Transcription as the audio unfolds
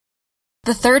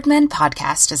The Third Men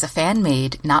podcast is a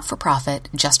fan-made, not-for-profit,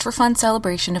 just-for-fun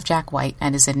celebration of Jack White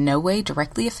and is in no way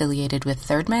directly affiliated with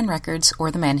Third Man Records or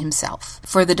the man himself.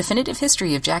 For the definitive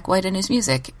history of Jack White and his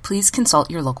music, please consult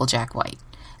your local Jack White.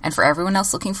 And for everyone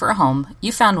else looking for a home,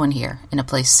 you found one here, in a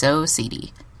place so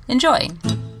seedy. Enjoy!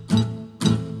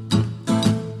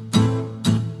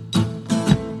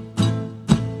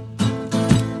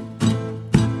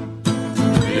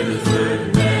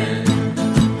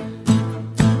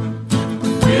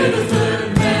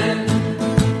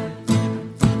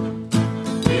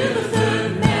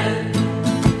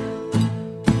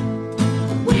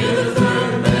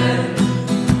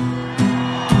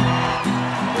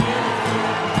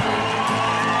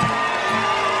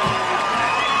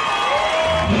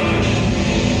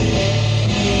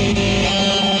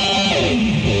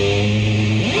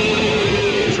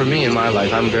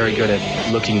 I'm very good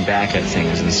at looking back at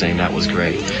things and saying that was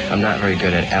great. I'm not very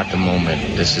good at the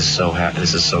moment. This is so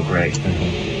great.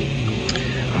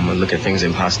 I'm gonna look at things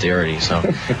in posterity, so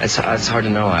it's hard to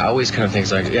know. I always kind of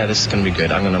think like, yeah, this is gonna be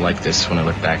good. I'm gonna like this when I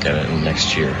look back at it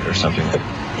next year or something. You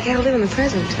gotta live in the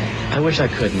present. I wish I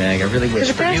could, Meg. I really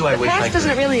wish. For you, I wish I could. The past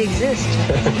doesn't really exist.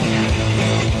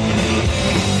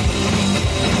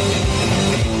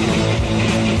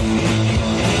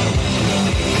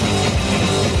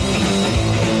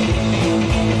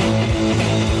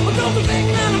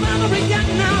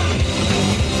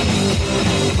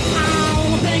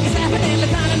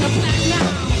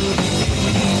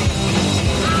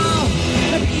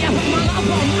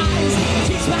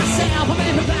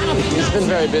 It's been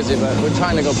very busy, but we're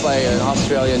trying to go play in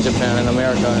Australia and Japan and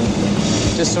America and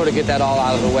just sort of get that all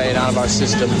out of the way and out of our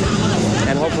system.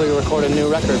 And hopefully record a new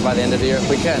record by the end of the year if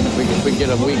we can. If we can get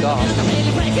a week off.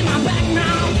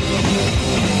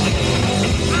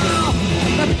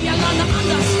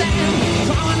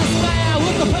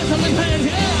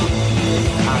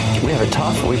 We have it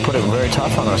tough. We put it very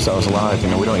tough on ourselves live.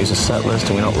 We don't use a set list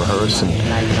and we don't rehearse, and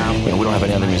we don't have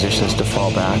any other musicians to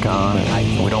fall back on,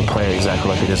 and we don't play it exactly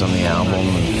like it is on the album.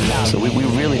 And so we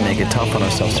really make it tough on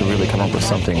ourselves to really come up with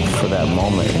something for that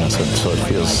moment, so it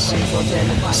feels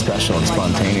special and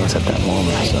spontaneous at that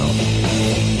moment. So.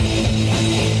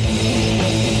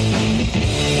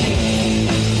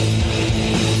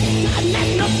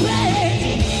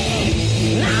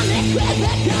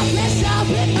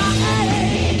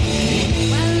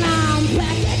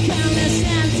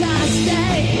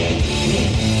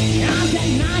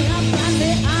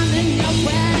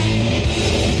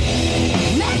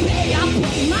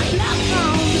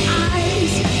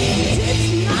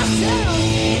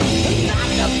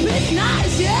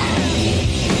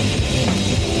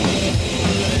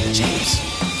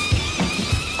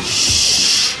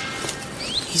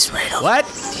 What?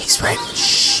 He's right.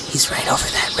 Shh. He's right over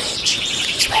that ridge.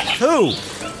 He's right over. Who?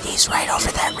 He's right over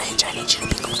that ridge. I need you to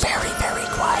be very, very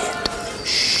quiet.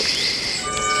 Shh.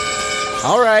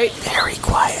 All right. Very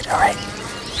quiet. All right.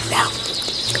 Now,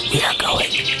 we are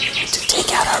going to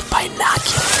take out our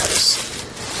binoculars,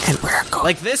 and we're going.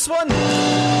 Like this one?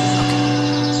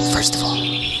 Okay. First of all,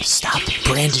 stop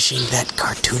brandishing that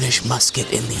cartoonish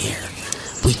musket in the air.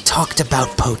 We talked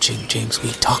about poaching, James.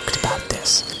 We talked about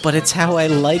this. But it's how I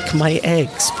like my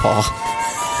eggs, Paul.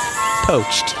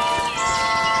 Poached.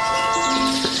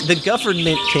 The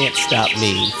government can't stop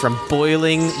me from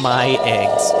boiling my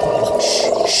eggs, Paul.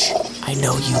 Shh, shh. I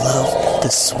know you love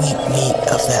the sweet meat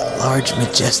of that large,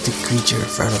 majestic creature in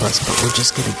front of us, but we're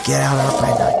just gonna get out our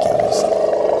binoculars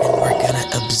and we're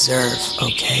gonna observe,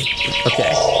 okay?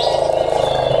 Okay.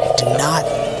 Do not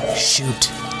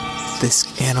shoot this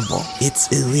animal.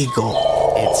 It's illegal.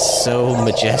 It's so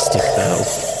majestic, though,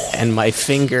 and my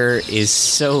finger is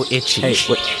so itchy. Hey,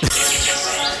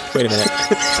 wait a minute.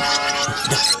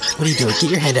 No, what are you doing? Get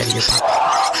your hand out of your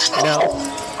pocket.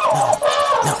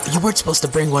 No, you weren't supposed to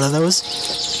bring one of those.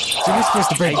 You weren't supposed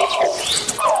to bring.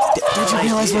 Did you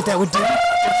realize what that would do?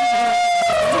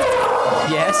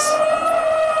 Yes.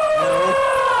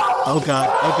 Oh God,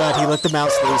 he let the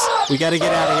mouse loose. We gotta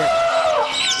get out of here.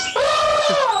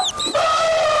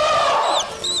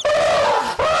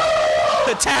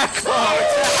 Attack!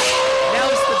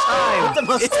 Now's the time.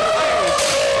 It's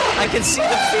time. I can see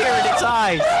the fear in its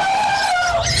eyes.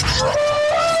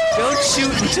 Don't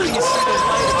shoot until you see the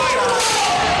light of its eyes.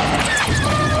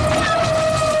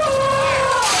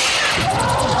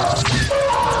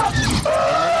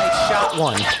 And then I shot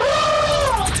one.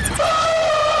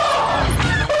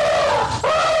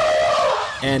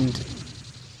 And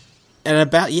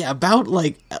about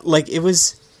like it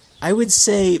was. I would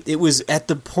say it was at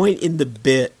the point in the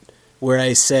bit where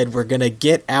I said we're gonna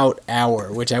get out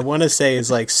our, which I want to say is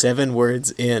like 7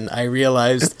 words in. I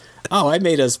realized Oh, I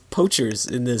made us poachers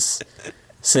in this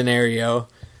scenario,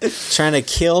 trying to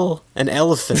kill an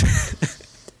elephant.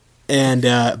 And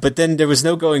but then there was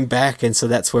no going back, and so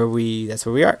that's where we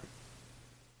are.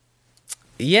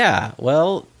 Yeah,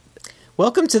 well,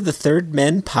 welcome to the Third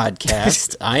Men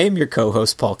podcast. I am your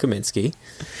co-host, Paul Kaminsky.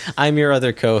 I'm your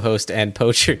other co-host and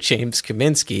poacher, James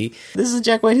Kaminsky. This is a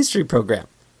Jack White history program,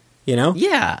 you know?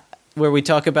 Yeah, where we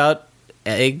talk about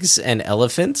eggs and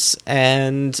elephants,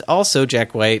 and also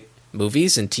Jack White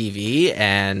movies and TV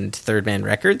and Third Man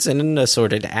records and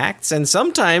assorted acts, and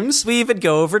sometimes we even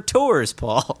go over tours,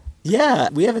 Paul. Yeah,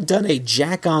 we haven't done a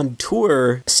Jack on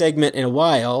Tour segment in a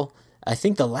while. I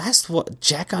think the last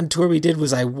Jack on Tour we did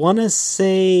was, I want to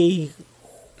say,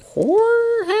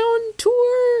 Whorehound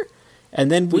Tour?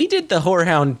 And then we did the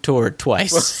Whorehound Tour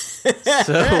twice.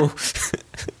 So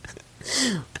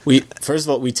first of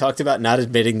all, we talked about not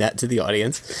admitting that to the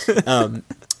audience.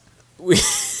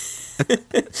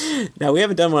 Now, we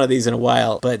haven't done one of these in a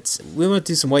while, but we want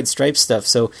to do some White Stripes stuff.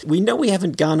 So we know we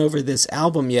haven't gone over this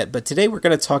album yet, but today we're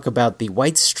going to talk about the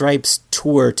White Stripes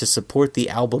tour to support the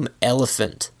album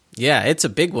Elephant. Yeah, it's a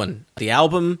big one. The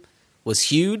album was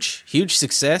huge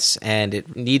success, and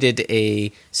it needed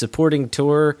a supporting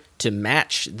tour to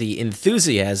match the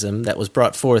enthusiasm that was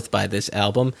brought forth by this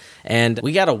album, and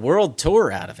we got a world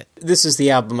tour out of it. This is the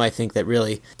album, I think, that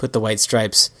really put the White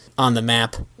Stripes on the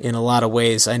map in a lot of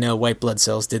ways. I know White Blood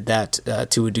Cells did that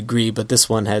to a degree, but this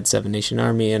one had Seven Nation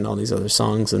Army and all these other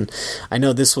songs, and I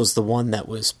know this was the one that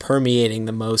was permeating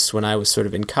the most when I was sort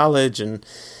of in college, and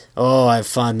I have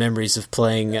fond memories of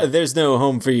playing There's No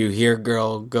Home for You Here,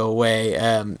 Girl, Go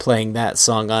Away, playing that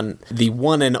song on the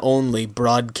one and only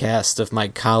broadcast of my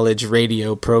college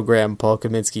radio program. Paul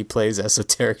Kaminsky plays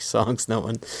esoteric songs no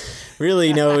one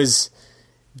really knows.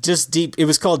 It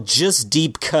was called Just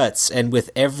Deep Cuts, and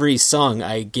with every song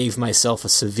I gave myself a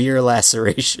severe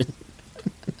laceration.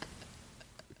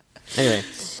 Anyway,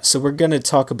 so we're going to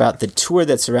talk about the tour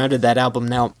that surrounded that album.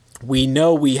 Now, we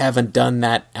know we haven't done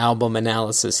that album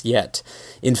analysis yet.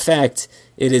 In fact,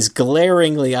 it is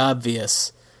glaringly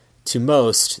obvious to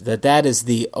most that is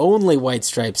the only White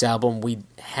Stripes album we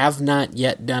have not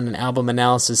yet done an album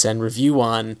analysis and review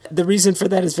on. The reason for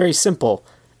that is very simple.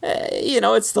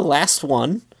 It's the last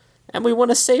one, and we want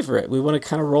to savor it. We want to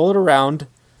kind of roll it around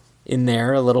in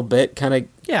there a little bit, kind of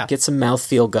get some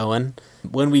mouthfeel going.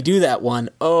 When we do that one,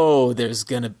 it's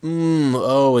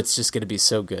just going to be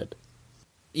so good.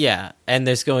 Yeah, and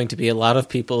there's going to be a lot of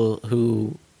people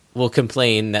who will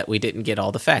complain that we didn't get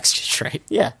all the facts just right.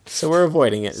 Yeah, so we're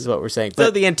avoiding it, is what we're saying.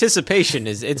 So the anticipation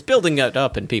it's building it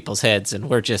up in people's heads, and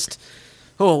we're just,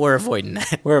 we're avoiding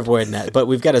that. We're avoiding that. But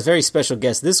we've got a very special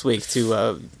guest this week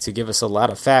to give us a lot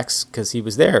of facts, because he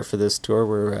was there for this tour.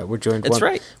 We're joined. That's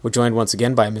right. We're joined once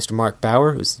again by Mr. Mark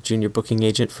Bauer, who's the junior booking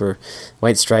agent for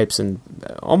White Stripes, and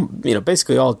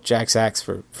basically all Jack's acts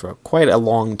for quite a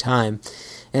long time.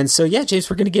 And so, yeah, James,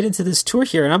 we're going to get into this tour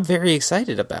here, and I'm very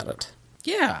excited about it.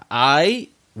 Yeah, I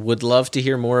would love to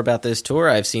hear more about this tour.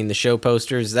 I've seen the show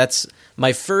posters. That's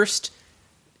my first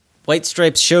White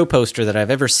Stripes show poster that I've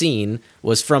ever seen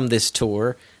was from this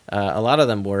tour. A lot of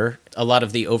them were. A lot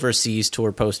of the overseas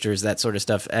tour posters, that sort of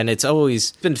stuff. And it's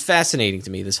always been fascinating to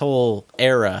me, this whole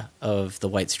era of the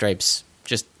White Stripes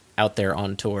just out there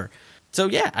on tour. So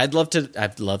yeah, I'd love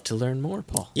to learn more,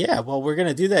 Paul. Yeah, well, we're going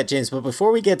to do that, James. But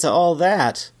before we get to all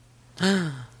that,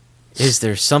 is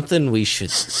there something we should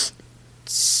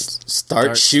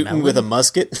start shooting smelling? With a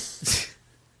musket?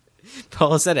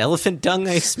 Paul, is that elephant dung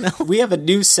I smell? We have a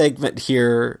new segment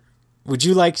here. Would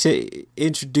you like to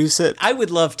introduce it? I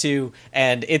would love to,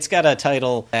 and it's got a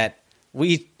title that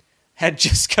we had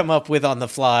just come up with on the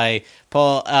fly.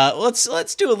 Paul,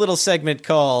 let's do a little segment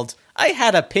called "I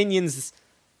Had Opinions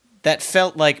That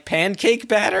Felt Like Pancake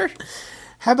Batter."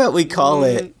 How about we call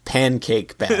it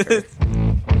Pancake Batter?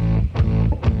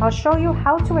 I'll show you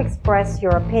how to express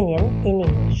your opinion in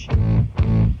English. I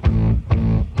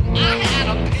had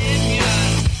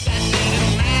opinions that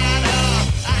didn't matter.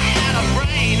 I had a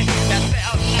brain that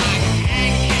felt like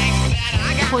pancake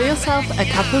batter. Pour yourself a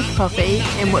cup of coffee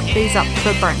and whip these up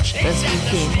for brunch this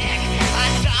weekend.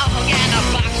 A dog and a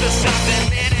box of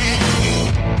something in it.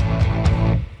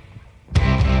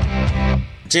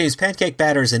 James, Pancake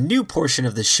Batter is a new portion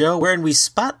of the show wherein we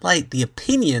spotlight the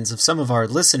opinions of some of our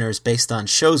listeners based on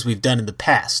shows we've done in the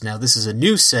past. Now, this is a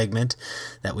new segment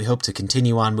that we hope to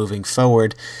continue on moving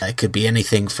forward. It could be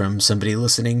anything from somebody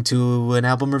listening to an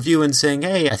album review and saying,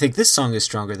 hey, I think this song is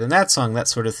stronger than that song, that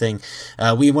sort of thing.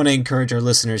 We want to encourage our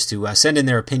listeners to send in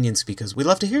their opinions because we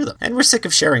love to hear them. And we're sick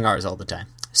of sharing ours all the time.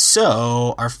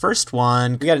 So, our first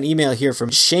one, we got an email here from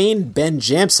Shane Ben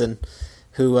Jamson,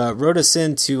 who wrote us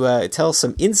in to tell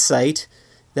some insight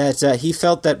that he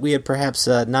felt that we had perhaps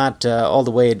not all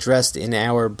the way addressed in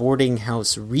our Boarding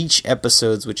House Reach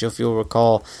episodes, which, if you'll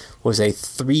recall, was a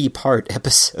 3-part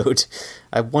episode.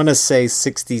 I want to say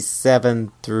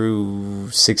 67 through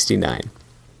 69,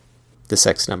 the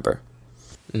sex number.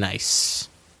 Nice.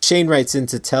 Shane writes in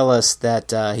to tell us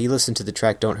that he listened to the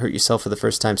track Don't Hurt Yourself for the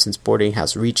first time since Boarding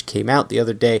House Reach came out the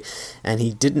other day, and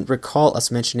he didn't recall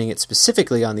us mentioning it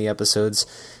specifically on the episodes,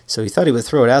 so he thought he would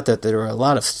throw it out that there are a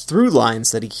lot of through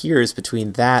lines that he hears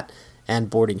between that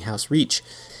and Boarding House Reach.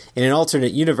 In an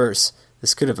alternate universe,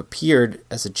 this could have appeared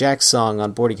as a Jack song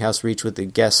on Boarding House Reach with a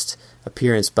guest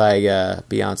appearance by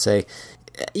Beyonce.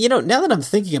 You know, now that I'm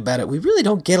thinking about it, we really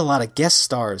don't get a lot of guest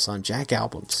stars on Jack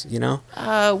albums, you know?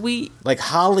 Like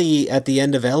Holly at the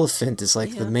end of Elephant is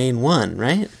like the main one,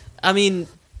 right? I mean,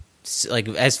 like,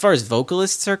 as far as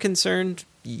vocalists are concerned,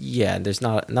 yeah, there's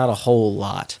not a whole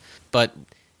lot. But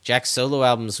Jack's solo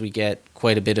albums, we get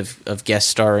quite a bit of guest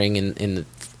starring in the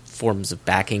forms of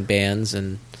backing bands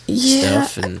and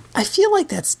stuff. And I feel like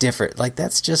that's different. Like,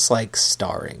 that's just like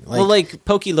starring. Like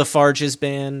Pokey Lafarge's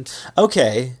band.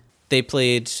 Okay. They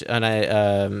played, and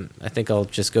I think I'll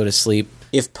just go to sleep.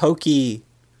 If Pokey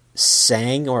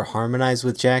sang or harmonized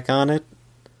with Jack on it,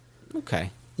 okay,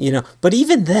 you know. But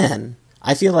even then,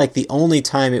 I feel like the only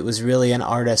time it was really an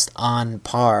artist on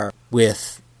par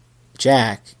with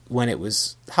Jack when it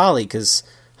was Holly, because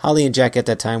Holly and Jack at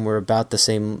that time were about the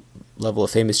same level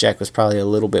of famous. Jack was probably a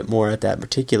little bit more at that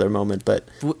particular moment. But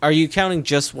are you counting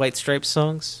just White Stripes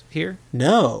songs here?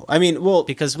 No, I mean, well,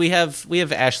 because we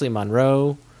have Ashley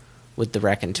Monroe with the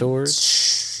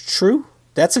Raconteurs. True.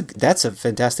 That's a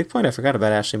fantastic point. I forgot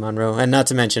about Ashley Monroe, and not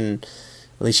to mention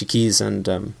Alicia Keys and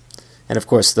of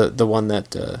course the one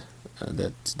that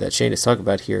Shane is talking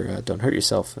about here, Don't Hurt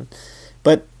Yourself.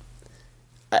 But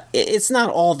it's not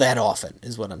all that often,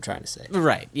 is what I'm trying to say.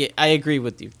 Right. Yeah, I agree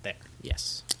with you there.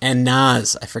 Yes. And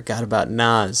Nas. I forgot about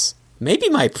Nas. Maybe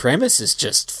my premise is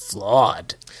just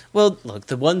flawed. Well, look,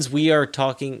 the ones we are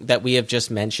talking that we have just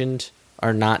mentioned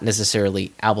are not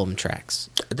necessarily album tracks.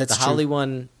 That's the true. Holly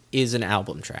one is an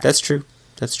album track. That's true.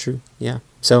 Yeah.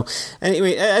 So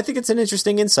anyway, I think it's an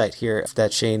interesting insight here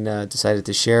that Shane decided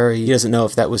to share. He doesn't know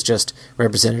if that was just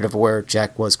representative of where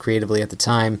Jack was creatively at the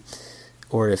time,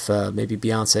 or if maybe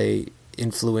Beyonce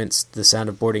influenced the sound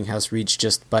of Boarding House Reach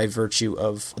just by virtue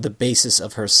of the basis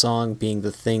of her song being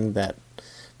the thing that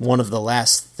one of the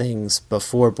last things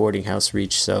before Boarding House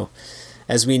Reach. So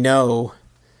as we know,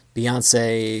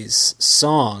 Beyonce's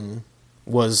song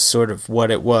was sort of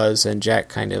what it was, and Jack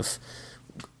kind of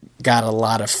got a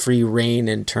lot of free reign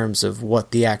in terms of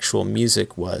what the actual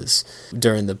music was.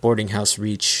 During the Boarding House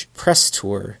Reach press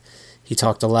tour, he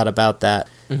talked a lot about that,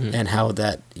 and how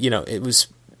that, you know, it was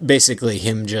basically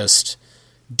him just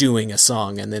doing a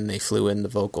song and then they flew in the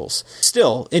vocals.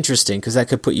 Still interesting, because that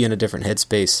could put you in a different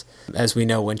headspace. As we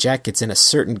know, when Jack gets in a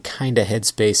certain kind of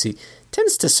headspace, he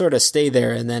tends to sort of stay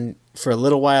there and then for a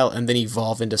little while and then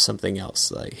evolve into something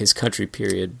else. Like his country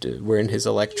period, we're in his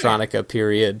electronica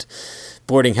period.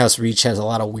 Boarding House Reach has a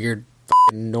lot of weird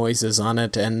noises on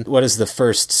it, and what does the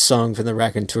first song from the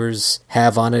Raconteurs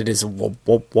have on it is whoop,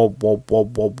 whoop, whoop, whoop,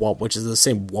 whoop, whoop, whoop, which is the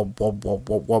same whoop, whoop, whoop,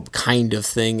 whoop, whoop kind of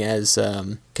thing as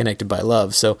Connected by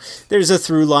Love. So there's a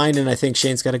through line, and I think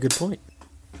Shane's got a good point.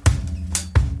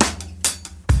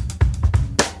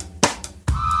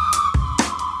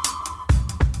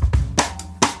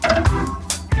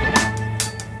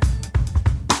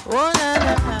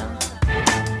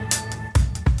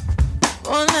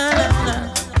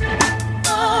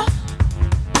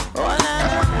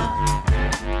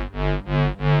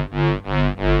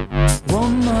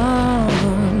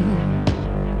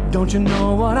 Don't you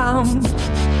know what I'm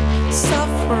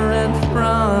suffering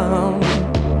from?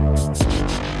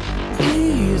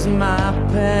 Ease my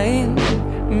pain,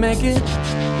 make it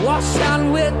wash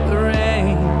out with the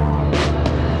rain.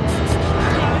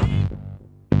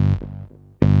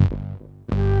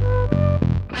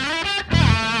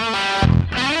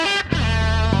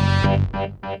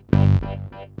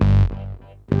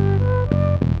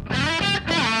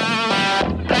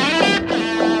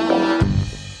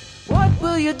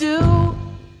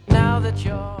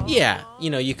 Yeah, you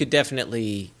know, you could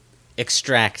definitely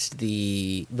extract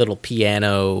the little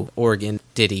piano organ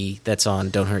ditty that's on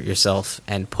Don't Hurt Yourself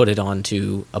and put it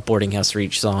onto a Boarding House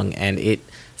Reach song, and it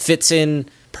fits in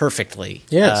perfectly.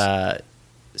 Yes.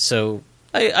 So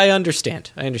I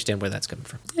understand. I understand where that's coming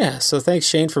from. Yeah, so thanks,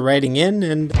 Shane, for writing in.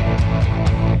 And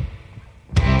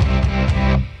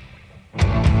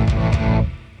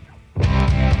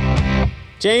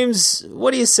James,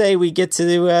 what do you say we get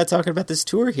to talking about this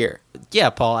tour here? Yeah,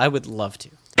 Paul, I would love to.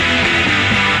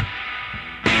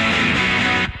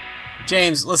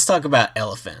 James, let's talk about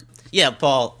Elephant. Yeah,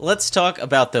 Paul, let's talk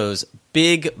about those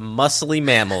big, muscly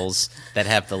mammals that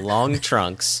have the long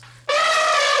trunks.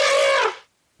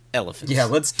 Elephants. Yeah,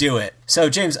 let's do it. So,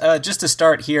 James, just to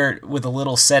start here with a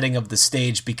little setting of the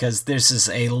stage, because this is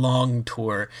a long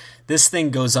tour. This thing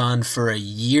goes on for a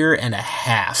year and a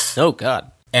half. Oh, God.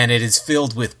 And it is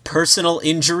filled with personal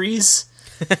injuries.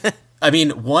 I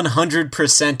mean,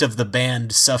 100% of the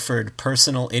band suffered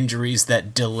personal injuries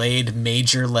that delayed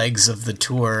major legs of the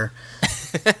tour.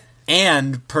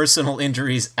 And personal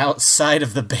injuries outside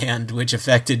of the band, which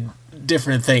affected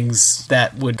different things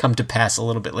that would come to pass a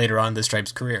little bit later on in the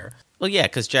Stripes' career. Well, yeah,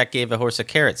 because Jack gave a horse a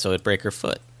carrot so it'd break her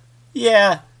foot.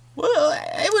 Yeah, well,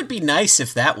 it would be nice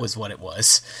if that was what it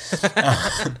was.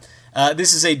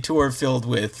 This is a tour filled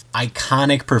with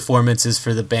iconic performances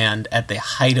for the band at the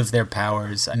height of their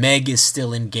powers. Meg is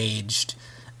still engaged.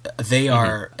 They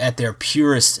are at their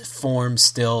purest form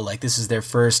still. Like, this is their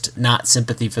first not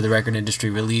sympathy for the record industry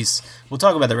release. We'll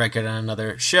talk about the record on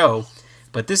another show.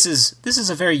 But this is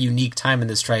a very unique time in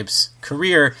the Stripes'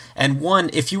 career, and one,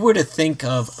 if you were to think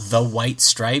of the White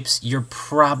Stripes, you're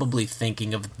probably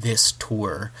thinking of this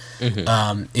tour.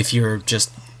 If you're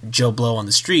just Joe Blow on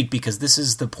the street, because this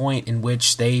is the point in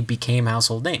which they became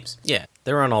household names. Yeah,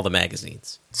 they're on all the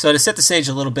magazines. So to set the stage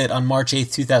a little bit, on March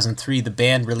 8th, 2003, the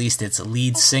band released its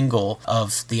lead single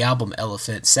of the album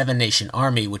Elephant, Seven Nation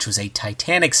Army, which was a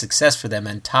titanic success for them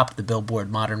and topped the Billboard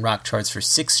Modern Rock charts for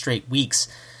 6 straight weeks,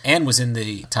 and was in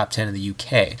the top 10 in the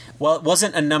UK. While it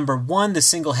wasn't a number one, the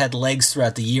single had legs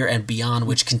throughout the year and beyond,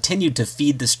 which continued to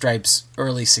feed the Stripes'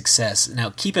 early success.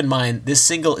 Now, keep in mind, this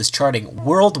single is charting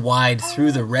worldwide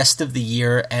through the rest of the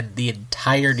year and the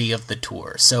entirety of the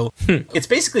tour. So it's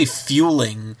basically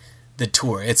fueling the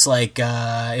tour. It's like,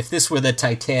 if this were the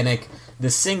Titanic,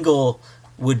 the single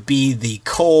would be the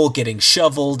coal getting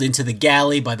shoveled into the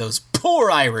galley by those poor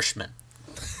Irishmen.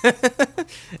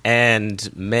 And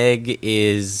Meg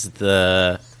is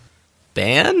the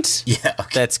band? Yeah. Okay.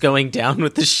 That's going down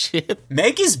with the ship?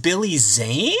 Meg is Billy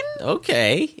Zane?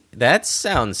 Okay, that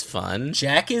sounds fun.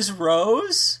 Jack is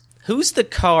Rose? Who's the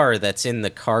car that's in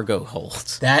the cargo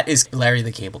hold? That is Larry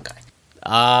the Cable Guy.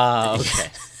 Ah,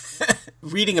 okay.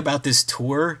 Reading about this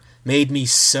tour made me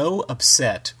so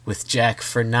upset with Jack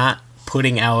for not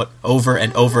putting out Over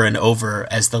and Over and Over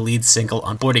as the lead single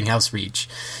on Boarding House Reach.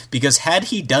 Because had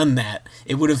he done that,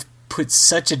 it would have put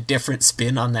such a different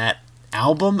spin on that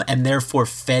album and therefore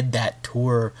fed that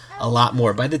tour a lot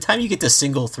more. By the time you get to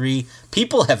single 3,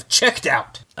 people have checked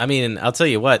out. I mean, I'll tell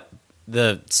you what,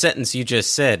 the sentence you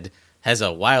just said has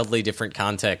a wildly different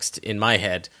context in my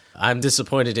head. I'm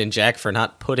disappointed in Jack for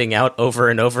not putting out Over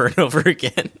and Over and Over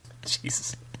again.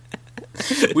 Jesus.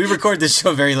 We record this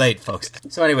show very late, folks.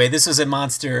 So anyway, this was a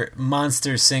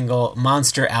monster single,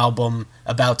 monster album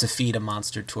about to feed a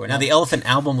monster tour. Now, the Elephant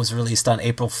album was released on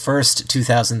April 1st,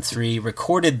 2003,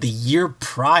 recorded the year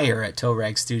prior at Toe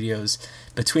Rag Studios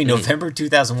between November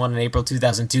 2001 and April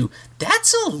 2002.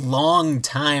 That's a long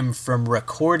time from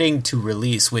recording to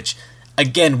release, which,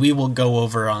 again, we will go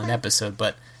over on an episode,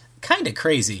 but kind of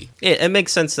crazy. Yeah, it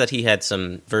makes sense that he had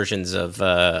some versions of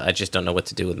I Just Don't Know What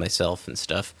to Do With Myself and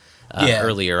stuff.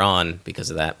 Earlier on because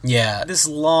of that. Yeah, this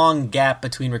long gap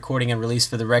between recording and release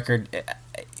for the record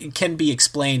can be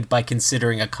explained by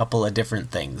considering a couple of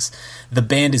different things. The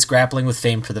band is grappling with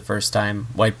fame for the first time.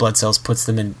 White Blood Cells puts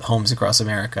them in homes across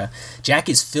America. Jack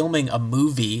is filming a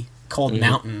movie called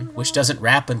Mountain, which doesn't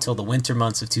wrap until the winter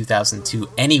months of 2002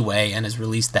 anyway, and is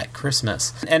released that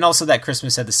Christmas. And also that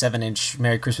Christmas had the 7-inch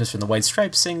Merry Christmas from the White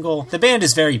Stripes single. The band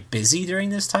is very busy during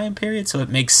this time period, so it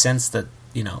makes sense that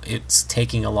it's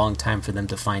taking a long time for them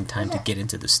to find time to get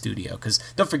into the studio. Because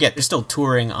don't forget, they're still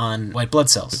touring on White Blood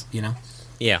Cells,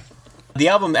 Yeah. The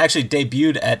album actually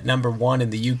debuted at number 1 in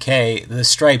the UK. The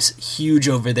Stripes, huge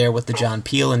over there with the John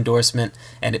Peel endorsement,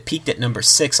 and it peaked at number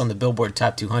 6 on the Billboard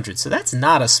Top 200. So that's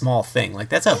not a small thing. Like,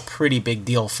 that's a pretty big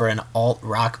deal for an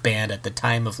alt-rock band at the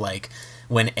time of, like,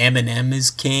 when Eminem is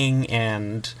king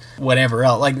and whatever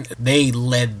else. Like, they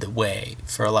led the way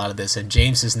for a lot of this. And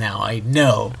James is now, I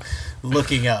know,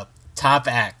 looking up top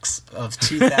acts of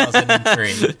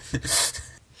 2003.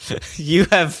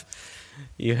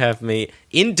 You have me.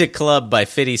 Into Club by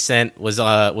 50 Cent was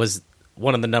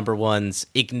one of the number ones.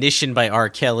 Ignition by R.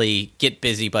 Kelly. Get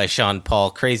Busy by Sean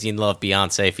Paul. Crazy in Love,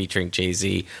 Beyonce featuring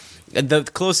Jay-Z. The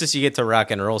closest you get to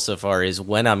rock and roll so far is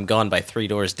When I'm Gone by Three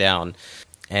Doors Down.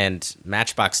 And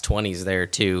Matchbox 20's there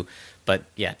too. But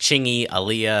yeah, Chingy,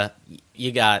 Aaliyah,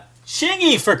 you got...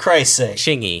 Chingy, for Christ's sake!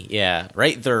 Chingy, yeah,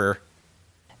 right there.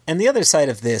 And the other side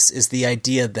of this is the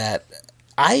idea that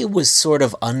I was sort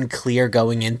of unclear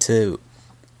going into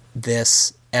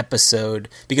this episode,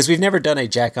 because we've never done a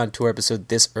Jack on Tour episode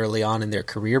this early on in their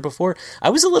career before, I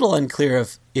was a little unclear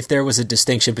of if there was a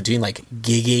distinction between like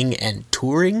gigging and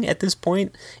touring at this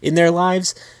point in their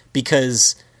lives,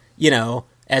 because, you know,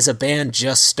 as a band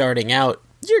just starting out,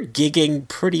 you're gigging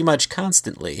pretty much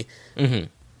constantly. Mm-hmm.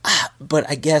 But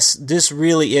I guess this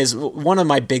really is one of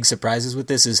my big surprises with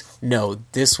this is, no,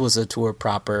 this was a tour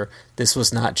proper. This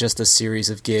was not just a series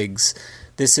of gigs.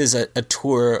 This is a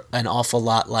tour an awful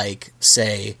lot like,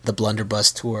 say, the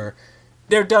Blunderbuss tour.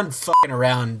 They're done fucking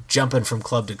around, jumping from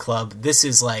club to club. This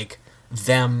is like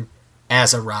them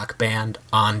as a rock band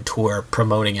on tour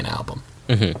promoting an album.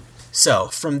 Mm-hmm. So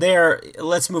from there,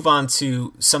 let's move on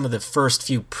to some of the first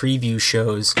few preview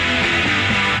shows.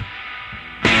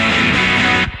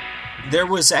 There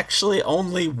was actually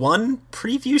only one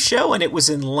preview show, and it was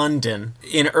in London.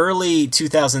 In early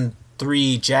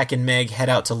 2003, Jack and Meg head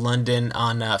out to London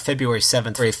on February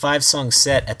 7th for a 5-song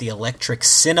set at the Electric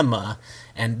Cinema,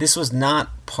 and this was not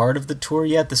part of the tour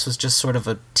yet. This was just sort of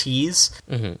a tease.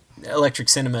 Mm-hmm. Electric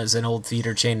Cinema is an old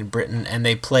theater chain in Britain, and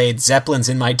they played Zeppelin's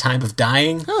In My Time of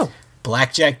Dying,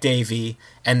 Blackjack Davy,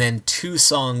 and then 2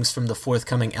 songs from the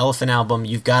forthcoming Elephant album,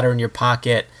 You've Got Her in Your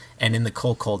Pocket, and In the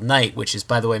Cold Cold Night, which is,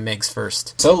 by the way, Meg's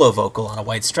first solo vocal on a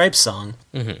White Stripes song.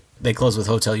 Mm-hmm. They close with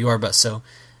Hotel Yorba, so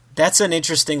that's an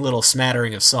interesting little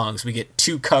smattering of songs. We get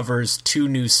 2 covers, 2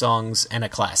 new songs, and a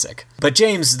classic. But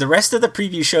James, the rest of the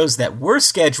preview shows that were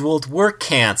scheduled were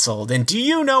canceled, and do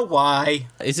you know why?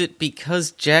 Is it because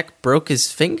Jack broke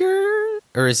his finger?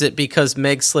 Or is it because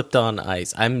Meg slipped on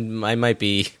ice? I might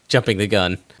be jumping the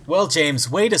gun. Well, James,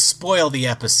 way to spoil the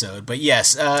episode, but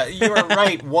yes, you are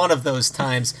right one of those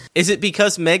times. Is it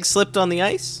because Meg slipped on the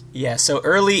ice? Yeah, so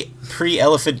early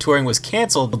pre-Elephant touring was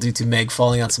canceled due to Meg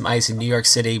falling on some ice in New York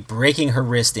City, breaking her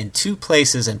wrist in 2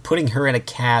 places, and putting her in a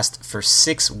cast for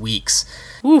 6 weeks.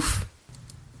 Oof.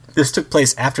 This took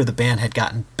place after the band had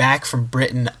gotten back from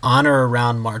Britain on or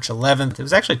around March 11th. It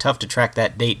was actually tough to track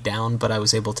that date down, but I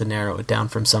was able to narrow it down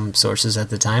from some sources at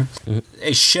the time. Mm-hmm.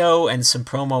 A show and some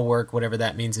promo work, whatever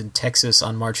that means, in Texas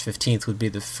on March 15th would be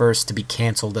the first to be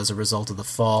canceled as a result of the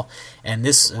fall. And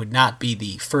this would not be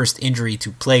the first injury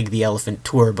to plague the Elephant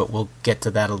tour, but we'll get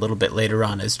to that a little bit later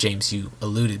on, as James, you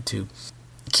alluded to.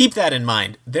 Keep that in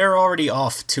mind. They're already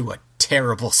off to a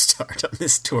terrible start on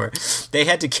this tour. They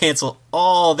had to cancel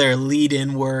all their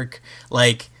lead-in work.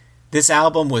 Like, this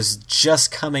album was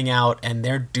just coming out, and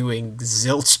they're doing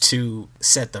zilch to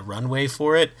set the runway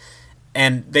for it.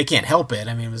 And they can't help it.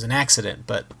 I mean, it was an accident,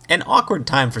 but an awkward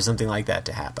time for something like that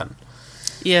to happen.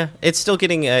 Yeah, it's still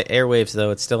getting airwaves, though.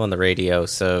 It's still on the radio.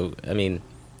 So, I mean,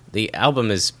 the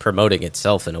album is promoting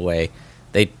itself in a way.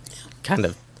 They kind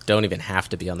of don't even have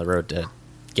to be on the road to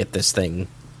get this thing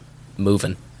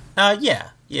moving. Yeah.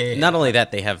 Not only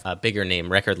that, they have a bigger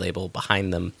name record label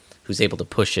behind them who's able to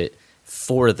push it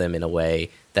for them in a way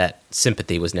that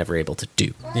Sympathy was never able to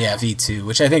do. Yeah, V2,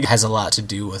 which I think has a lot to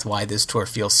do with why this tour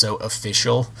feels so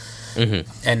official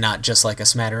and not just like a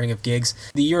smattering of gigs.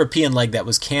 The European leg that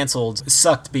was canceled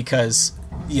sucked because,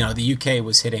 you know, the UK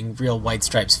was hitting real White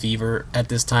Stripes fever at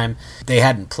this time. They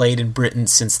hadn't played in Britain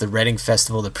since the Reading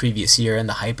Festival the previous year, and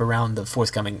the hype around the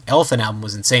forthcoming Elephant album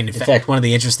was insane. In fact, one of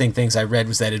the interesting things I read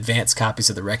was that advanced copies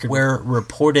of the record were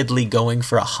reportedly going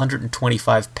for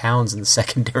 £125 in the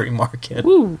secondary market.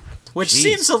 Woo. Which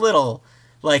seems a little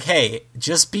like, hey,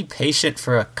 just be patient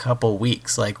for a couple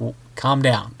weeks. Like, calm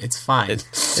down. It's fine.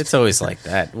 It's always like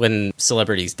that. When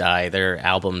celebrities die, their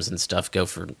albums and stuff go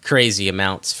for crazy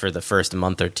amounts for the first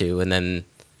month or two, and then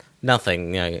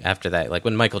nothing, you know, after that. Like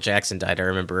when Michael Jackson died, I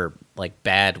remember like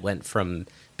Bad went from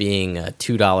being a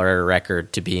 $2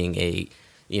 record to being a,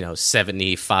 you know,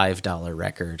 $75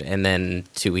 record, and then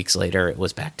 2 weeks later it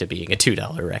was back to being a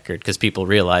 $2 record because people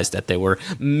realized that there were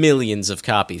millions of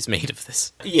copies made of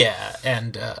this. Yeah,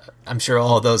 and I'm sure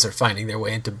all of those are finding their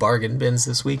way into bargain bins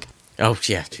this week. Oh,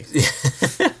 yeah.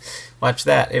 Watch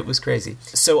that. It was crazy.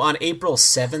 So on April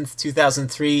 7th,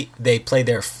 2003, they played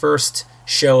their first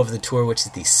show of the tour, which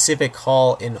is the Civic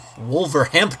Hall in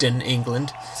Wolverhampton,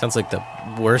 England. Sounds like the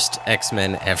worst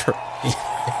X-Men ever.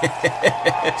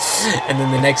 And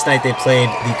then the next night they played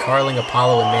the Carling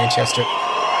Apollo in Manchester.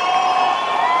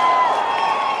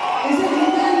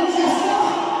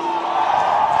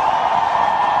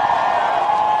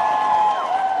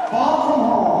 Far from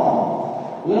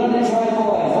home. Little Detroit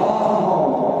boy, far from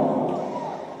home.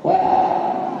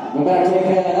 Well, we better take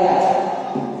care of that.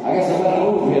 I guess I better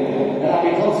move here, then I'll be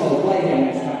closer to play here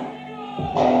next time.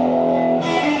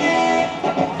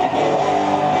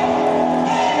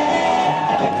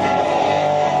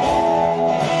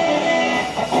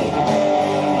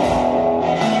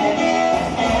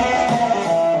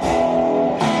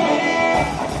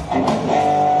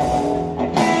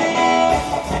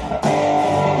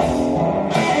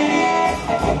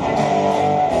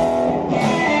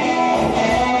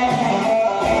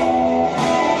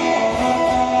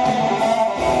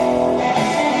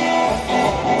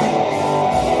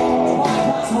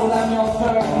 I'm your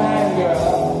third man,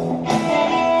 girl.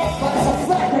 But it's a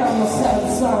fact that I'm the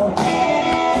seventh son.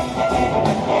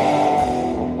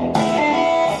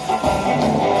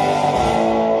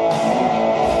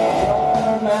 Your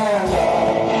third man, girl.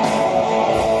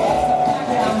 That's a fact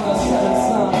that I'm the seventh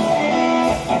son.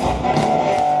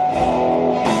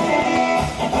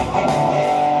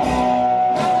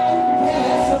 Now you can care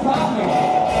less about me.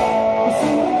 But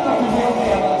soon enough you will be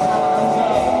able to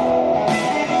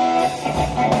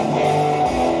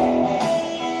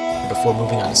before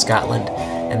moving on to Scotland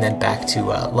and then back to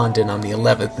London on the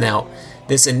 11th. Now,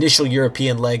 this initial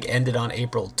European leg ended on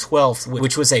April 12th,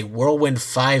 which was a whirlwind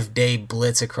 5-day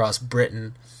blitz across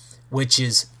Britain, which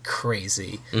is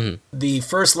crazy. Mm-hmm. The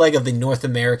first leg of the North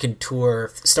American tour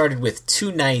started with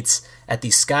 2 nights at the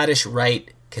Scottish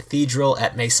Rite Cathedral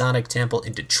at Masonic Temple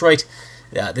in Detroit.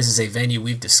 This is a venue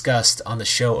we've discussed on the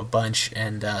show a bunch,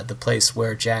 and the place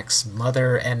where Jack's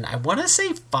mother and I want to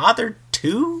say father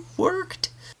too worked.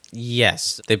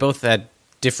 Yes, they both had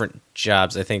different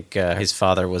jobs. I think his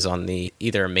father was on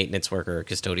either a maintenance worker or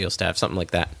custodial staff, something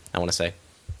like that, I want to say.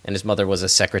 And his mother was a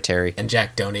secretary. And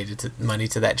Jack donated money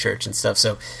to that church and stuff.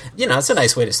 So, it's a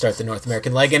nice way to start the North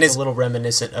American leg. And it's a little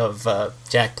reminiscent of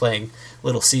Jack playing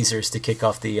Little Caesars to kick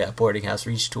off the Boarding House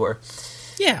Reach tour.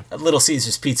 Yeah. Little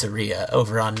Caesars Pizzeria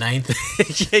over on 9th.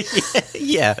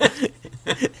 Yeah.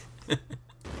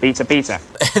 Pizza.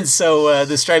 And so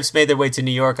the Stripes made their way to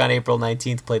New York on April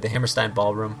 19th, played the Hammerstein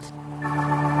Ballroom. I'm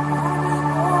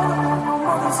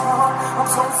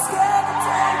so scared to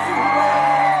take you away.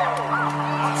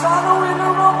 I'm trying to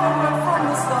interrupt it right from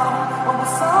the start, but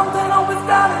there's something always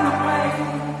got in the way.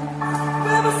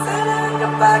 We've been sitting in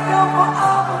your backyard for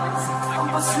hours,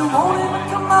 but you won't even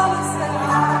come out and say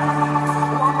hi.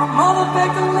 While my mother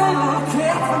baked a little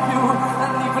cake for you,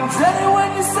 and even dreaded when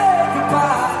you say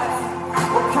goodbye.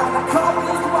 What kind of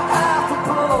coffees do I have to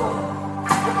blow?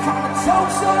 What kind of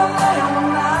jokes should I lay on them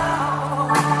now?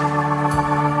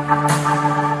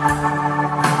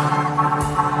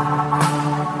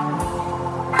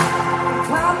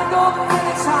 Time to go to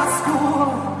finish high school,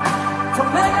 to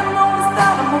make a notice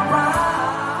that I'm around.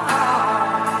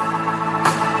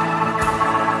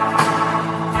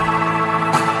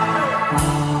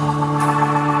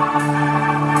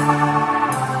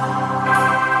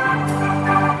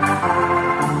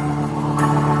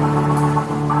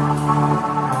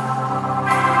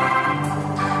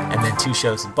 And then 2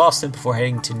 shows in Boston before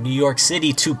heading to New York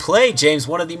City to play, James,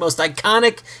 one of the most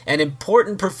iconic and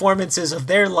important performances of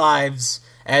their lives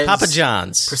as Papa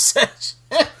John's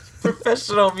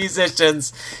professional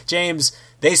musicians. James,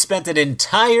 they spent an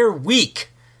entire week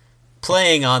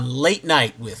playing on Late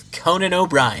Night with Conan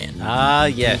O'Brien. Ah,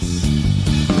 yes.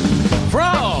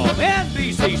 From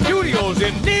NBC Studios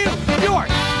in New York,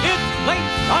 it's Late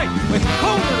Night with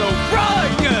Conan O'Brien.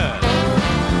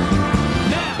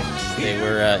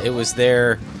 It was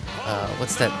their,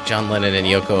 what's that John Lennon and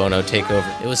Yoko Ono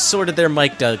takeover? It was sort of their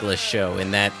Mike Douglas show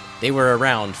in that they were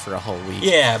around for a whole week.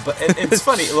 Yeah, but it's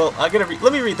funny. Well,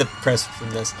 let me read the press from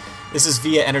this. This is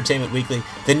via Entertainment Weekly.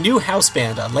 The new house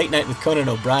band on Late Night with Conan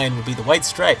O'Brien will be the White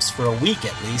Stripes for a week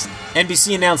at least.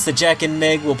 NBC announced that Jack and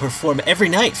Meg will perform every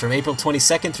night from April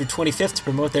 22nd through 25th to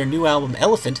promote their new album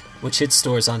Elephant, which hits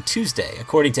stores on Tuesday.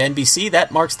 According to NBC,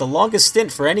 that marks the longest stint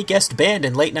for any guest band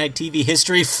in late night TV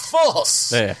history.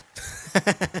 False! Yeah.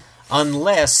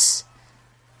 Unless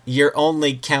you're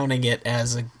only counting it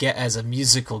as a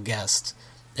musical guest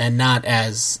and not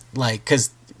as,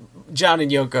 because John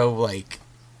and Yoko,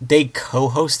 they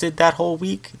co-hosted that whole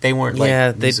week. They weren't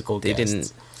musical guests. They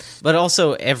didn't. But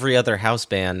also every other house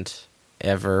band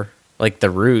ever, like the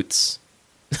Roots.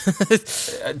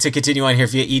 To continue on here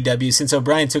via EW, since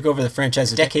O'Brien took over the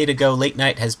franchise a decade ago, Late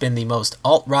Night has been the most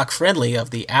alt-rock friendly of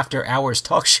the after-hours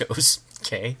talk shows.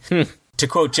 Okay. To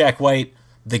quote Jack White,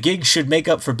 the gig should make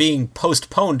up for being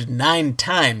postponed 9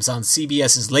 times on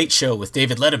CBS's Late Show with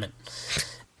David Letterman.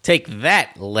 Take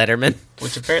that, Letterman.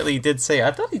 Which apparently he did say.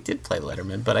 I thought he did play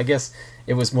Letterman, but I guess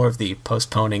it was more of the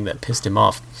postponing that pissed him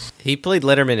off. He played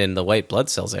Letterman in the White Blood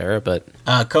Cells era, but...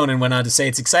 Conan went on to say,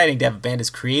 it's exciting to have a band as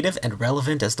creative and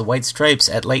relevant as the White Stripes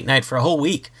at Late Night for a whole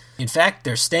week. In fact,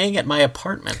 they're staying at my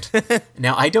apartment.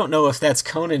 Now, I don't know if that's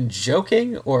Conan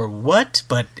joking or what,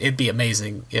 but it'd be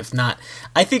amazing if not.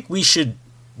 I think we should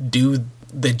do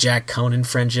the Jack Conan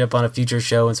friendship on a future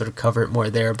show and sort of cover it more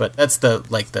there, but that's the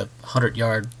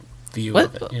 100-yard view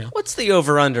of it. What's the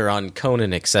over-under on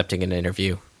Conan accepting an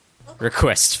interview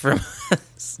request from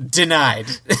us? Denied.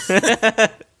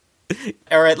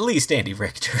 Or at least Andy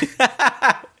Richter.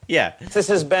 Yeah. This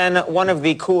has been one of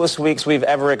the coolest weeks we've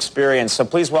ever experienced, so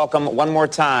please welcome one more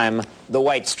time the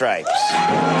White Stripes.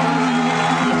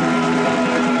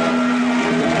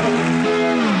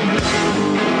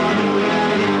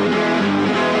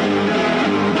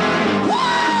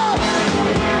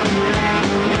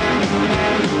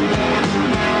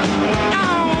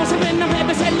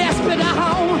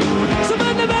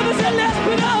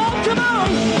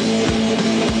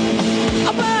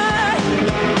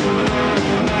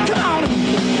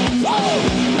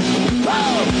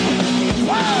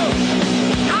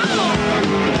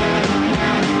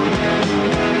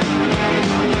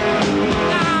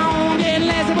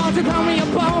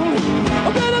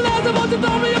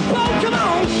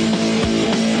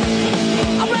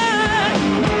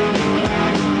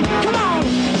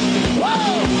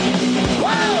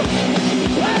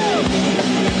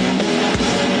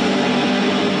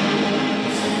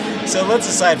 So let's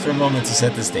decide for a moment to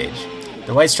set the stage.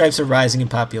 The White Stripes are rising in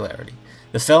popularity.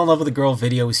 The Fell in Love with a Girl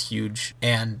video is huge,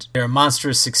 and they're a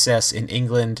monstrous success in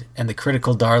England and the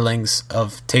critical darlings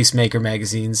of tastemaker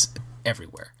magazines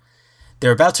everywhere.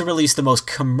 They're about to release the most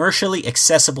commercially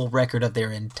accessible record of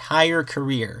their entire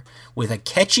career with a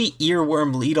catchy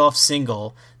earworm lead-off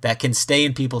single that can stay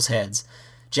in people's heads.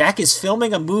 Jack is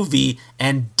filming a movie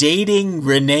and dating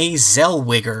Renee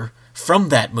Zellweger from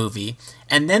that movie,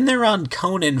 and then they're on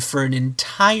Conan for an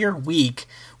entire week,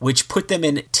 which put them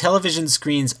in television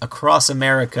screens across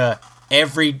America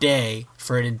every day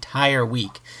for an entire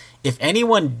week. If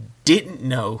anyone didn't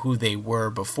know who they were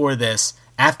before this,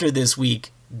 after this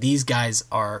week, these guys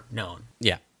are known.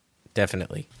 Yeah,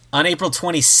 definitely. On April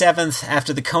 27th,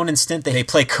 after the Conan stint, they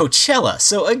play Coachella.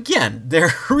 So again,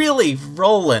 they're really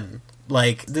rolling.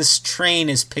 Like, this train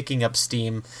is picking up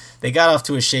steam. They got off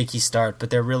to a shaky start, but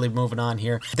they're really moving on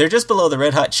here. They're just below the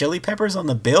Red Hot Chili Peppers on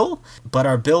the bill, but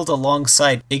are billed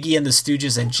alongside Iggy and the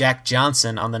Stooges and Jack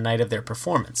Johnson on the night of their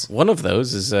performance. One of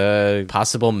those is a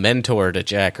possible mentor to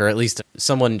Jack, or at least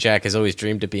someone Jack has always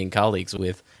dreamed of being colleagues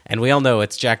with. And we all know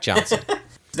it's Jack Johnson.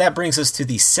 That brings us to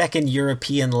the second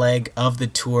European leg of the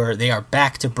tour. They are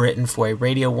back to Britain for a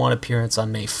Radio 1 appearance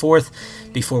on May 4th,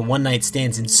 before one-night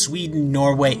stands in Sweden,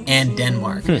 Norway, and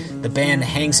Denmark. The band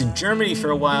hangs in Germany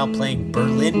for a while, playing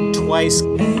Berlin twice.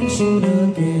 Ain't you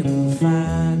looking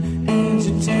fine? Ain't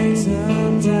you take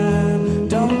some time?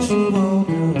 Don't you walk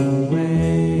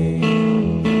away?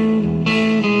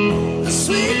 A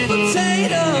sweet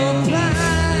potato pie.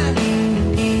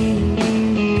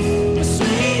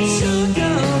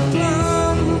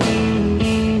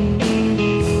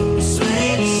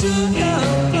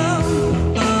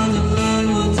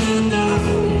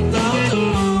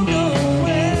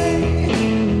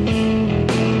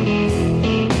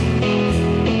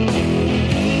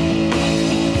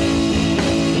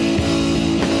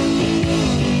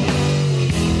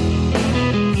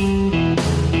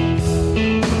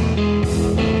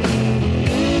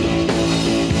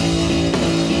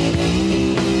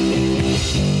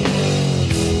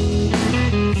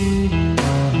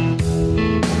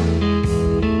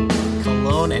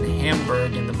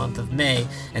 May,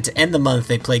 and to end the month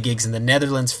they play gigs in the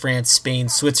Netherlands, France, Spain,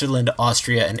 Switzerland,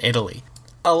 Austria, and Italy.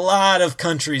 A lot of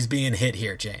countries being hit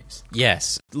here, James.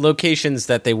 Yes, locations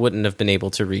that they wouldn't have been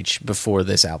able to reach before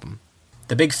this album.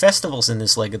 The big festivals in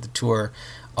this leg of the tour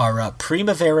are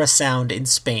Primavera Sound in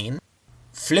Spain,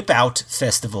 Flip Out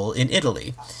Festival in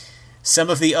Italy. Some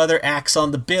of the other acts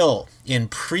on the bill in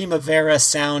Primavera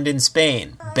Sound in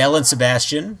Spain: Belle and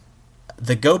Sebastian,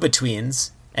 The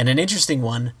Go-Betweens, and an interesting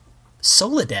one,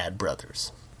 Soledad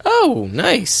Brothers. Oh,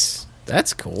 nice.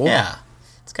 That's cool. Yeah,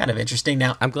 it's kind of interesting.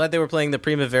 Now, I'm glad they were playing the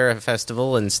Primavera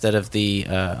Festival instead of the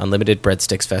Unlimited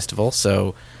Breadsticks Festival,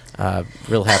 so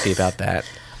real happy about that.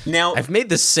 Now, I've made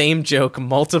the same joke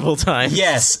multiple times.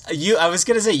 Yes, I was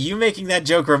going to say, you making that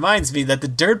joke reminds me that the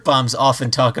Dirt Bombs often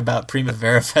talk about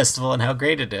Primavera Festival and how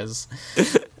great it is.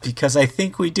 Because I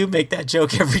think we do make that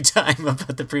joke every time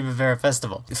about the Primavera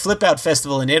Festival. The Flip Out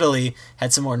Festival in Italy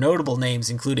had some more notable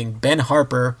names, including Ben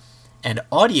Harper and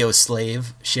Audio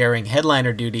Slave sharing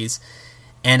headliner duties,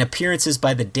 and appearances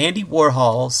by the Dandy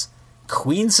Warhols,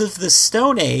 Queens of the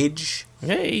Stone Age,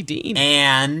 hey, Dean,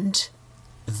 and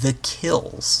The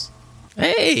Kills.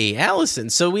 Hey, Allison,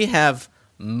 so we have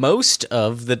most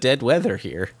of the Dead Weather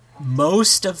here.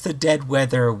 Most of the Dead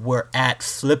Weather were at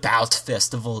Flip Out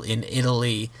Festival in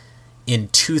Italy in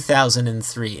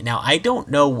 2003. Now, I don't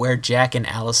know where Jack and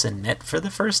Allison met for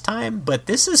the first time, but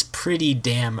this is pretty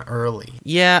damn early.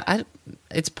 Yeah,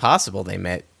 it's possible they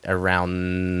met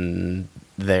around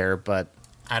there, but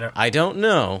I don't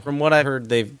know. From what I've heard,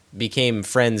 they became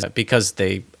friends because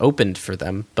they opened for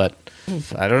them, but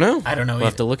I don't know. I don't know We'll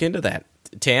have to look into that.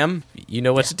 Tam, you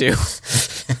know what to do.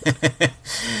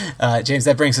 James,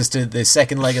 that brings us to the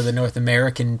second leg of the North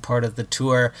American part of the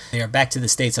tour. They are back to the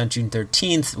States on June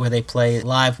 13th, where they play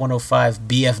Live 105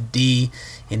 BFD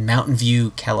in Mountain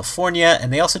View, California.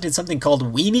 And they also did something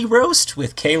called Weenie Roast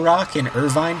with K-Rock in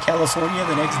Irvine, California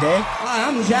the next day. Hi,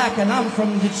 I'm Jack, and I'm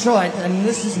from Detroit, and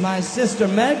this is my sister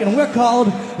Meg, and we're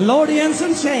called Lordy and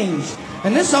Some Change.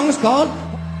 And this song is called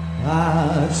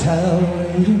I tell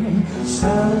you,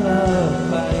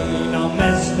 cellophane, oh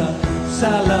Mr.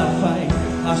 Cellophane,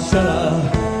 I should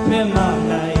have been my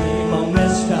name, oh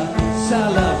Mr.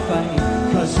 Cellophane,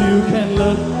 'cause you can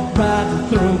look right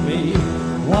through me,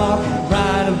 walk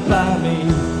right by me,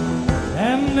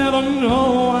 and never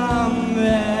know I'm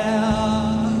there.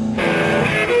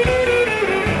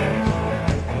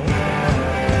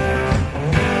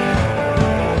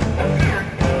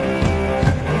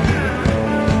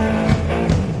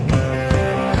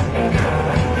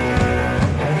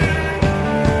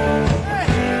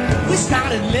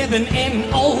 living in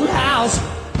an old house.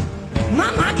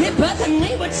 Mama kept buzzing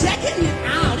me, but checking it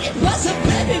out. It was a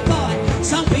baby boy.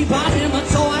 Some people bought him a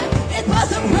toy. It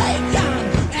was a breakdown,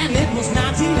 and it was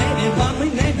 1981. We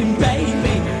named him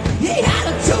Baby. He had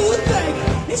a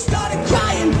toothache. He started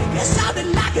crying. It sounded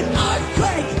like an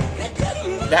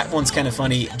earthquake. That one's kind of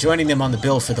funny. Joining them on the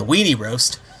bill for the Weenie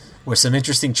Roast were some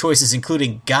interesting choices,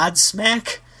 including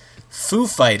Godsmack, Foo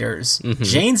Fighters,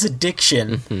 Jane's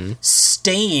Addiction,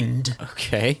 Stained,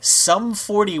 Sum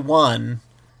 41,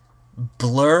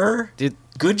 Blur,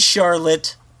 Good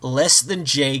Charlotte, Less Than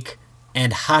Jake,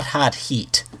 and Hot Hot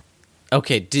Heat.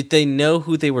 Okay, did they know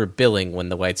who they were billing when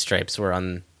the White Stripes were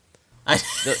on?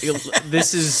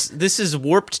 This is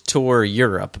Warped Tour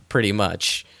Europe, pretty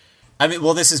much. I mean,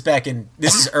 well, this is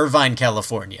Irvine,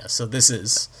 California, so this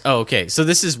is... Oh, okay, so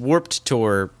this is Warped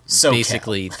Tour,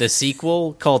 basically, the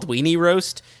sequel called Weenie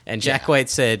Roast, and Jack White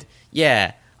said,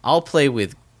 yeah, I'll play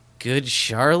with Good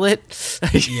Charlotte.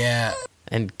 Yeah.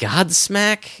 And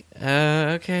Godsmack?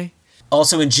 Okay.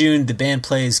 Also in June, the band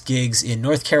plays gigs in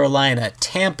North Carolina,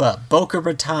 Tampa, Boca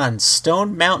Raton,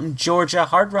 Stone Mountain, Georgia,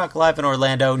 Hard Rock Live in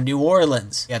Orlando, New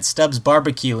Orleans. You got Stubbs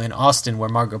Barbecue in Austin, where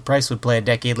Margot Price would play a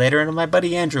decade later, and my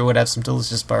buddy Andrew would have some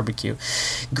delicious barbecue.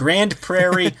 Grand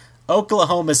Prairie,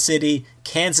 Oklahoma City,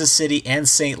 Kansas City, and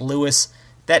St. Louis.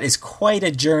 That is quite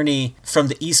a journey from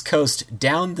the East Coast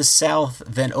down the South,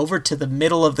 then over to the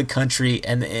middle of the country,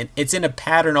 and it's in a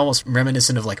pattern almost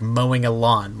reminiscent of like mowing a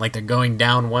lawn. Like they're going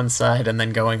down one side and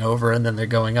then going over, and then they're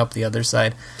going up the other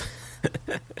side.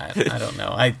 I don't know.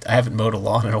 I haven't mowed a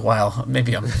lawn in a while.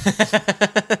 Maybe I'm...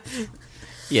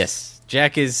 Yes,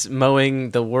 Jack is mowing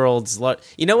the world's...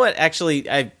 You know what? Actually,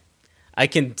 I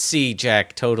can see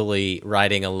Jack totally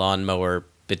riding a lawnmower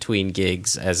between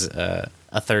gigs as a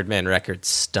Third Man Records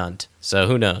stunt. So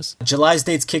who knows? July's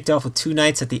dates kicked off with 2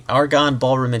 nights at the Argonne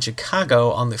Ballroom in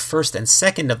Chicago on the 1st and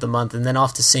 2nd of the month, and then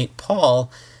off to St. Paul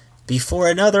before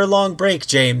another long break,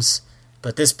 James.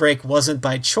 But this break wasn't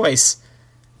by choice.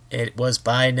 It was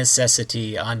by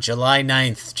necessity. On July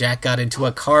 9th, Jack got into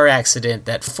a car accident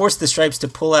that forced the Stripes to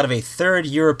pull out of a third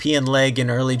European leg in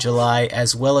early July,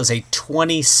 as well as a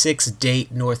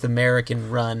 26-date North American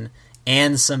run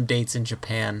and some dates in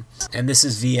Japan. And this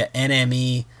is via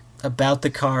NME about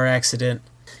the car accident.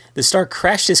 The star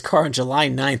crashed his car on July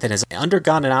 9th and has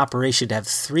undergone an operation to have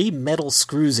 3 metal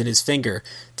screws in his finger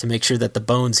to make sure that the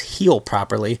bones heal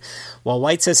properly. While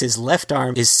White says his left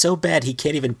arm is so bad he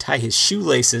can't even tie his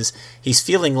shoelaces, he's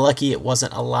feeling lucky it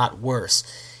wasn't a lot worse.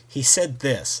 He said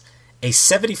this: "A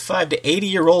 75 to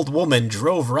 80-year-old woman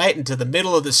drove right into the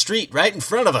middle of the street right in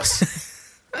front of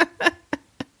us.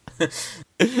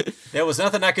 There was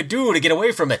nothing I could do to get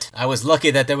away from it. I was lucky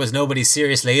that there was nobody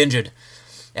seriously injured."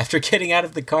 After getting out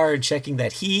of the car and checking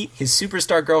that he, his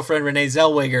superstar girlfriend Renee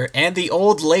Zellweger, and the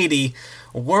old lady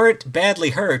weren't badly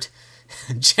hurt,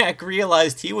 Jack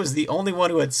realized he was the only one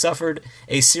who had suffered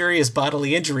a serious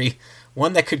bodily injury,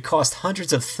 one that could cost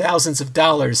hundreds of thousands of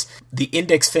dollars. The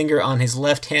index finger on his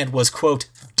left hand was, quote,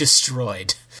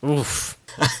 destroyed. Oof.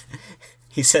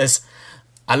 He says,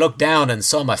 "I looked down and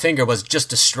saw my finger was just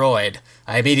destroyed.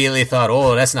 I immediately thought,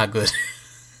 oh, that's not good."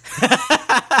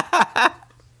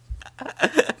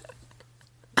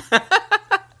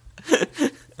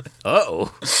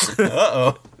 Uh-oh.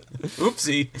 Uh-oh.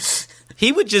 Oopsie.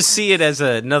 He would just see it as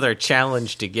another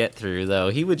challenge to get through, though.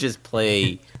 He would just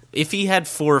play... If he had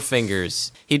 4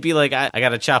 fingers, he'd be like, I got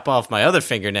to chop off my other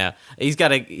finger now. He's got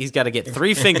to get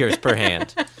 3 fingers per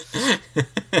hand.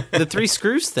 The 3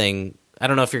 screws thing, I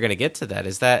don't know if you're going to get to that.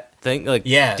 Is that thing, like,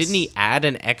 yes. Didn't he add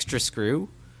an extra screw?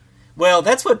 Well,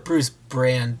 that's what Bruce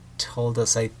Brand told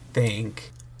us, I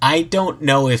think. I don't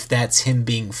know if that's him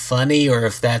being funny or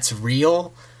if that's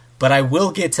real, but I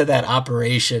will get to that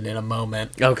operation in a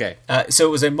moment. Okay. So it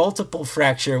was a multiple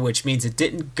fracture, which means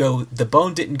the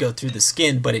bone didn't go through the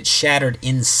skin, but it shattered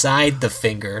inside the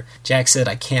finger. Jack said,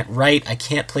 "I can't write, I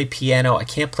can't play piano, I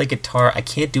can't play guitar, I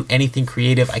can't do anything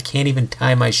creative, I can't even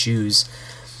tie my shoes."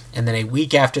 And then a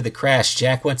week after the crash,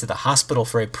 Jack went to the hospital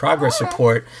for a progress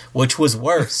report, which was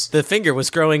worse. The finger was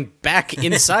growing back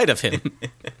inside of him.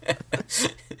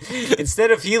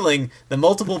 Instead of healing, the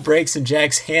multiple breaks in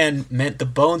Jack's hand meant the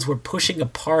bones were pushing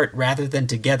apart rather than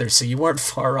together, so you weren't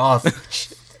far off.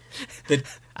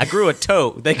 I grew a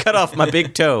toe. They cut off my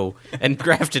big toe and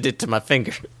grafted it to my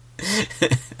finger.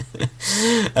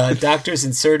 Doctors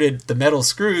inserted the metal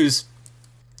screws,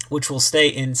 which will stay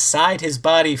inside his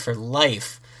body for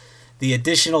life. The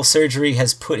additional surgery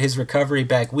has put his recovery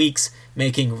back weeks,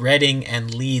 making Reading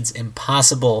and Leeds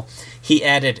impossible. He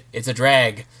added, "It's a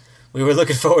drag. We were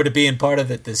looking forward to being part of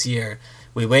it this year.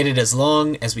 We waited as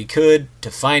long as we could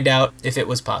to find out if it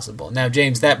was possible. Now,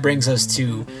 James, that brings us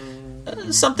to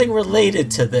something related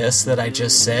to this that I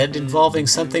just said, involving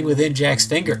something within Jack's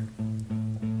finger.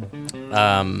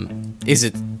 Is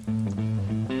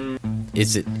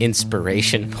it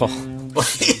inspiration, Paul?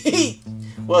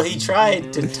 Well, he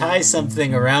tried to tie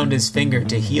something around his finger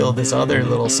to heal this other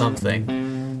little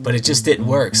something, but it just didn't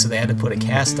work, so they had to put a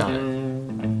cast on it.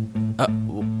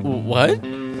 What?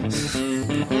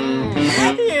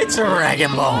 It's a rag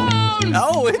and bone.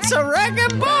 Oh, it's a rag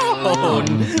and bone.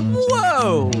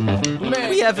 Whoa. Man.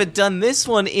 We haven't done this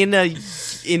one in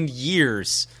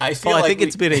years. I think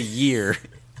it's been a year.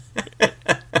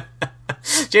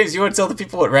 James, you want to tell the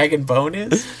people what rag and bone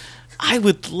is? I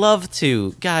would love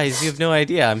to. Guys, you have no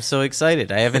idea. I'm so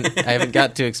excited. I haven't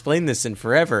got to explain this in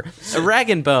forever. A rag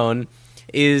and bone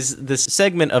is the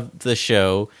segment of the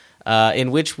show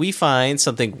in which we find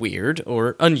something weird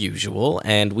or unusual,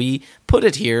 and we put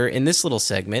it here in this little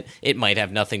segment. It might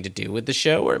have nothing to do with the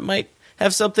show, or it might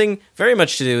have something very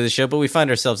much to do with the show, but we find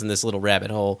ourselves in this little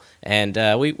rabbit hole, and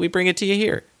we bring it to you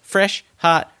here. Fresh,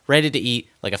 hot, ready to eat,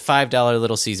 like a $5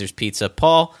 Little Caesars pizza.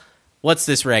 Paul, what's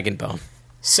this rag and bone?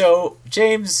 So,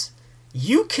 James,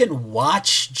 you can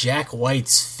watch Jack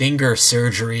White's finger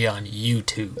surgery on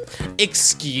YouTube.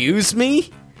 Excuse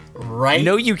me? Right?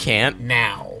 No, you can't.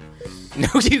 Now. No,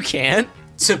 you can't.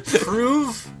 To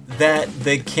prove that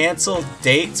the canceled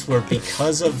dates were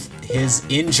because of his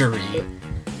injury,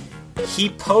 he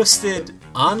posted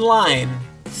online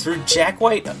through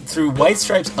White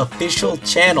Stripes official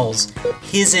channels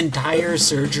his entire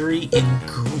surgery in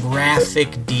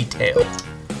graphic detail.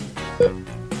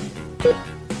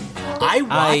 I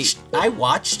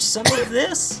watched some of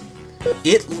this.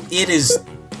 It is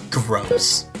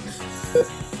gross.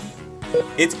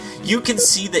 You can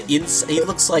see the inside. It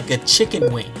looks like a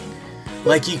chicken wing.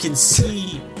 Like you can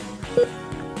see.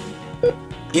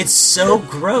 It's so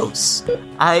gross.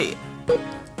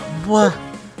 What?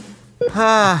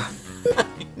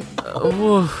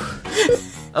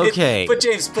 Okay. But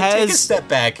James, take a step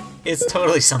back. It's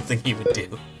totally something he would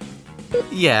do.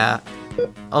 Yeah.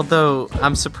 Although,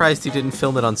 I'm surprised he didn't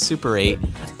film it on Super 8.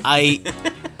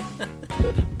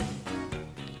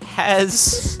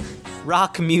 Has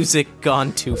rock music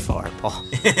gone too far, Paul?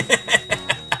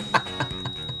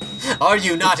 Are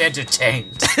you not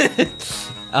entertained?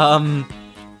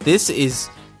 This is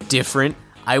different.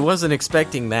 I wasn't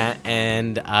expecting that,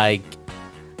 and I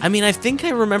think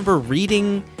I remember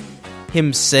reading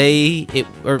him say it,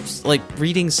 or like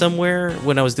reading somewhere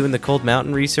when I was doing the Cold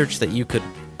Mountain research that you could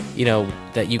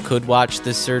watch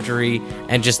this surgery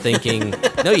and just thinking,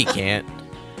 no, you can't.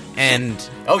 And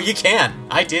oh, you can.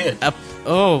 I did.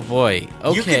 Oh boy.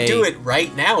 Okay. You can do it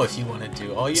right now if you wanted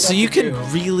to. So you can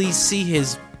really see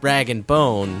his rag and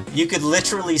bone. You could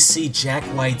literally see Jack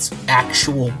White's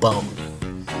actual bone.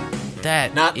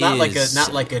 That not like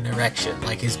an erection,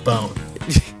 like his bone.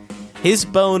 His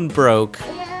bone broke.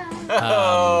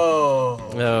 Oh,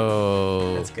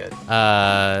 that's good.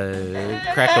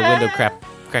 Crack a window,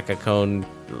 crack a cone,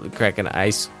 crack an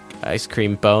ice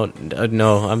cream bone.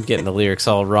 No, I'm getting the lyrics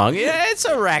all wrong. Yeah, it's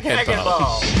a rag and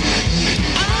bone.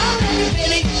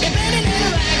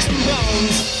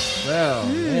 Well,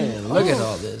 man, look at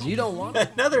all this. You don't want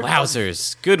another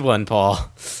wowzers. Good one,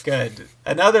 Paul. Good.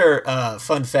 Another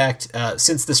fun fact,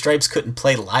 since the Stripes couldn't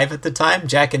play live at the time,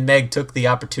 Jack and Meg took the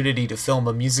opportunity to film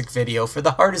a music video for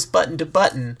The Hardest Button to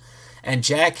Button, and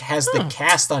Jack has the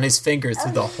cast on his finger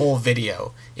through the whole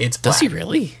video. It's black. Does he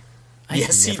really?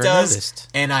 Yes, he does. Noticed.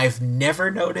 And I've never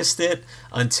noticed it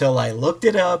until I looked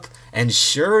it up, and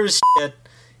sure as shit,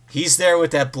 he's there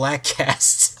with that black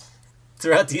cast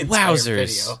throughout the entire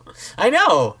video. I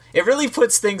know. It really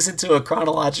puts things into a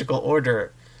chronological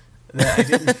order that I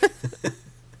didn't.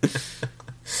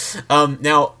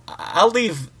 Now, I'll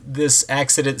leave this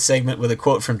accident segment with a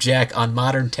quote from Jack on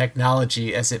modern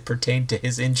technology as it pertained to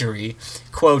his injury.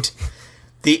 Quote,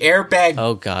 "The airbag..."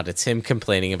 Oh, God, it's him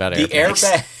complaining about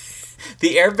airbags.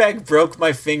 The airbag broke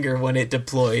my finger when it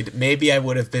deployed. Maybe I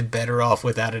would have been better off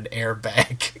without an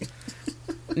airbag.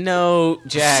 No,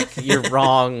 Jack, you're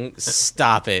wrong.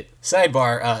 Stop it.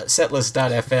 Sidebar,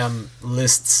 Setlist.fm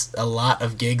lists a lot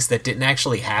of gigs that didn't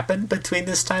actually happen between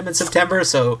this time and September,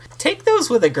 so take those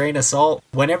with a grain of salt.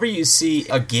 Whenever you see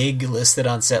a gig listed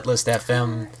on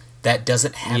Setlist.fm that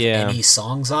doesn't have any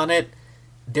songs on it,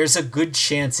 there's a good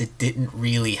chance it didn't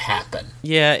really happen.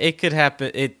 Yeah, it could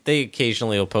happen. They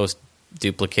occasionally will post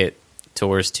duplicate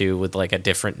tours too with like a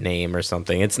different name or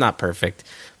something. It's not perfect.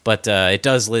 But it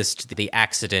does list the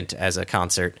accident as a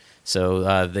concert,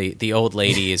 so the old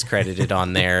lady is credited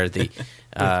on there. The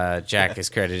Jack is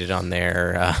credited on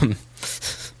there.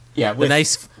 Yeah,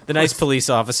 the nice police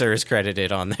officer is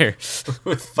credited on there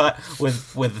with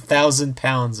 1,000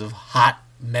 pounds of hot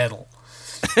metal.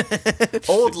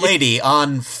 Old lady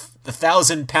on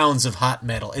 1,000 pounds of hot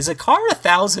metal. Is a car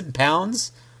 1,000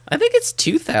 pounds? I think it's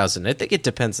 2,000. I think it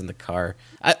depends on the car.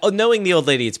 Knowing the old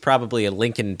lady, it's probably a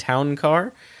Lincoln Town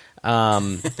car.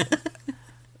 I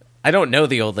don't know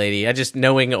the old lady. I just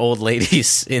knowing old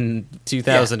ladies in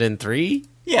 2003.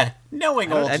 Yeah,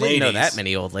 knowing old ladies. I didn't know that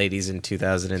many old ladies in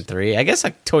 2003. I guess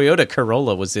a Toyota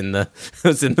Corolla was in the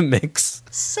mix.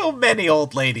 So many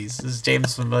old ladies, is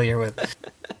James familiar with.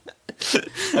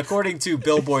 According to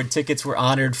Billboard, tickets were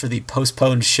honored for the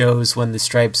postponed shows when the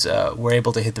Stripes were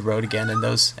able to hit the road again, and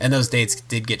those dates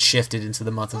did get shifted into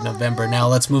the month of November. Now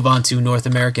let's move on to North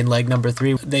American leg number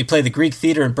 3. They play the Greek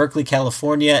Theater in Berkeley,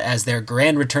 California, as their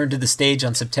grand return to the stage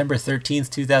on September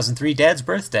 13th, 2003, Dad's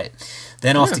birthday.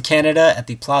 Then off to Canada at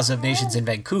the Plaza of Nations in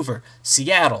Vancouver,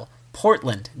 Seattle,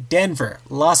 Portland, Denver,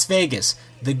 Las Vegas,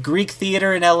 the Greek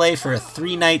Theater in LA for a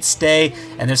 3-night stay,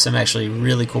 and there's some actually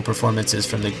really cool performances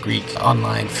from the Greek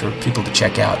online for people to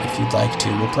check out if you'd like to.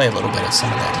 We'll play a little bit of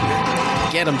some of that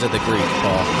here. Get them to the Greek,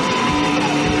 Paul.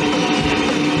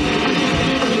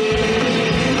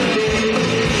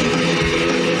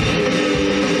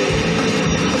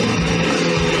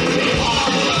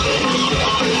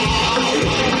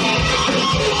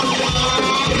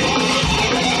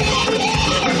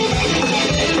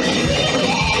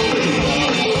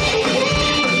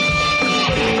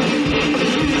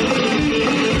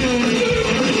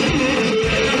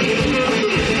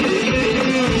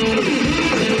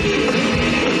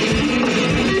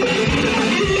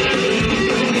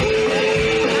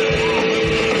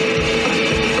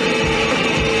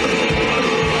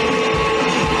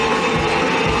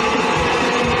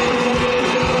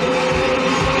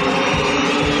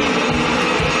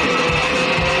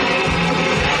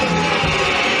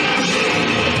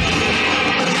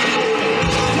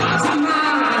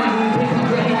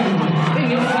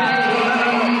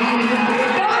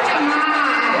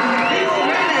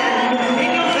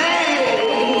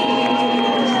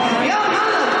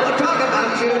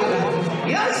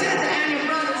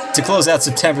 To close out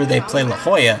September, they play La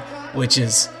Jolla, which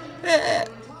is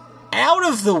out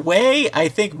of the way. I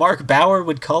think Mark Bauer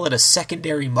would call it a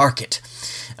secondary market.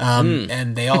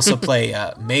 And they also play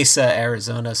Mesa,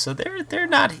 Arizona, so they're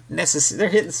not necessarily,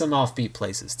 they're hitting some offbeat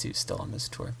places too still on this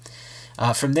tour.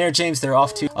 From there, James, they're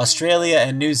off to Australia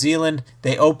and New Zealand.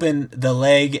 They open the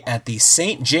leg at the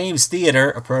St. James Theatre,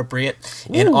 appropriate,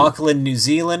 in Auckland, New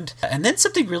Zealand. And then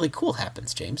something really cool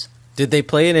happens, James. Did they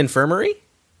play an infirmary?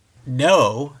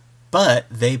 No, but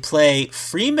they play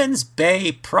Freeman's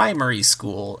Bay Primary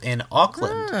School in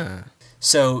Auckland.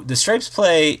 So the Stripes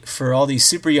play for all these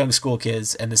super young school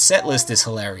kids, and the set list is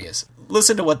hilarious.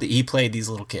 Listen to what he played these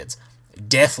little kids.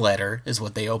 Death Letter is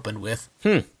what they opened with.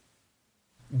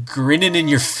 Grinning in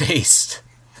Your Face.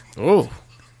 Oh.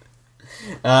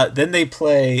 Then they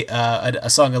play a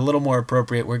song a little more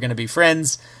appropriate, We're Gonna Be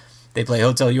Friends. They play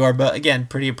Hotel Yorba, again,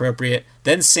 pretty appropriate.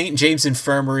 Then St. James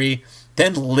Infirmary.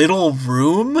 Then Little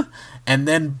Room. And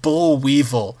then Bull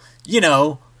Weevil. You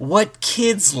know, what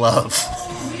kids love.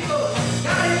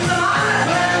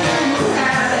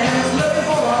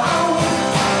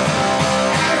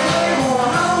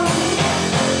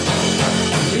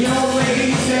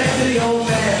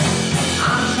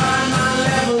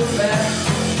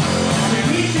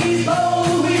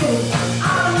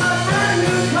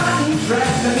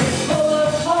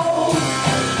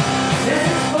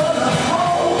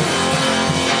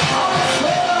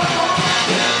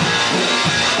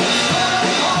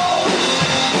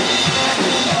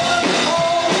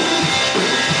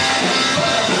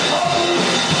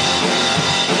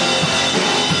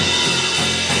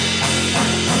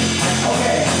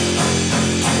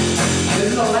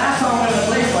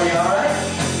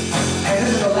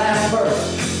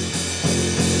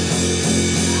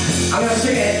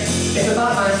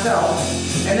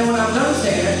 And then when I'm done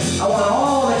singing it, I want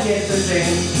all the kids to sing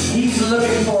He's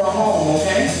Looking for a Home,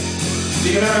 okay? Do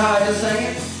you remember how I just sang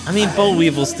it? I mean, Bull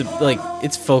Weevil's,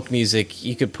 it's folk music.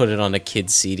 You could put it on a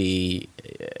kid's CD,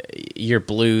 your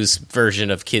blues version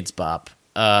of Kids Bop.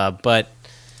 But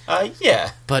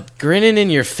Grinning in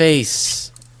Your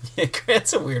Face. Yeah,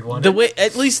 that's a weird one.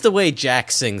 At least the way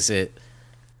Jack sings it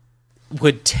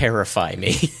would terrify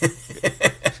me.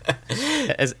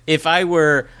 As if I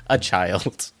were a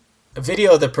child. A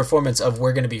video of the performance of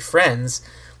We're Gonna Be Friends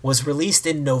was released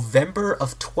in November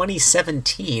of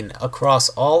 2017 across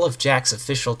all of Jack's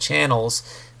official channels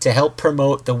to help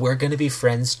promote the We're Gonna Be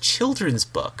Friends children's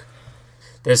book.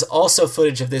 There's also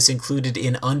footage of this included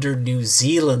in Under New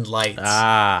Zealand Lights,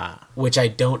 which I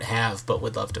don't have but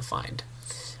would love to find.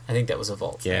 I think that was a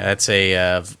Vault. Yeah, that's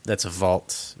a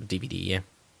Vault DVD, yeah.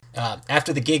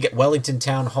 After the gig at Wellington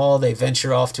Town Hall, they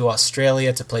venture off to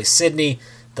Australia to play Sydney,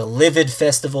 the Livid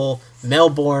Festival,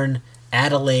 Melbourne,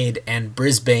 Adelaide, and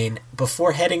Brisbane,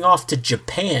 before heading off to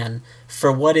Japan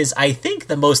for what is, I think,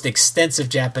 the most extensive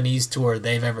Japanese tour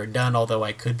they've ever done, although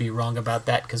I could be wrong about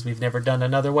that because we've never done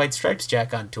another White Stripes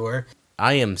Jack on tour.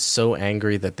 I am so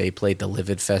angry that they played the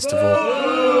Livid Festival.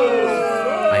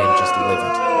 I am just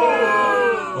livid.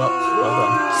 Well,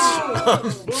 hold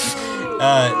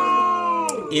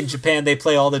on. In Japan, they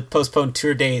play all the postponed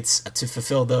tour dates to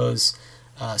fulfill those,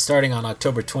 starting on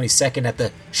October 22nd at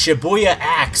the Shibuya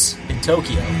Axe in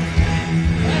Tokyo.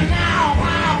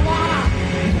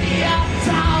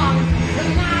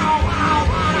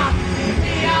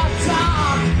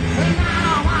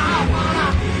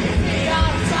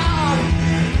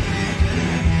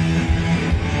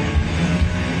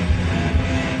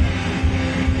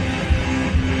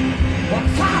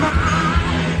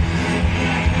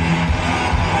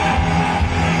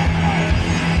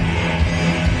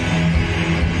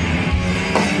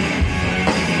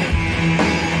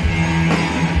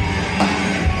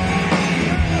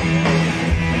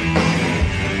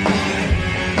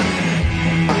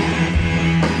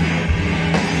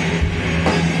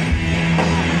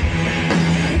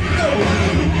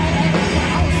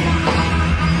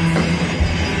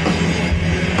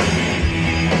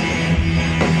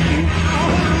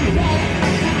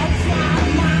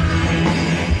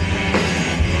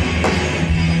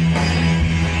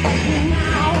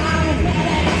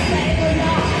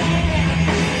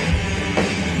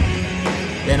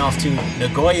 To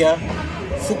Nagoya,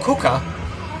 Fukuoka,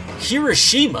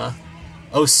 Hiroshima,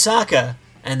 Osaka,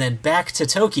 and then back to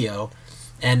Tokyo.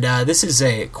 And this is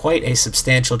quite a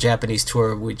substantial Japanese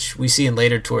tour, which we see in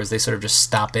later tours. They sort of just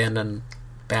stop in and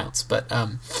bounce. But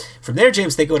from there,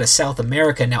 James, they go to South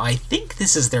America. Now, I think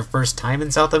this is their first time in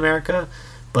South America,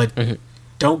 but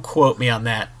don't quote me on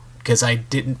that because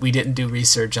we didn't do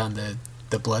research on the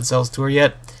Blood Cells tour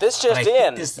yet. This just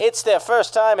in. It's their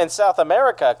first time in South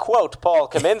America, quote Paul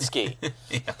Kaminsky.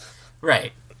 Yeah,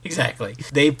 right, exactly.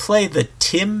 They play the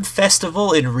Tim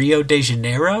Festival in Rio de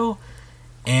Janeiro,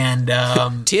 and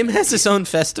Tim has his own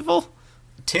festival?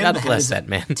 God bless that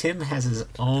man. Tim has his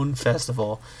own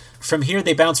festival. From here,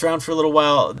 they bounce around for a little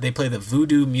while. They play the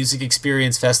Voodoo Music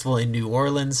Experience Festival in New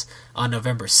Orleans on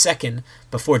November 2nd,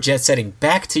 before jet-setting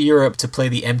back to Europe to play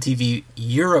the MTV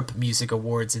Europe Music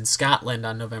Awards in Scotland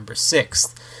on November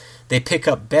 6th. They pick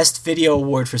up Best Video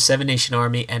Award for Seven Nation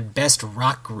Army and Best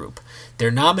Rock Group.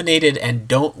 They're nominated and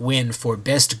don't win for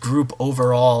Best Group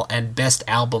Overall and Best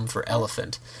Album for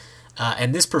Elephant.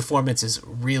 And this performance is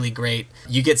really great.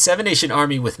 You get Seven Nation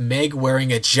Army with Meg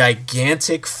wearing a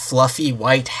gigantic fluffy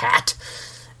white hat.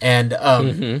 And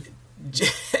and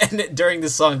during the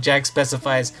song, Jack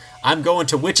specifies, "I'm going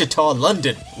to Wichita,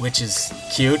 London," which is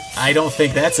cute. I don't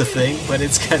think that's a thing, but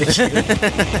it's kind of cute.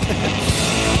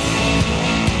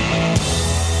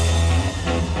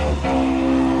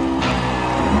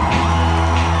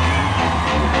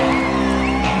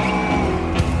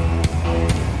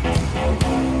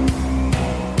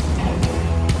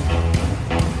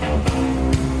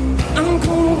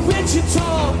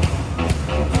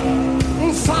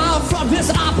 Far from this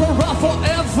opera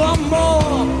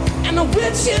forevermore, and the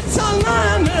Wichita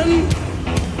lining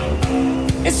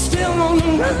is still on the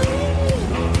line.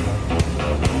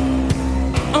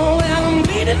 Oh, well, I'm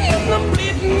bleeding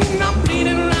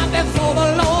right there for the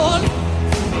Lord.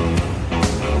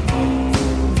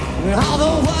 All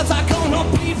the words are gonna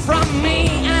bleed from me,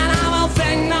 and I won't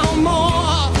think no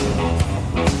more.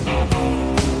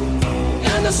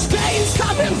 And the stains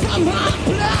coming from my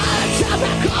blood, tell me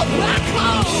go back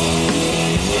home.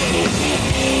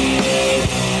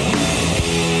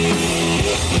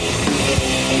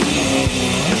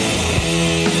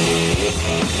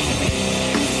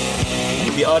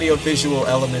 The audio-visual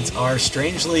elements are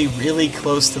strangely really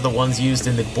close to the ones used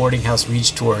in the Boarding House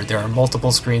Reach tour. There are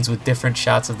multiple screens with different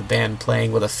shots of the band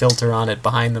playing with a filter on it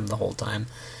behind them the whole time.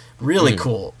 Really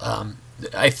cool.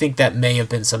 I think that may have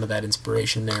been some of that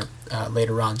inspiration there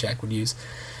later on Jack would use.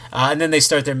 And then they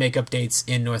start their makeup dates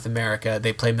in North America.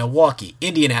 They play Milwaukee,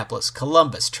 Indianapolis,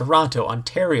 Columbus, Toronto,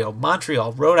 Ontario,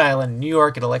 Montreal, Rhode Island, New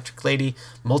York at Electric Lady,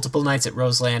 multiple nights at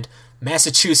Roseland,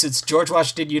 Massachusetts, George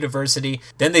Washington University.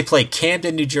 Then they play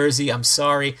Camden, New Jersey,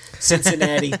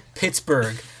 Cincinnati,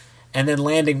 Pittsburgh, and then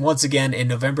landing once again in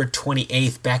November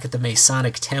 28th back at the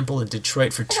Masonic Temple in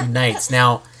Detroit for 2 nights.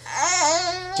 Now,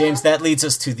 James, that leads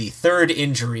us to the third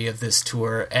injury of this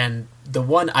tour, and the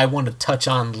one I want to touch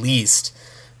on least.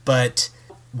 But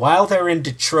while they're in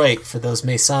Detroit for those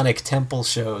Masonic Temple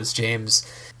shows, James,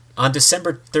 on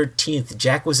December 13th,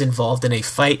 Jack was involved in a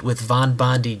fight with Von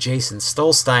Bondi Jason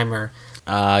Stolzheimer.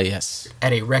 Yes.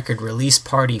 At a record release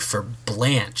party for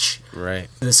Blanche. Right.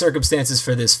 The circumstances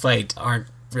for this fight aren't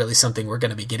really something we're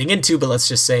going to be getting into, but let's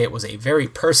just say it was a very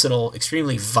personal,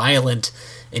 extremely violent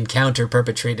encounter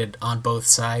perpetrated on both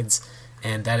sides,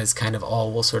 and that is kind of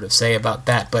all we'll sort of say about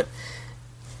that. But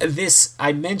this,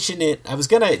 I mention it, I was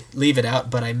going to leave it out,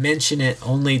 but I mention it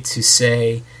only to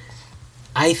say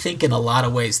I think in a lot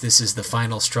of ways this is the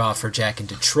final straw for Jack in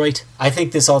Detroit. I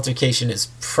think this altercation is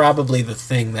probably the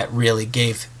thing that really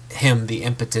gave him the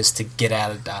impetus to get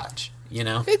out of Dodge, you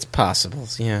know? It's possible,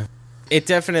 yeah. It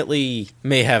definitely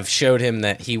may have showed him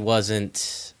that he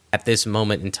wasn't, at this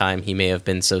moment in time, he may have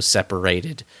been so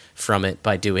separated from it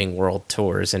by doing world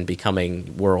tours and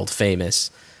becoming world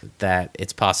famous that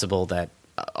it's possible that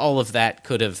all of that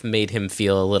could have made him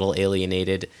feel a little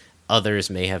alienated. Others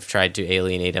may have tried to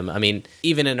alienate him. I mean,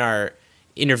 even in our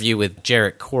interview with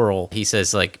Jarrett Coral, he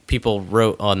says, like, people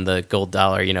wrote on the gold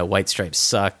dollar, you know, White Stripes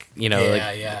suck. You know,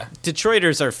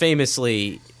 Detroiters are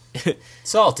famously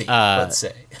salty, let's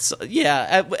say.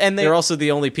 And they're also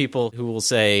the only people who will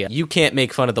say, you can't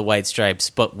make fun of the White Stripes,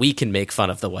 but we can make fun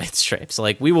of the White Stripes.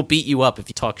 Like, we will beat you up if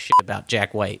you talk shit about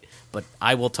Jack White, but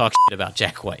I will talk shit about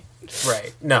Jack White.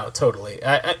 Right. No, totally.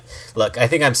 Look, I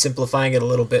think I'm simplifying it a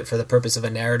little bit for the purpose of a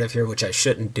narrative here, which I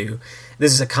shouldn't do.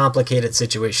 This is a complicated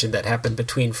situation that happened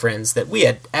between friends that we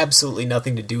had absolutely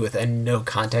nothing to do with and no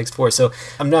context for. So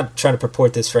I'm not trying to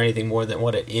purport this for anything more than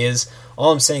what it is.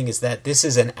 All I'm saying is that this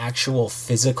is an actual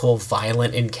physical,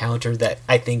 violent encounter that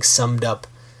I think summed up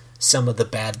some of the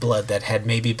bad blood that had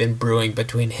maybe been brewing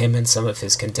between him and some of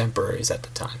his contemporaries at the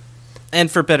time.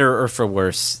 And for better or for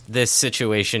worse, this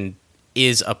situation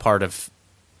is a part of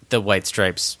the White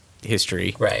Stripes'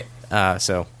 history. Right.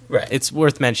 So right. It's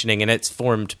worth mentioning, and it's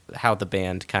formed how the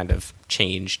band kind of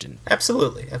changed.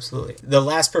 Absolutely. The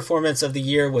last performance of the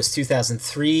year was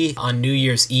 2003 on New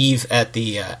Year's Eve at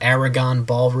the Aragon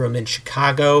Ballroom in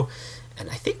Chicago. And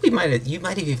I think you might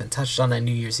have even touched on that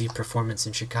New Year's Eve performance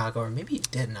in Chicago, or maybe you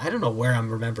didn't. I don't know where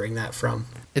I'm remembering that from.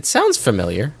 It sounds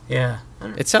familiar. Yeah.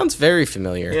 It sounds very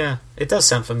familiar. Yeah, it does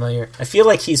sound familiar. I feel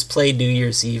like he's played New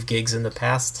Year's Eve gigs in the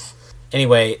past.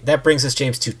 Anyway, that brings us,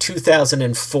 James, to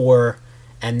 2004,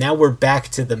 and now we're back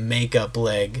to the makeup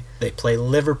leg. They play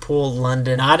Liverpool,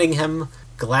 London, Nottingham,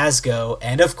 Glasgow,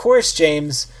 and of course,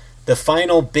 James, the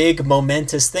final big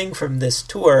momentous thing from this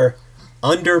tour,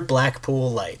 Under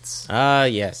Blackpool Lights.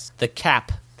 Yes.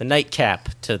 The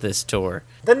nightcap to this tour.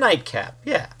 The nightcap,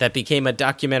 yeah. That became a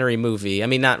documentary movie. I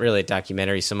mean, not really a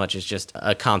documentary so much as just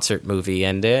a concert movie,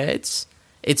 and it's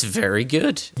very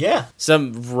good. Yeah.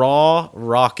 Some raw,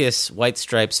 raucous White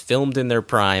Stripes filmed in their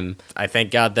prime. I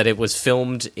thank God that it was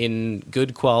filmed in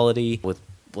good quality with,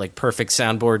 like, perfect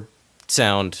soundboard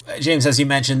sound. James, as you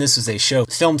mentioned, this was a show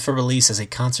filmed for release as a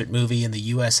concert movie in the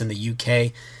US and the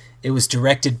UK. It was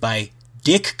directed by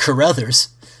Dick Carruthers,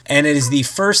 and it is the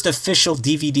first official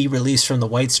DVD release from the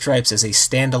White Stripes as a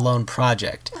standalone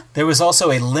project. There was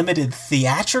also a limited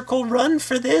theatrical run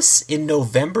for this in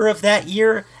November of that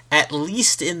year, at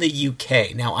least in the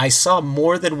UK. Now, I saw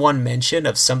more than one mention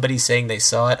of somebody saying they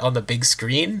saw it on the big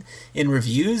screen in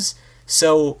reviews,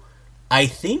 so I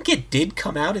think it did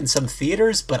come out in some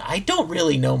theaters, but I don't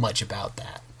really know much about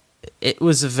that. It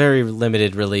was a very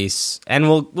limited release, and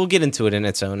we'll get into it in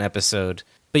its own episode.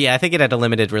 But yeah, I think it had a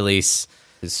limited release.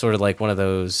 It's sort of like one of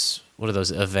those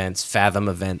events, Fathom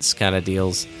events kind of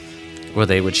deals, where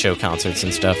they would show concerts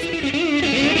and stuff.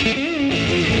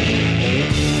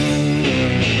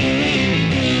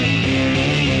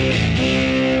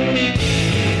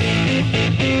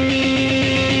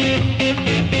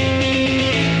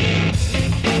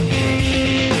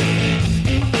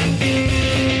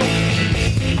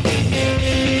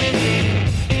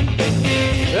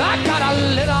 I got a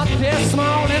little this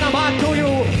morning about do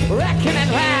you reckon it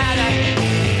bad?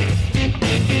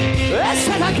 This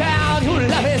is a girl who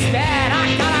love is dead.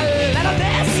 I got a little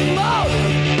this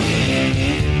morning.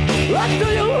 What do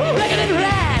you reckon it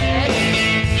bad?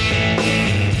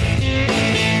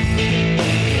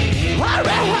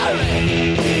 Hurry, hurry,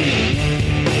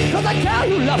 'cause the girl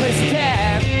you love is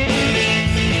dead.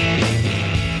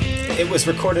 It was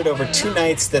recorded over 2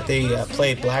 nights that they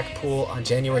played Blackpool on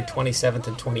January 27th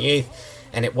and 28th,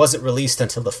 and it wasn't released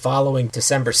until the following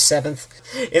December 7th.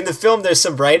 In the film, there's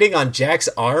some writing on Jack's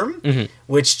arm,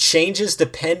 which changes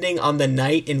depending on the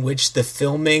night in which the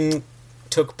filming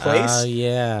took place.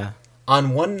 Yeah.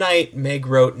 On one night, Meg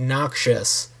wrote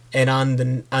noxious. and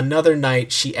on another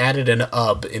night she added an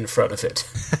 "ub" in front of it.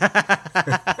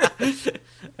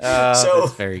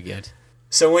 That's very good.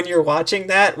 So when you're watching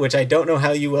that, which I don't know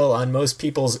how you will on most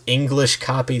people's English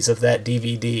copies of that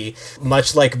DVD,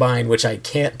 much like mine, which I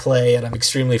can't play and I'm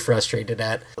extremely frustrated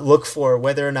at, look for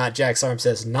whether or not Jack's arm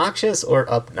says noxious or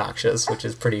obnoxious, which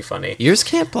is pretty funny. Yours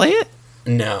can't play it?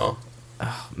 No.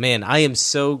 Oh, man, I am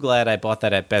so glad I bought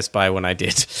that at Best Buy when I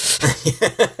did.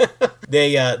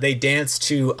 They dance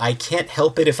to "I Can't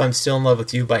Help It If I'm Still in Love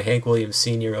With You" by Hank Williams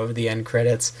Sr. over the end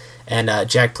credits. And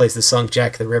Jack plays the song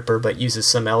Jack the Ripper, but uses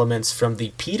some elements from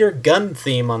the Peter Gunn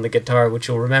theme on the guitar, which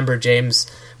you'll remember, James,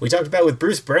 we talked about with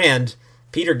Bruce Brand,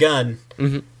 Peter Gunn.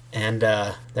 Mm-hmm. And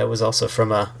that was also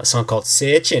from a song called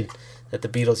 "Sitchin" that the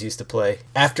Beatles used to play.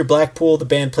 After Blackpool, the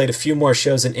band played a few more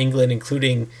shows in England,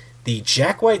 including the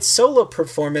Jack White solo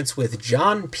performance with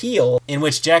John Peel, in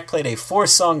which Jack played a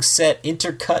 4-song set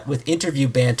intercut with interview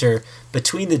banter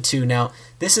between the two. Now,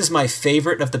 this is my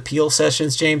favorite of the Peel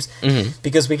sessions, James,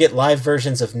 because we get live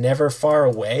versions of Never Far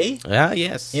Away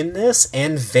in this,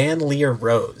 and Van Leer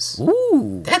Rose.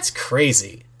 Ooh. That's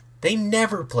crazy. They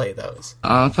never play those.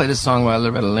 I'll play this song by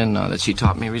Loretta Lynn that she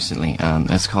taught me recently.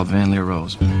 It's called Van Leer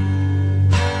Rose.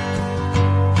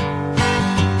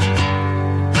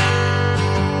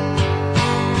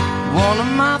 One of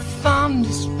my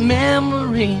fondest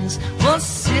memories was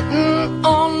sitting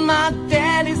on my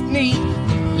daddy's knee,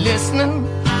 listening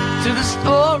to the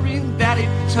story that he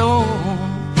told.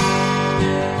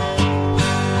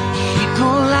 He'd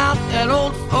pull out that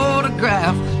old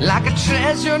photograph like a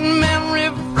treasured memory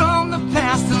from the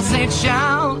past and say,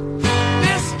 "Child,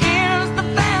 this is the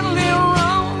Van Leer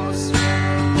Rose."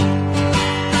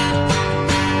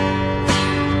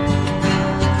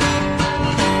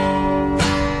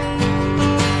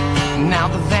 Now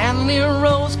the Van Leer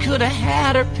Rose could have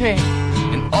had her pick,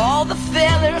 and all the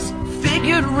fellas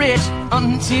figured rich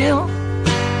until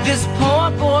this poor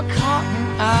boy caught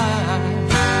her eye.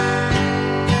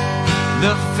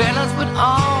 The fellas would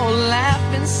all laugh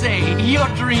and say,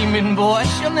 "You're dreaming, boy,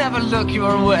 she'll never look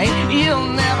your way. You'll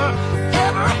never,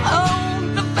 ever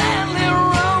own the Van Leer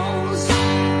Rose.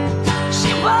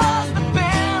 She was the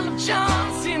belle of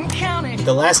Johnson County."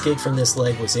 The last gig from this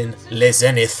leg was in Les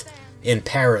Zénith in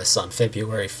Paris on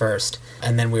February 1st.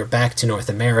 And then we were back to North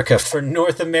America for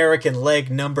North American leg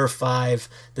number 5.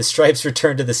 The Stripes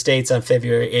returned to the States on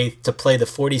February 8th to play the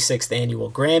 46th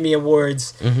Annual Grammy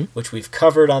Awards, which we've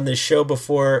covered on this show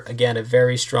before. Again, a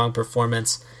very strong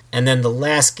performance. And then the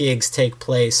last gigs take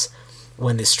place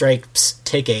when the Stripes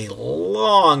take a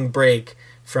long break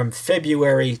from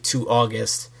February to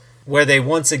August, where they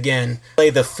once again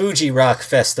play the Fuji Rock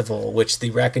Festival, which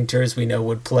the Raconteurs we know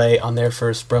would play on their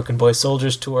first Broken Boy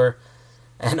Soldiers tour.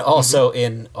 And also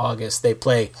in August, they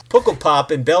play Pukkelpop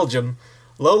in Belgium,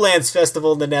 Lowlands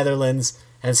Festival in the Netherlands,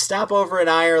 and Stopover in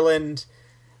Ireland.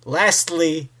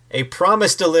 Lastly, a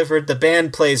promise delivered, the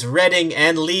band plays Reading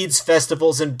and Leeds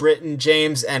festivals in Britain,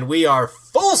 James, and we are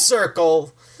full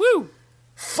circle. Woo!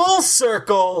 Full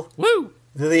circle. Woo!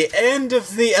 The end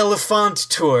of the Elephant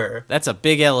Tour. That's a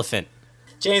big elephant.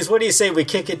 James, what do you say we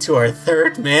kick it to our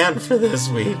third man for this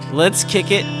week? Let's kick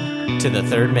it to the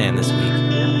third man this week.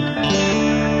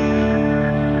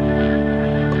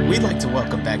 We'd like to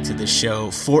welcome back to the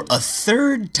show for a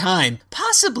third time,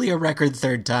 possibly a record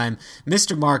third time,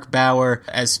 Mr. Mark Bauer.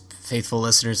 As faithful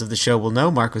listeners of the show will know,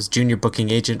 Mark was junior booking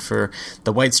agent for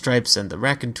the White Stripes and the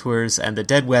Raconteurs and the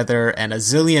Dead Weather and a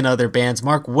zillion other bands.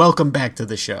 Mark, welcome back to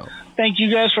the show. Thank you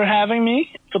guys for having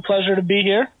me. It's a pleasure to be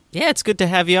here. Yeah, it's good to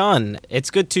have you on.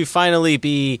 It's good to finally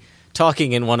be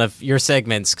talking in one of your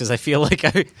segments, because I feel like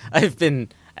I've been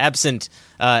absent,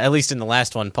 at least in the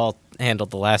last one. Paul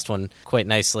handled the last one quite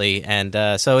nicely, and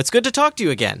so it's good to talk to you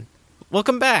again.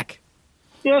 Welcome back.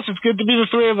 Yes, it's good to be the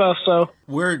three of us. So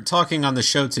we're talking on the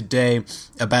show today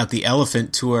about the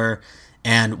Elephant Tour,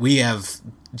 and we have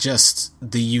just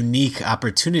the unique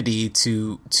opportunity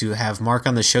to have Mark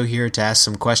on the show here to ask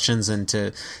some questions and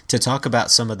to talk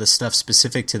about some of the stuff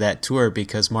specific to that tour,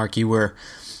 because Mark, you were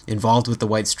involved with the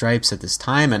White Stripes at this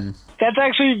time, and that's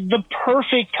actually the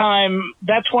perfect time.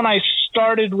 That's when I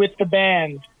started with the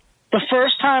band. The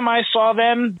first time I saw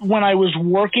them when I was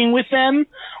working with them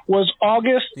was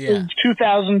August of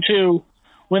 2002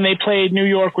 when they played New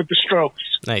York with the Strokes.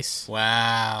 Nice.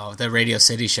 Wow. The Radio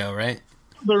City show, right?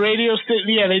 The Radio City,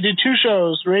 yeah, they did 2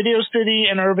 shows, Radio City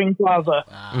and Irving Plaza.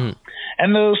 Wow.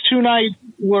 And those 2 nights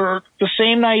were the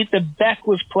same night that Beck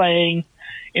was playing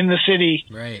in the city.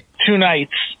 Right. 2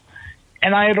 nights.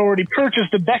 And I had already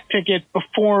purchased a Beck ticket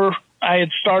before I had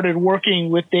started working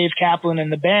with Dave Kaplan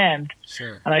and the band.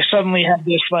 Sure. And I suddenly had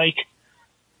this, like,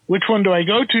 which one do I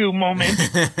go to moment.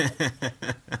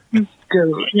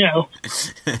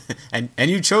 And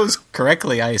you chose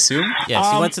correctly, I assume?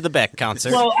 Yes, you went to the Beck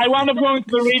concert. Well, I wound up going to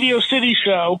the Radio City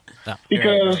show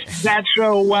because that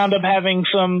show wound up having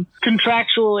some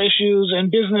contractual issues and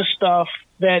business stuff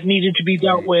that needed to be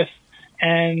dealt with.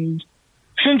 And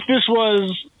since this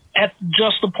was at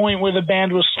just the point where the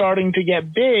band was starting to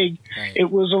get big,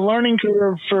 it was a learning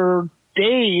curve for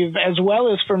Dave as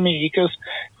well as for me, because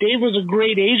Dave was a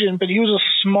great agent, but he was a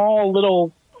small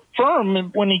little firm.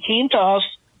 And when he came to us,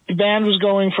 the band was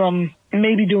going from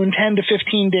maybe doing 10 to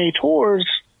 15-day tours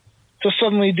to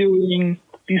suddenly doing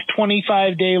these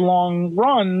 25-day long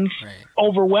runs,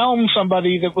 overwhelmed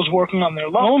somebody that was working on their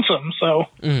lonesome. So.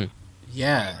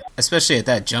 Yeah, especially at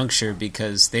that juncture,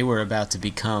 because they were about to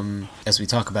become, as we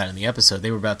talk about in the episode,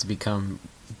 they were about to become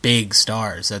big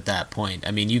stars at that point.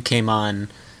 I mean, you came on,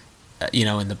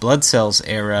 in the Blood Cells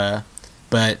era,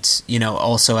 but,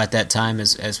 also at that time,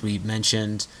 as we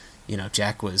mentioned,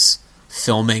 Jack was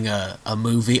filming a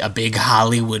movie, a big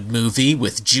Hollywood movie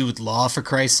with Jude Law, for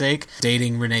Christ's sake,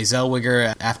 dating Renee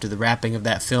Zellweger after the wrapping of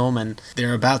that film, and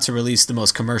they're about to release the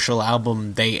most commercial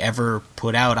album they ever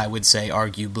put out, I would say,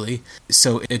 arguably.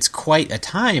 So it's quite a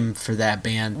time for that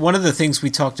band. One of the things we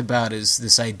talked about is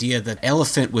this idea that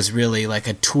Elephant was really like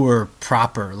a tour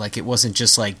proper, like it wasn't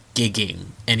just like gigging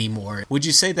anymore. Would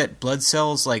you say that Blood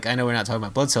Cells, like, I know we're not talking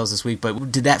about Blood Cells this week,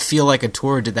 but did that feel like a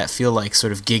tour, or did that feel like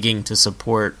sort of gigging to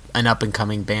support an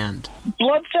up-and-coming band?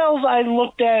 Blood Cells I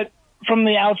looked at from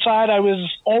the outside. I was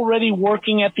already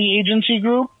working at the agency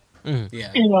group, as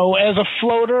a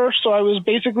floater, so I was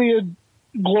basically a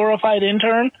glorified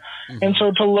intern. And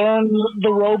so to learn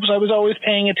the ropes, I was always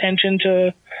paying attention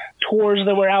to tours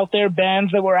that were out there,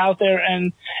 bands that were out there,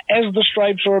 and as the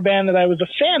Stripes were a band that I was a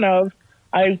fan of,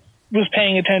 I was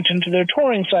paying attention to their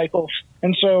touring cycles.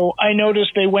 And so I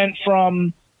noticed they went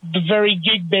from the very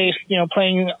gig-based,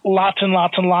 playing lots and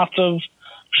lots and lots of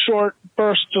short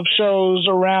bursts of shows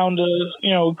around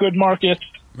a good market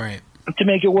to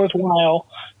make it worthwhile,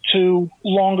 to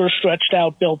longer stretched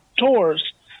out built tours.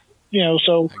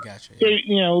 So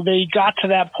they got to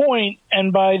that point,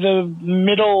 and by the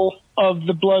middle of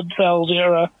the Blood Cells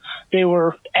era, they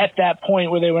were at that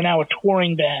point where they were now a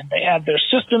touring band. They had their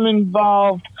system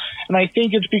involved, and I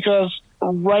think it's because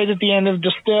right at the end of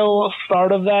Distill,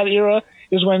 start of that era,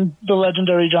 is when the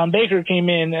legendary John Baker came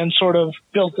in and sort of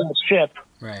built that ship.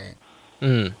 Right.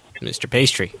 Mr.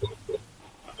 Pastry.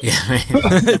 Yeah,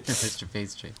 Mr.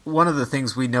 Pastry. One of the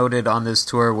things we noted on this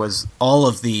tour was all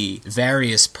of the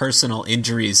various personal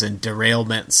injuries and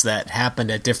derailments that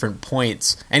happened at different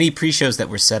points. Any pre-shows that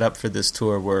were set up for this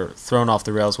tour were thrown off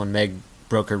the rails when Meg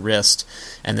broke her wrist,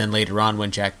 and then later on when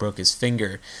Jack broke his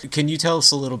finger. Can you tell us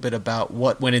a little bit about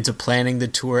what went into planning the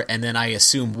tour, and then I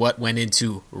assume what went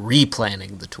into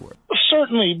replanning the tour?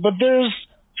 Certainly, but there's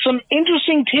some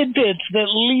interesting tidbits that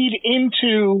lead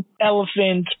into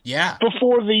Elephant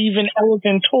before the even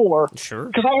Elephant tour. Sure.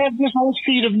 Because I have this whole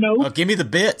sheet of notes. Oh, give me the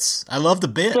bits. I love the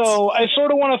bits. So I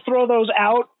sort of want to throw those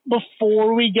out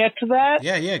before we get to that.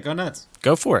 Yeah, go nuts.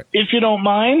 Go for it. If you don't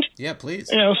mind. Yeah, please.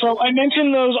 So I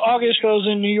mentioned those August shows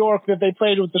in New York that they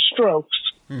played with the Strokes.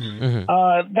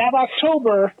 That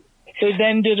October, they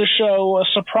then did a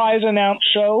surprise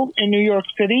announced show in New York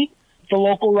City. The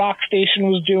local rock station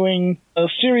was doing a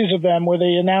series of them where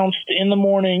they announced in the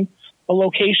morning a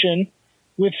location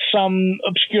with some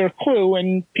obscure clue,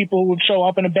 and people would show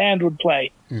up and a band would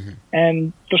play.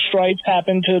 And the Stripes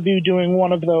happened to be doing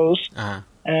one of those.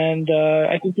 And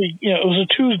I think it was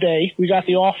a Tuesday. We got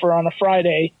the offer on a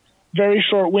Friday, very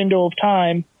short window of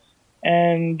time,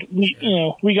 and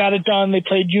we got it done. They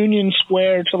played Union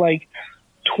Square to like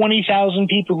 20,000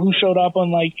 people who showed up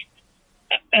on like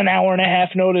an hour and a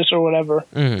half notice or whatever.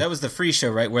 That was the free show,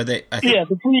 right? Where the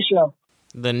free show.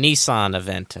 The Nissan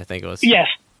event, I think it was. Yes.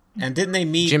 And didn't they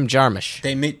meet Jim Jarmusch?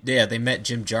 They met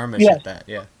Jim Jarmusch at that.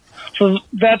 Yeah. So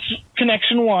that's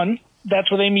connection one.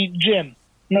 That's where they meet Jim.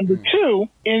 Number two,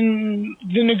 in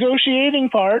the negotiating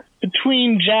part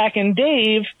between Jack and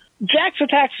Dave, Jack's a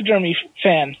taxidermy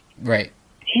fan. Right.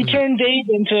 He turned Dave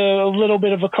into a little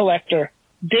bit of a collector.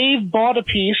 Dave bought a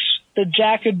piece that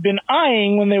Jack had been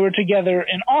eyeing when they were together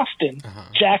in Austin.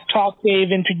 Jack talked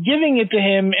Dave into giving it to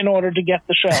him in order to get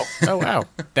the show. Oh, wow.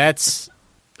 That's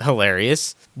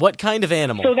hilarious. What kind of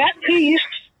animal? So that piece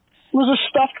was a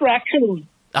stuffed raccoon.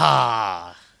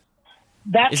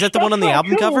 Is that the one on the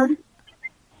album cover?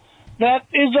 That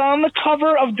is on the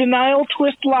cover of Denial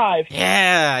Twist Live.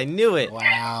 Yeah, I knew it.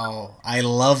 Wow. I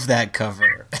love that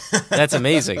cover. That's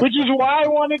amazing. Which is why I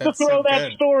wanted to throw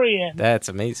that story in. That's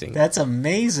amazing. That's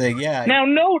amazing, yeah. Now,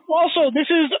 note also, this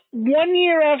is 1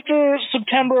 year after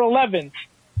September 11th.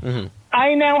 Mm-hmm.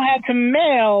 I now had to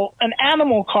mail an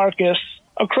animal carcass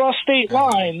across state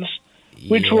lines,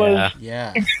 which was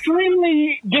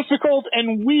extremely difficult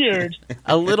and weird.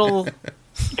 A little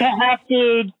to have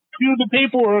to do the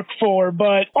paperwork for,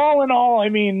 but all in all, I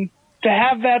mean, to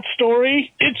have that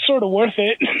story, it's sort of worth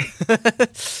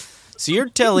it. So you're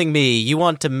telling me you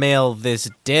want to mail this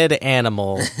dead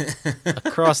animal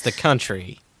across the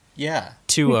country? Yeah.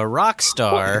 To a rock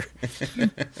star,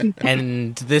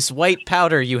 and this white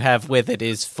powder you have with it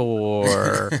is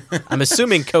for, I'm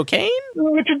assuming, cocaine?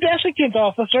 It's a desiccant,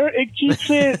 officer. It keeps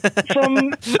it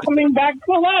from coming back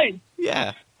to life.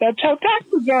 Yeah. That's how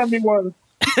taxidermy works.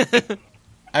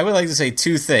 I would like to say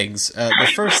two things. The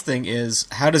first thing is,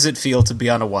 how does it feel to be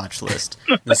on a watch list?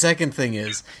 The second thing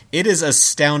is, it is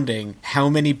astounding how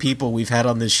many people we've had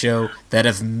on this show that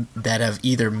have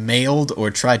either mailed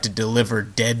or tried to deliver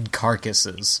dead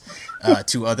carcasses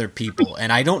to other people.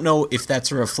 And I don't know if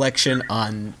that's a reflection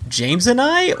on James and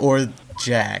I or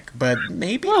Jack, but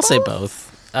maybe I'll say both.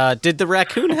 Did the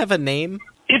raccoon have a name?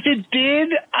 If it did,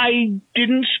 I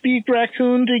didn't speak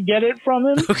raccoon to get it from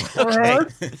him or her.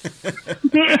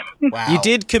 Wow. You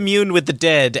did commune with the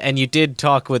dead, and you did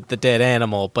talk with the dead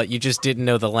animal, but you just didn't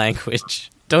know the language.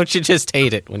 Don't you just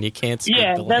hate it when you can't speak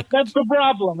the language? That's the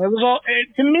problem. It was all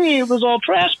to me. It was all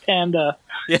trash panda,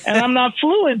 and I'm not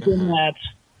fluent in that.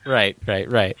 Right.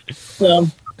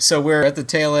 So we're at the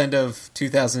tail end of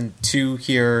 2002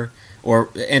 here. Or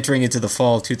entering into the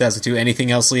fall of 2002.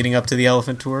 Anything else leading up to the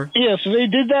Elephant Tour? Yeah, so they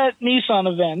did that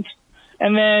Nissan event,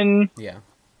 and then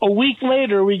a week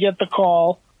later we get the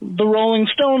call. The Rolling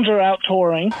Stones are out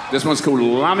touring. This one's called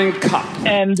Lambing Cup.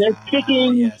 And they're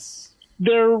picking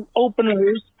their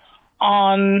openers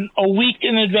on a week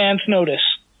in advance notice.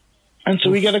 And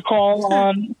so we get a call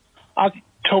on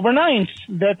October 9th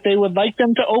that they would like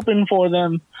them to open for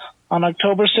them on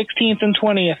October 16th and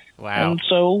 20th. Wow. And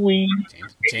so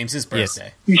James's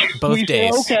birthday. Yes. Both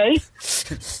days. Say,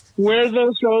 okay. Where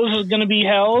those shows are going to be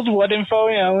held, what info,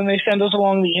 and they send us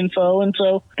along the info. And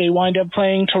so they wind up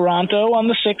playing Toronto on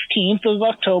the 16th of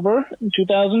October in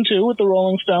 2002 with the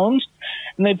Rolling Stones.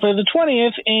 And they play the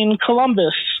 20th in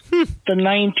Columbus. The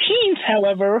 19th,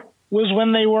 however, was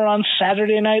when they were on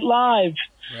Saturday Night Live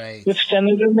with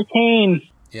Senator McCain.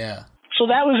 Yeah. So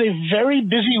that was a very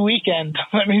busy weekend.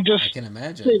 Let me just I can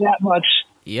imagine. say that much.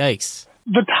 Yikes.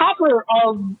 The topper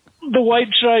of the White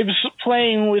Stripes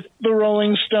playing with the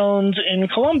Rolling Stones in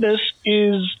Columbus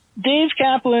is Dave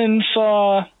Kaplan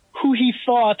saw who he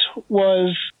thought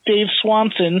was Dave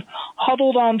Swanson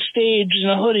huddled on stage in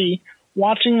a hoodie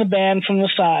watching the band from the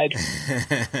side.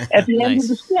 At the end of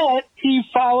the set, he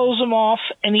follows him off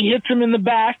and he hits him in the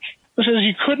back. Says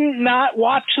you couldn't not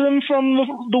watch them from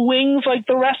the wings like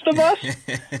the rest of us.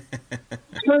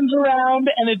 Turns around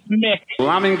and it's Mick.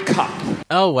 Lambing Cup.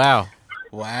 Oh, wow.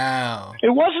 Wow.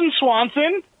 It wasn't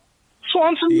Swanson.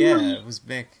 Swanson it was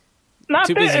Mick. Not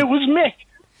Too that busy. it was Mick.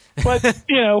 But,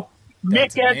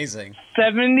 Mick at amazing.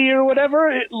 70 or whatever,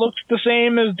 it looked the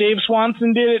same as Dave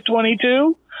Swanson did at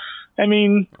 22. I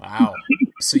mean... Wow.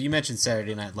 So you mentioned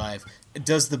Saturday Night Live.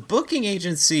 Does the booking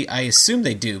agency, I assume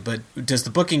they do, but does the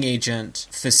booking agent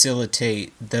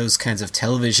facilitate those kinds of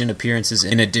television appearances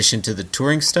in addition to the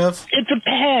touring stuff? It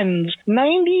depends.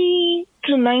 90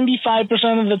 to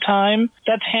 95% of the time,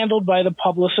 that's handled by the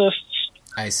publicists.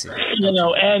 I see.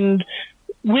 And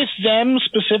with them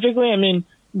specifically, I mean,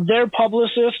 their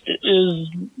publicist is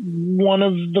one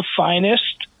of the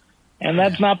finest, and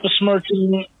that's not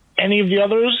besmirching any of the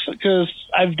others, because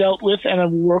I've dealt with and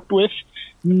have worked with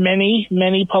many,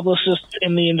 many publicists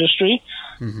in the industry.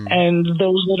 Mm-hmm. And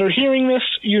those that are hearing this,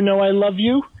 I love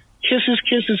you. Kisses,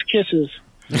 kisses, kisses.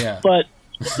 Yeah. But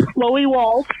Chloe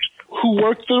Walsh, who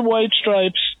worked the White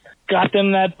Stripes, got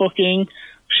them that booking.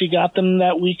 She got them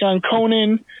that week on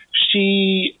Conan.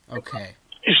 She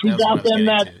got them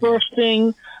that first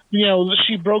thing.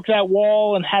 She broke that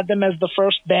wall and had them as the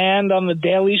first band on The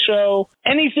Daily Show.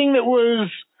 Anything that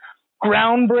was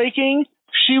groundbreaking,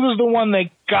 she was the one that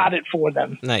got it for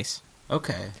them. Nice.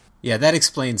 Okay. Yeah, that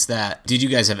explains that. Did you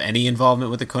guys have any involvement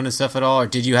with the Conan stuff at all, or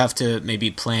did you have to maybe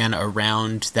plan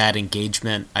around that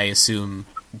engagement, I assume,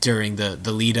 during the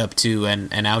lead up to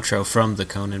and outro from the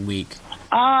Conan week?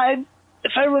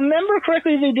 If I remember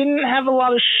correctly, they didn't have a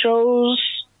lot of shows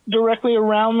directly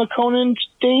around the Conan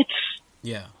dates.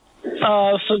 Yeah.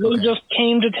 So they just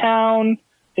came to town,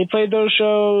 they played those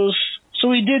shows. So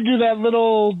we did do that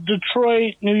little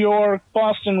Detroit, New York,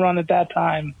 Boston run at that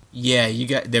time. Yeah,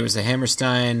 there was a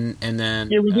Hammerstein, and then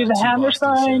we did the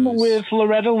Hammerstein with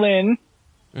Loretta Lynn.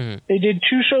 Mm-hmm. They did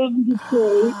 2 shows in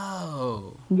Detroit.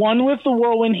 One with the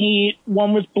Whirlwind Heat,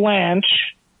 one with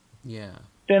Blanche. Yeah.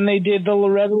 Then they did the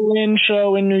Loretta Lynn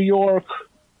show in New York,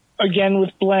 again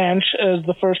with Blanche as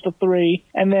the first of 3.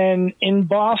 And then in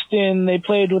Boston, they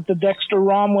played with the Dexter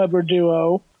Romweber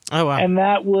duo. Oh, wow. And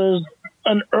that was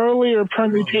an earlier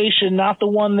permutation, not the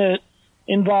one that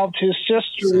involved his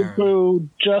sister, who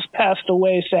just passed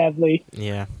away, sadly.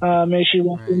 Yeah. May she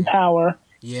rest in power.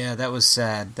 Yeah, that was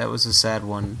sad. That was a sad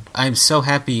one. I'm so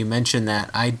happy you mentioned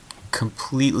that. I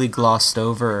completely glossed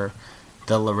over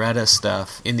the Loretta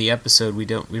stuff in the episode. We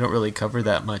don't really cover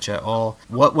that much at all.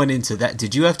 What went into that?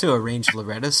 Did you have to arrange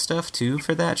Loretta's stuff too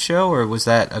for that show, or was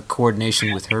that a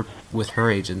coordination with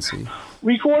her agency?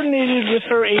 We coordinated with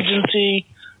her agency.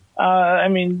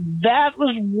 That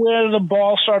was where the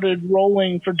ball started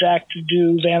rolling for Jack to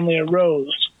do Van Lear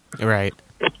Rose. Right.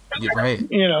 Right.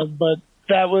 But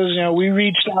that was, we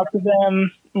reached out to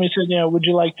them. We said, would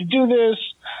you like to do this?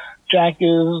 Jack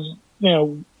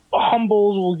is,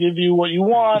 humbled. We'll give you what you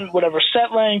want, whatever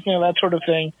set length, that sort of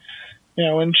thing.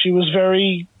 And she was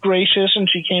very gracious, and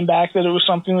she came back that it was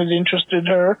something that interested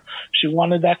her. She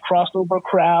wanted that crossover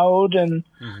crowd, and,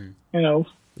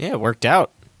 Yeah, it worked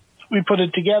out. We put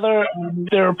it together.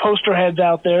 There are poster heads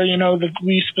out there, that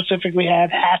we specifically had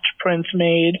hatch prints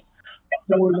made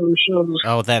for those shows.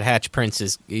 Oh, that hatch prints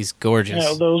is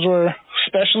gorgeous. Those were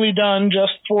specially done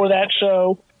just for that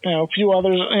show. A few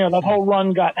others, that whole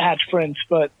run got hatch prints,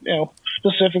 but,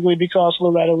 specifically because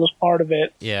Loretta was part of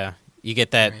it. Yeah. You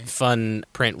get that fun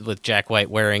print with Jack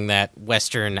White wearing that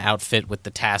Western outfit with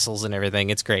the tassels and everything.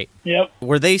 It's great. Yep.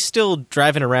 Were they still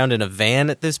driving around in a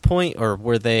van at this point, or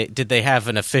did they have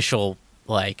an official,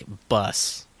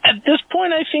 bus? At this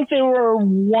point, I think they were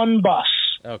one bus.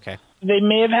 Okay. They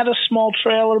may have had a small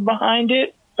trailer behind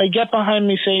it. Get Behind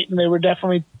Me, Satan, they were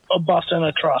definitely a bus and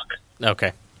a truck.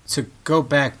 Okay. To go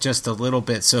back just a little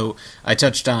bit, so I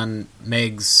touched on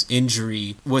Meg's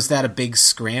injury. Was that a big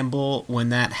scramble when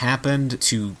that happened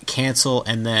to cancel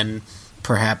and then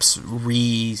perhaps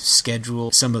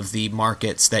reschedule some of the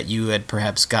markets that you had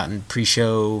perhaps gotten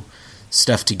pre-show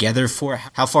stuff together for?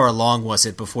 How far along was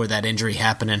it before that injury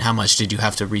happened, and how much did you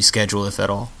have to reschedule, if at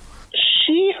all?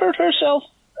 She hurt herself,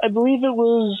 I believe it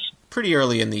was pretty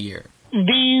early in the year.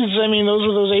 Those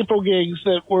were those April gigs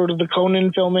that were the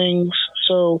Conan filmings.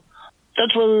 So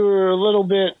that's why we were a little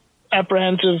bit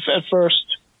apprehensive at first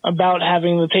about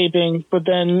having the taping. But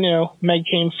then, Meg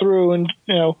came through and,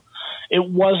 it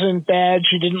wasn't bad.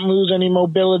 She didn't lose any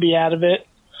mobility out of it.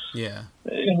 Yeah.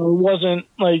 It wasn't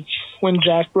like when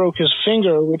Jack broke his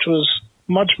finger, which was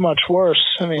much, much worse.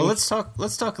 Well, let's talk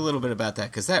a little bit about that,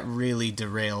 because that really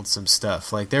derailed some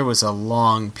stuff. There was a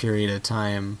long period of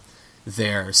time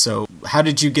there. So how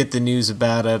did you get the news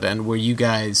about it, and were you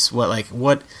guys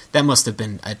that must have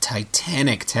been a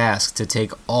titanic task to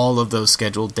take all of those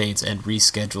scheduled dates and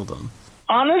reschedule them?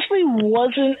 Honestly,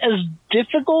 wasn't as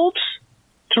difficult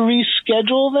to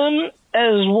reschedule them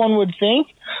as one would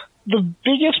think. The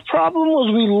biggest problem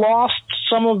was we lost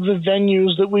some of the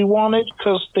venues that we wanted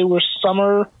because they were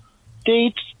summer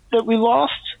dates that we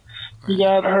lost. We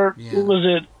got hurt. Yeah. What was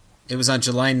it? It was on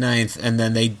July 9th, and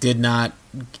then they did not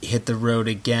hit the road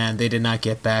again. They did not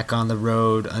get back on the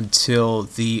road until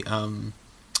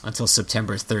until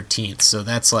September 13th. So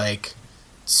that's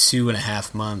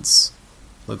 2.5 months,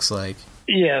 looks like.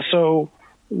 Yeah, so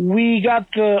we got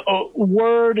the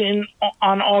word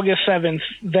on August 7th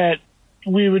that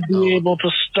we would be able to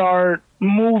start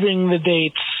moving the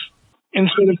dates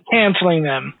instead of canceling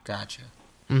them. Gotcha.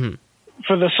 Mm-hmm.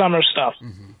 For the summer stuff.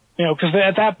 Mm-hmm. Because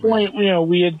at that point,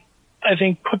 we had, I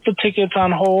think, put the tickets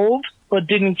on hold, but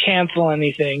didn't cancel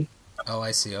anything. Oh,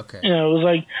 I see. Okay. It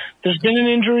was there's been an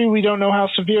injury. We don't know how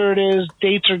severe it is.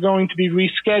 Dates are going to be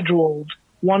rescheduled.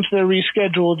 Once they're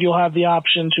rescheduled, you'll have the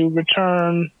option to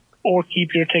return or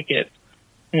keep your ticket.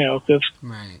 Because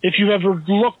if you've ever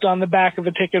looked on the back of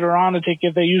a ticket or on a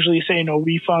ticket, they usually say no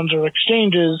refunds or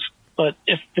exchanges. But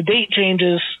if the date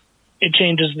changes, it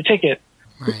changes the ticket.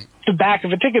 Right. The back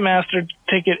of a Ticketmaster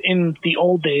ticket in the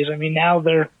old days, now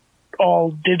they're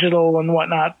all digital and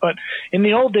whatnot, but in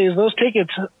the old days, those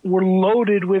tickets were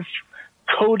loaded with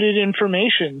coded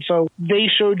information. So they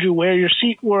showed you where your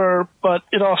seat were, but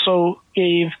it also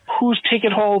gave whose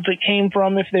ticket holds it came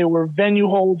from, if they were venue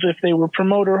holds, if they were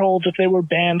promoter holds, if they were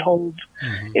band holds,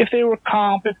 if they were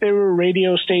comp, if they were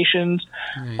radio stations,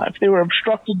 if they were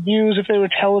obstructed views, if they were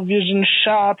television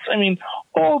shots.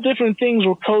 All different things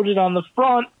were coded on the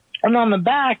front. And on the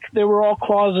back, there were all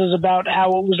clauses about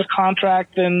how it was a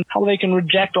contract and how they can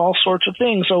reject all sorts of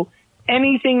things. So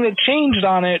anything that changed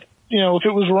on it, if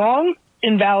it was wrong,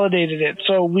 invalidated it.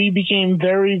 So we became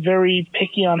very, very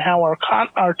picky on how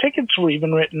our tickets were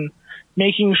even written.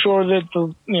 making sure that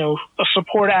a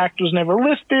support act was never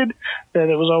listed, that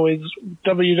it was always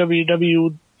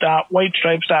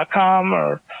www.whitestripes.com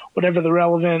or whatever the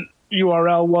relevant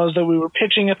URL was that we were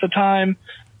pitching at the time.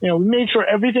 We made sure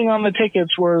everything on the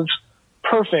tickets was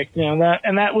perfect.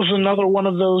 That was another one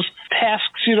of those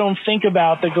tasks you don't think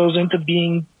about that goes into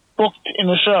being booked in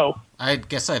a show. I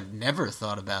guess I've never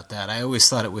thought about that. I always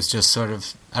thought it was just sort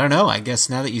of, I don't know, I guess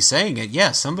now that you're saying it,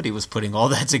 yeah, somebody was putting all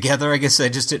that together. I guess I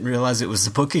just didn't realize it was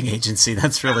the booking agency.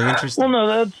 That's really interesting. Well,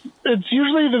 no, it's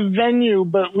usually the venue,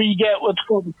 but we get what's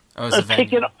called a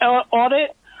ticket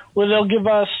audit, where they'll give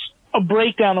us a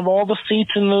breakdown of all the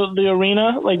seats in the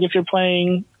arena, like if you're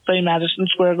playing, say, Madison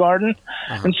Square Garden.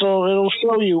 And so it'll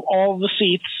show you all the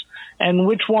seats and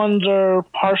which ones are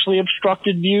partially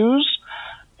obstructed views,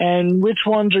 and which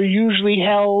ones are usually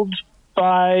held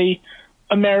by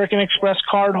American Express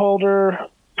cardholder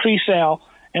presale,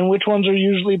 and which ones are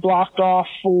usually blocked off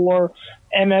for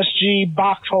MSG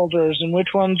box holders, and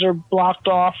which ones are blocked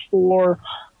off for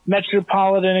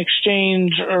Metropolitan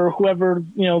Exchange or whoever,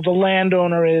 the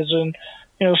landowner is. And,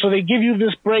 so they give you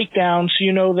this breakdown so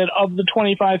you know that of the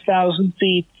 25,000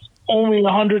 seats, only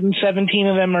 117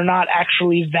 of them are not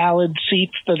actually valid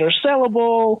seats that are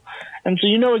sellable. And so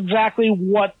you know exactly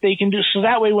what they can do. So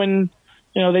that way when,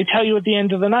 they tell you at the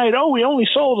end of the night, oh, we only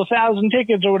sold 1,000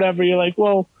 tickets or whatever, you're like,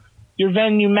 well, your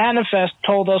venue manifest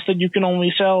told us that you can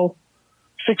only sell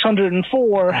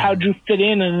 604. How'd you fit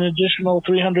in an additional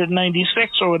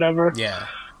 396 or whatever? Yeah.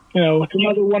 It's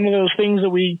another one of those things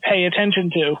that we pay attention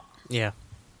to. Yeah.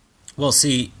 Well,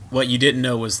 see, what you didn't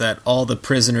know was that all the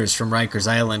prisoners from Rikers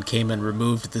Island came and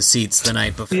removed the seats the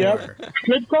night before. Yep.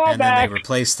 Good callback. And then they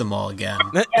replaced them all again.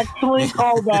 Excellent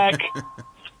callback.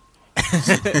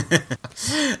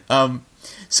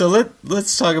 So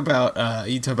let's talk about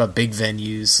you talk about big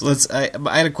venues. I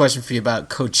had a question for you about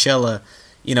Coachella.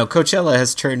 Coachella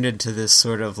has turned into this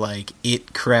sort of like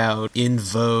it crowd, in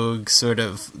vogue, sort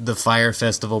of the Fyre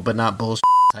Festival, but not bullshit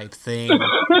type thing.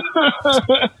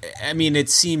 I mean, it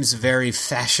seems a very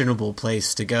fashionable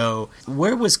place to go.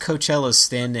 Where was Coachella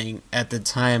standing at the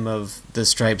time of the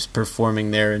Stripes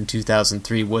performing there in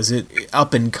 2003? Was it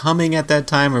up and coming at that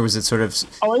time, or was it sort of?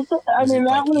 That was in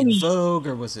vogue,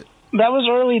 or was it? That was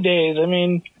early days. I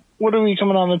mean, what are we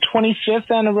coming on, the 25th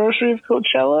anniversary of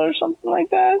Coachella or something like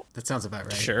that? That sounds about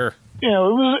right. Sure. It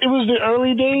was the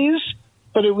early days,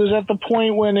 but it was at the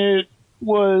point when it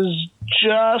was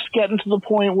just getting to the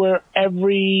point where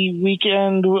every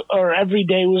weekend or every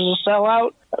day was a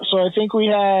sellout. So I think we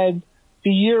had the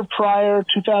year prior,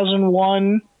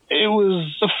 2001, it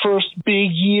was the first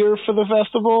big year for the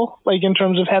festival, like in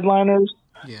terms of headliners,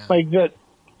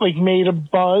 made a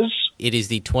buzz. It is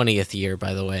the 20th year,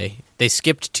 by the way. They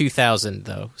skipped 2000,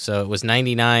 though. So it was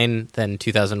 99, then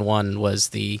 2001 was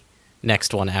the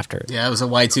next one after. Yeah, it was a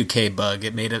Y2K bug.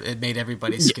 It made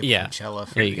everybody skip Coachella.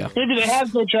 There you go. Maybe they had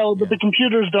Coachella, but the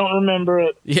computers don't remember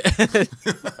it. Yeah.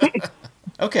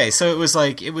 Okay, so it was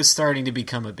starting to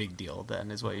become a big deal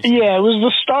then, is what you're saying. Yeah, it was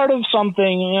the start of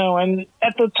something, and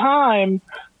at the time,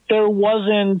 there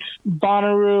wasn't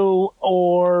Bonnaroo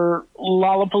or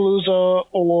Lollapalooza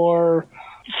or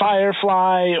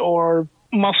Firefly or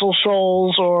Muscle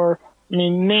Shoals or,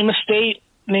 name a state,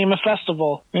 name a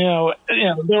festival. There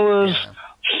was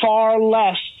far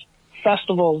less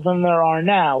festivals than there are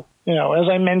now. As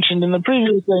I mentioned in the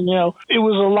previous thing, it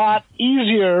was a lot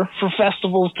easier for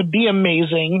festivals to be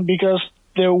amazing because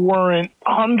there weren't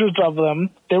hundreds of them.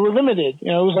 They were limited. It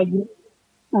was like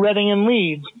Reading and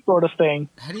Leeds sort of thing.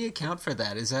 How do you account for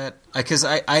that? Is that because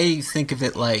I think of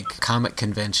it like comic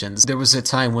conventions. There was a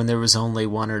time when there was only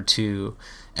one or two,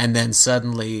 and then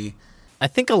suddenly I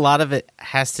think a lot of it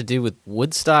has to do with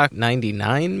Woodstock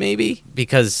 99, maybe,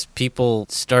 because people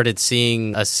started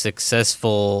seeing a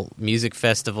successful music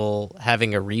festival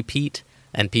having a repeat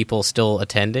and people still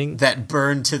attending. That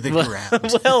burned to the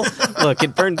ground. Well, look,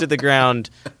 it burned to the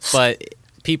ground, but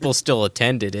people still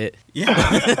attended it. Yeah.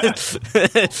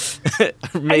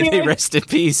 May they rest in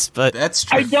peace, but that's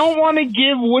true. I don't want to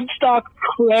give Woodstock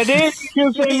credit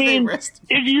because,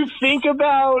 if you think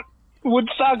about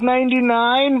Woodstock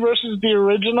 99 versus the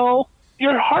original,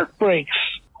 your heart breaks.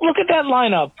 Look at that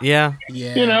lineup. Yeah.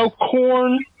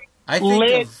 Korn,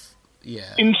 Lit,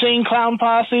 Insane Clown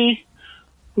Posse.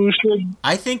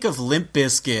 I think of Limp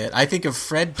Bizkit. I think of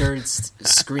Fred Durst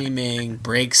screaming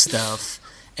break stuff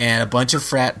and a bunch of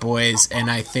frat boys, and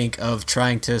I think of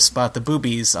trying to spot the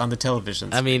boobies on the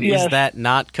television. Is that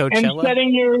not Coachella? And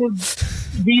setting your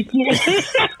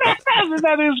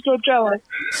that is Coachella.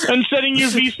 And setting your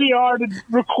VCR to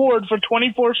record for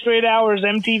 24 straight hours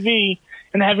MTV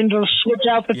and having to switch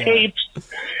out the tapes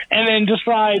and then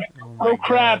decide, oh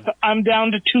crap, I'm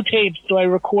down to 2 tapes. Do I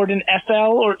record an SL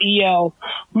or EL?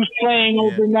 Who's playing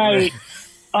overnight?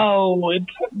 Oh,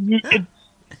 it's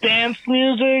dance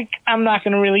music. I'm not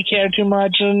going to really care too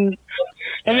much. And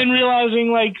then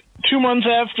realizing, like, 2 months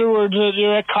afterwards that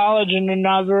you're at college and you're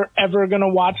never ever going to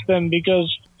watch them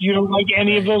because you don't like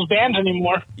any of those bands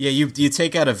anymore. Yeah, you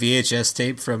take out a VHS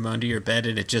tape from under your bed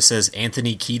and it just says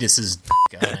Anthony Kiedis'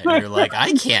 on it. And you're like,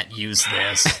 I can't use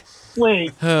this.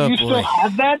 Wait, you still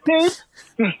have that tape?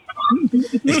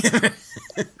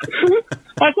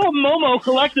 I thought Momo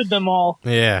collected them all.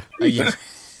 Yeah.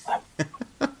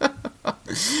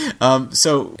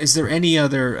 So is there any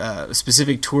other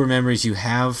specific tour memories you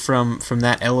have from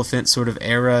that Elephant sort of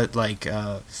era, like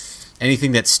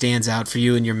anything that stands out for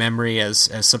you in your memory as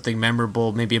something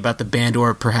memorable, maybe about the band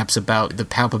or perhaps about the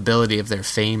palpability of their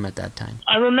fame at that time?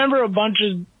 I remember a bunch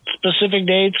of specific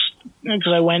dates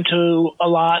because I went to a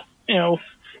lot. You know,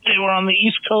 they were on the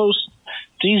East Coast.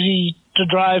 It's easy to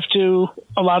drive to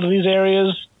a lot of these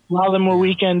areas. A lot of them were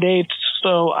weekend dates,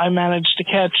 so I managed to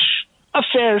catch a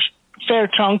fair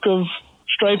chunk of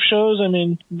Stripe shows. I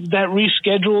mean, that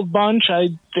rescheduled bunch, I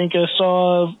think I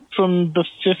saw from the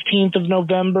 15th of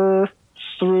November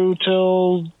through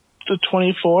till the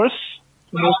 24th.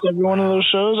 Most every one of those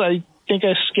shows. I think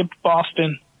I skipped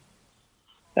Boston.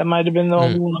 That might have been the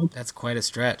only one. That's quite a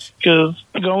stretch. Because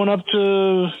going up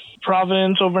to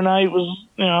Providence overnight was,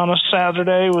 on a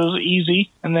Saturday was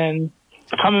easy. And then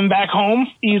coming back home,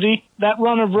 easy. That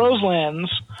run of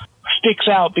Roselands sticks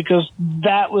out because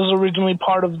that was originally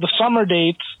part of the summer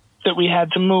dates that we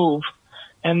had to move.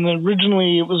 And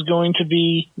originally it was going to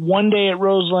be 1 day at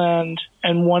Roseland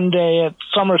and 1 day at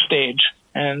Summer Stage.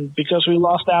 And because we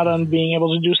lost out on being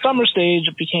able to do Summer Stage,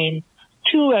 it became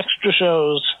 2 extra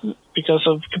shows because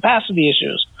of capacity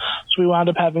issues. So we wound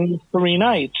up having 3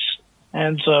 nights.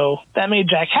 And so that made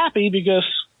Jack happy because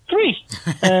 3.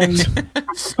 And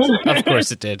of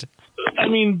course it did. I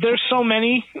mean, there's so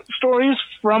many stories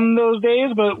from those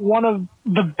days, but one of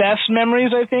the best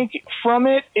memories, I think, from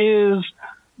it is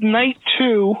night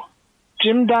 2.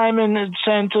 Jim Diamond had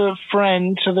sent a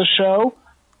friend to the show,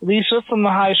 Lisa from the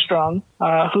High Strung,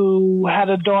 who had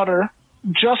a daughter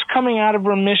just coming out of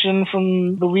remission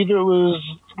from, believe it was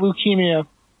leukemia.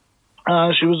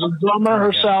 She was a drummer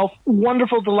herself,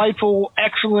 wonderful, delightful,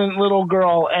 excellent little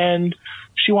girl, and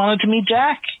she wanted to meet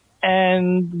Jack.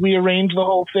 And we arranged the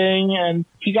whole thing, and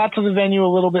he got to the venue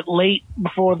a little bit late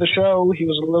before the show. He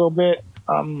was a little bit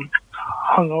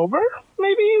hungover,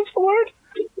 maybe is the word.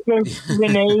 Because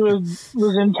Renee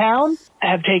was in town,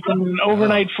 had taken an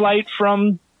overnight flight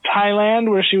from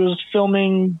Thailand where she was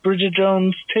filming Bridget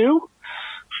Jones 2.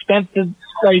 Spent the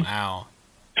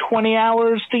 20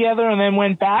 hours together and then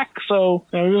went back. So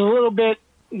he was a little bit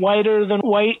whiter than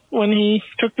white when he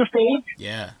took the stage.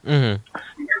 Yeah. Mm-hmm.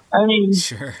 I mean,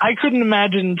 I couldn't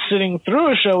imagine sitting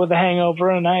through a show with a hangover,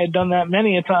 and I had done that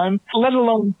many a time, let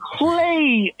alone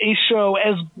play a show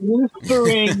as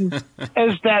blistering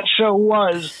as that show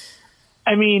was.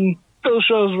 I mean, those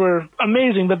shows were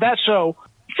amazing, but that show,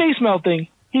 face melting.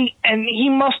 He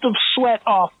must have sweat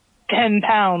off 10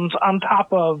 pounds on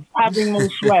top of having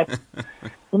those sweats.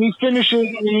 When he finishes,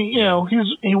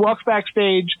 he walks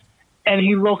backstage, and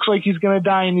he looks like he's going to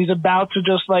die, and he's about to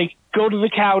just, go to the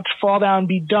couch, fall down,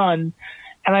 be done.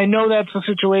 And I know that's the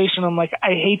situation. I'm like, I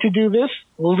hate to do this.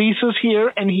 Lisa's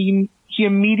here, and he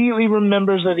immediately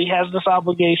remembers that he has this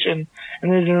obligation,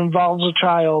 and that it involves a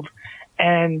child.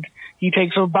 And he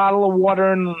takes a bottle of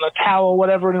water and a towel,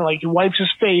 whatever, and, he wipes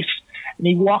his face, and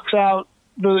he walks out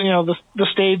the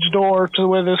stage door to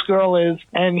where this girl is,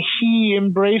 and he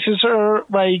embraces her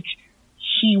like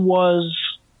he was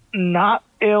not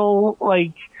ill,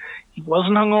 like he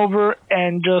wasn't hungover,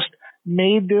 and just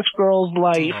made this girl's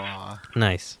life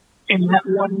nice in that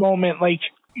one moment. Like,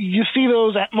 you see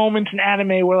those moments in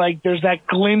anime where there's that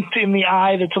glint in the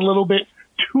eye that's a little bit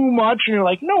too much, and you're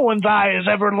like, no one's eyes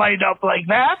ever light up like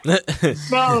that.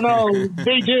 No,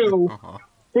 they do.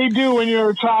 They do when you're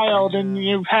a child and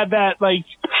you've had that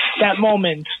that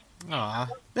moment. Aw,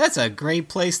 that's a great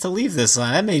place to leave this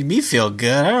on. That made me feel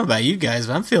good. I don't know about you guys,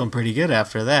 but I'm feeling pretty good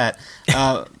after that.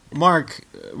 Mark,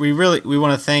 we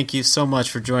want to thank you so much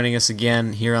for joining us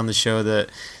again here on the show. The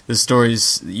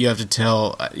stories you have to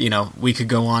tell, we could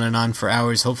go on and on for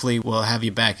hours. Hopefully we'll have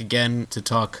you back again to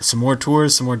talk some more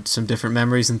tours, some different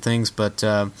memories and things. But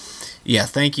yeah,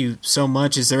 thank you so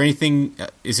much. Is there anything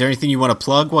you want to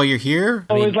plug while you're here?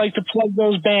 I always like to plug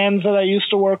those bands that I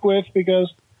used to work with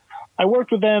because I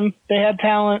worked with them. They had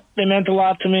talent. They meant a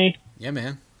lot to me. Yeah,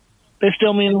 man. They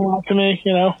still mean a lot to me,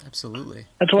 Absolutely.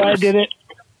 That's why I did it.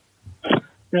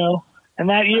 And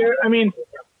that year, I mean,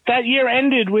 that year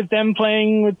ended with them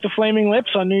playing with the Flaming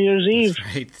Lips on New Year's Eve,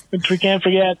 which we can't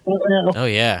forget. Oh,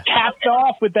 yeah. Capped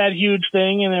off with that huge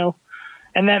thing,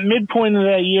 and that midpoint of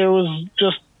that year was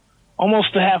just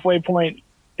almost the halfway point.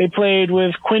 They played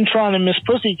with Quintron and Miss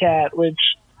Pussycat, which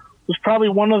was probably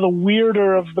one of the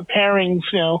weirder of the pairings,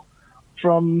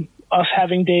 from us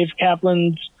having Dave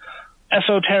Kaplan's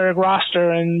esoteric roster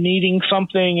and needing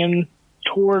something and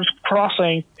tours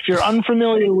crossing. If you're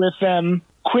unfamiliar with them,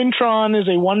 Quintron is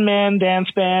a one-man dance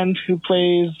band who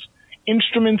plays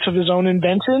instruments of his own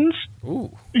inventions.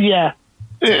 Ooh. Yeah.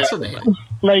 Fascinating.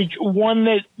 Like one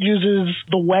that uses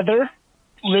the weather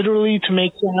literally to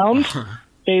make sound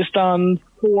based on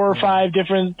 4 or 5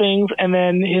 different things. And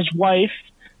then his wife,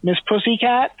 Miss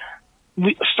Pussycat,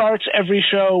 starts every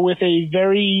show with a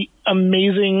very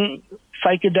amazing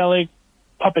psychedelic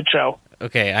puppet show.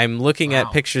 Okay, I'm looking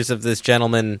at pictures of this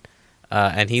gentleman,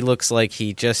 and he looks like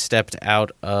he just stepped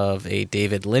out of a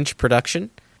David Lynch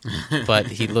production, but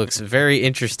he looks very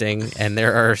interesting, and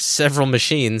there are several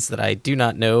machines that I do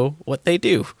not know what they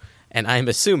do, and I'm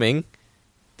assuming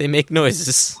they make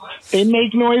noises. They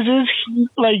make noises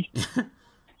like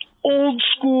old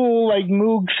school, like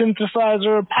Moog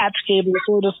synthesizer, patch cable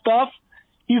sort of stuff.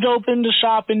 He's opened a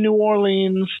shop in New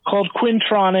Orleans called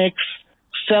Quintronics,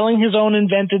 selling his own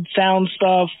invented sound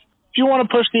stuff. If you want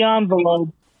to push the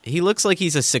envelope. He looks like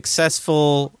he's a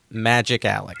successful Magic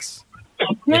Alex.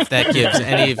 If that gives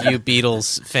any of you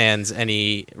Beatles fans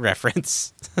any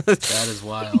reference. That is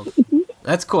wild.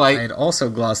 That's cool. I had also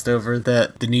glossed over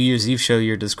that the New Year's Eve show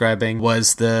you're describing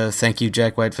was the Thank You,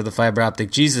 Jack White, for the Fiber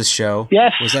Optic Jesus show.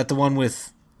 Yes. Was that the one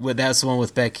with that's the one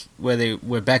with Beck,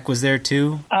 where Beck was there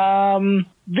too?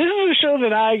 This is a show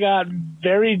that I got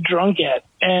very drunk at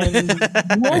and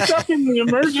woke up in the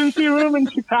emergency room in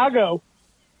Chicago.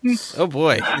 Oh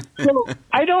boy. So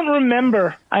I don't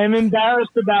remember. I am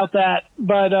embarrassed about that.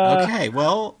 But okay,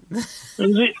 well, it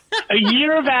was a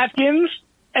year of Atkins,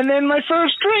 and then my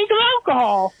first drink of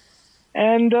alcohol,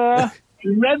 and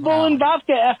Red Bull and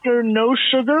vodka after no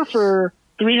sugar for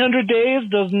 300 days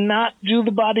does not do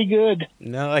the body good.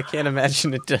 No, I can't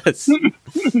imagine it does.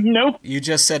 Nope. You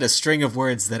just said a string of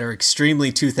words that are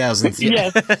extremely 2000s.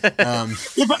 Yes.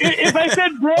 If I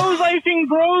said bros icing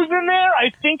bros in there, I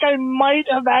think I might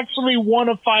have actually won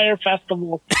a fire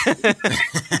festival.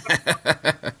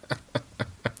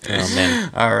 Oh,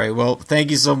 man. All right. Well, thank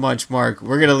you so much, Mark.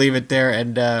 We're going to leave it there,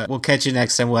 and we'll catch you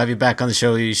next time. We'll have you back on the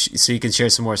show so you can share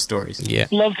some more stories. Yeah.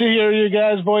 Love to hear you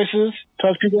guys' voices.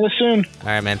 Talk to you guys soon. All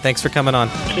right, man. Thanks for coming on.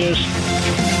 Cheers.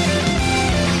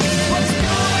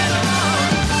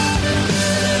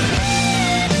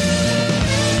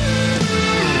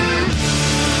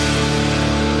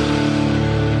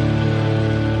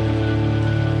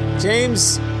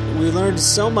 James, we learned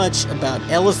so much about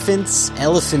elephants,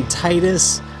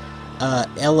 elephantitis,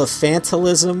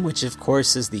 elephantalism, which of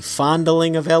course is the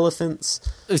fondling of elephants.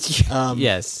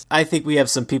 Yes. I think we have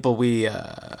some people we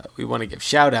want to give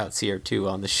shout-outs here, too,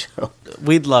 on the show.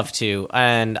 We'd love to,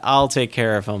 and I'll take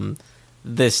care of them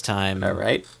this time. All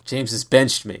right. James has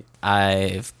benched me.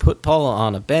 I've put Paula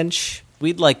on a bench.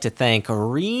 We'd like to thank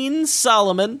Reen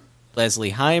Solomon,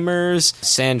 Leslie Heimers,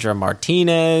 Sandra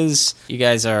Martinez. You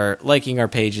guys are liking our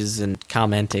pages and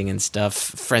commenting and stuff.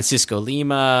 Francisco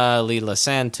Lima, Lila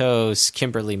Santos,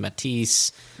 Kimberly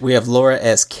Matisse. We have Laura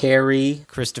S. Carey.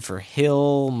 Christopher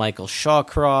Hill, Michael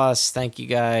Shawcross. Thank you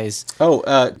guys. Oh,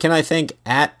 can I thank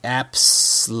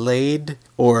 @AppSlade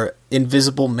or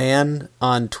Invisible Man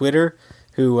on Twitter,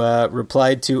 who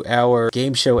replied to our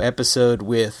game show episode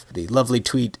with the lovely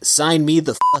tweet, "Sign me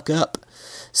the fuck up."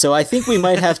 So I think we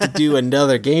might have to do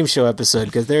another game show episode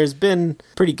because there's been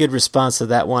pretty good response to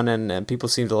that one and people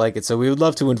seem to like it. So we would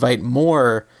love to invite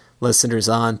more listeners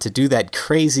on to do that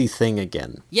crazy thing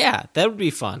again. Yeah, that would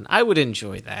be fun. I would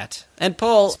enjoy that. And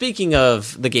Paul, speaking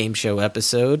of the game show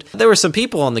episode, there were some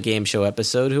people on the game show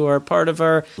episode who are part of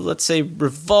our, let's say,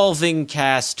 revolving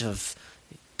cast of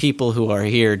people who are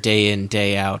here day in,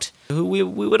 day out, who we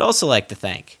would also like to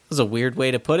thank. It was a weird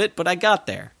way to put it, but I got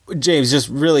there. James, just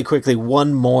really quickly,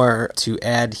 one more to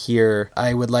add here.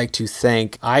 I would like to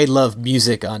thank I Love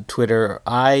Music on Twitter,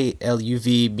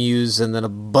 ILUV Muse, and then a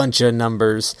bunch of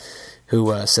numbers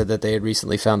who said that they had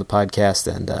recently found the podcast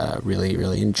and really,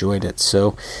 really enjoyed it.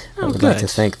 So I would like to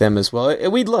thank them as well.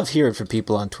 We'd love hearing from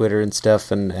people on Twitter and stuff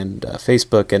and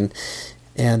Facebook and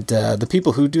the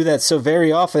people who do that so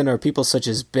very often are people such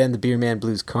as Ben, the Beer Man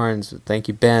Blues Carnes. Thank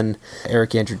you, Ben.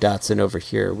 Eric Andrew Dotson over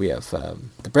here. We have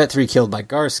the Brett 3 Killed by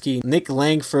Garsky. Nick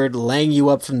Langford, Lang You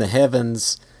Up from the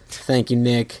Heavens. Thank you,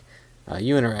 Nick.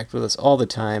 You interact with us all the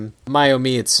time. My oh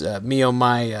me, it's me oh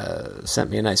my sent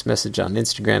me a nice message on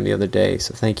Instagram the other day,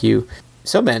 so thank you.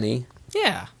 So many.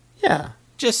 Yeah. Yeah.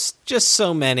 Just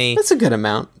so many. That's a good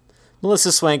amount. Melissa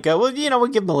Swanka. Well, we'll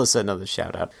give Melissa another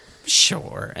shout out.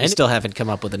 Sure. I still haven't come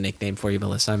up with a nickname for you,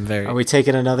 Melissa. Are we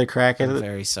taking another crack at it? I'm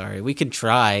very sorry. We can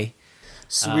try.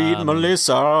 Sweet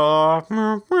Melissa.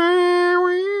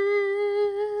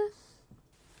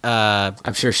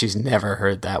 I'm sure she's never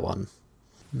heard that one.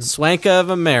 Swanka of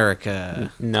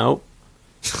America. Nope.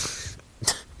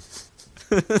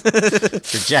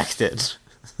 Rejected.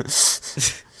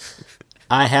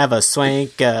 I have a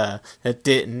swanka that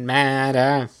didn't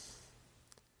matter.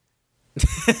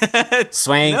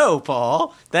 Swank. No,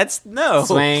 Paul. That's no.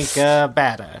 Swanka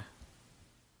batter.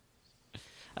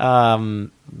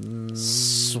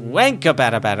 Swanka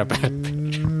batter.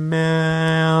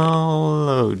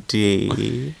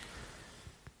 Melody.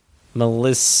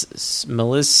 Melissa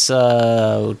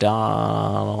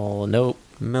O'Donnell. Nope.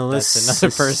 Melissa. That's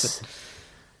another person.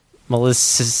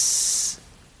 Melissa.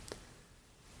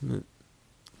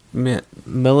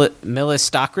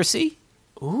 Melistocracy?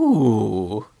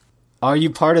 Ooh. Are you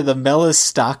part of the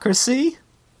Melistocracy?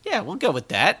 Yeah, we'll go with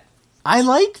that. I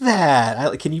like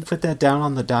that. Can you put that down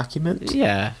on the document?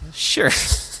 Yeah, sure.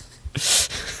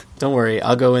 Don't worry,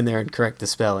 I'll go in there and correct the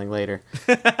spelling later.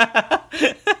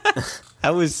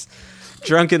 I was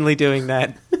drunkenly doing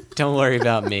that. Don't worry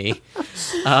about me.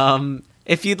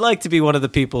 If you'd like to be one of the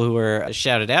people who are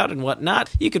shouted out and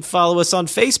whatnot, you could follow us on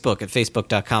Facebook at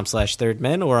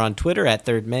facebook.com/thirdmen or on Twitter at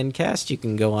thirdmencast. You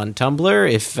can go on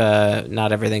Tumblr if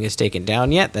not everything is taken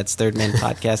down yet. That's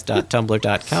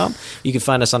thirdmenpodcast.tumblr.com. You can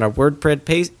find us on our WordPress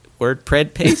paste. Our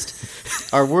WordPress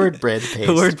paste. Our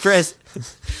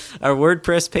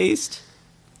WordPress paste.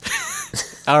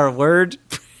 Our word.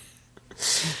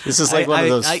 This is like one of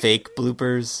those fake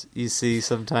bloopers you see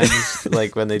sometimes,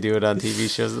 like when they do it on TV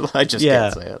shows. I just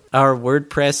can't say it. Our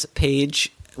WordPress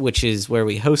page, which is where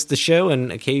we host the show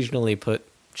and occasionally put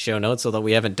show notes, although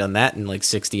we haven't done that in like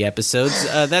 60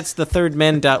 episodes. That's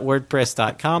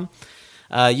thethirdmen.wordpress.com.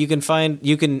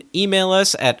 You can email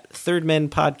us at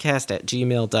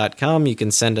thirdmenpodcast@gmail.com. You can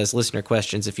send us listener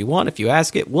questions if you want. If you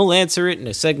ask it, we'll answer it in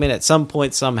a segment at some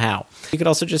point somehow. You could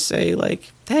also just say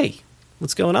like, hey,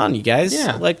 what's going on, you guys?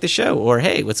 Yeah. Like the show. Or,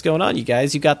 hey, what's going on, you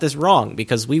guys? You got this wrong.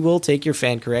 Because we will take your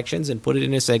fan corrections and put it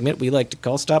in a segment we like to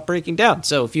call Stop Breaking Down.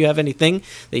 So if you have anything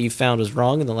that you found was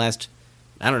wrong in the last,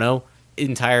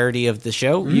 entirety of the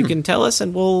show, you can tell us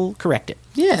and we'll correct it.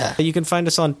 Yeah. You can find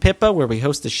us on Pippa, where we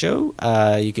host the show.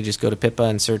 You can just go to Pippa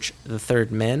and search The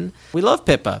Third Men. We love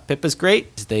Pippa. Pippa's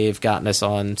great. They've gotten us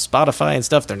on Spotify and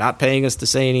stuff. They're not paying us to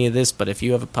say any of this, but if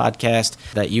you have a podcast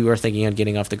that you are thinking on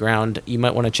getting off the ground, you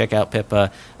might want to check out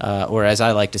Pippa, or as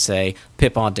I like to say,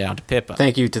 pip on down to Pippa.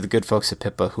 Thank you to the good folks at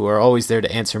Pippa, who are always there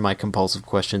to answer my compulsive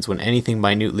questions when anything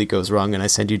minutely goes wrong and I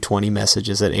send you 20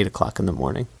 messages at 8 o'clock in the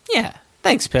morning. Yeah.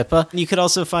 Thanks, Pippa. You could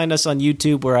also find us on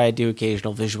YouTube, where I do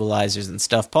occasional visualizers and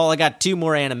stuff. Paul, I got 2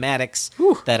 more animatics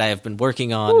that I have been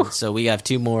working on, so we have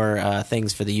 2 more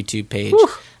things for the YouTube page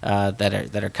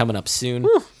that are coming up soon.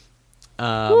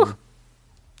 So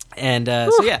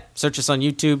yeah, search us on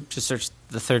YouTube. Just search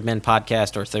the Third Men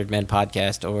Podcast or Third Men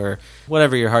Podcast or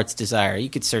whatever your heart's desire.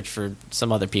 You could search for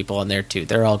some other people on there too.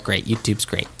 They're all great. YouTube's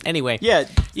great. Anyway, yeah,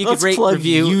 you could rate,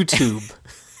 review YouTube.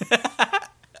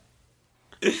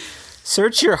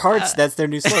 Search your heart's, that's their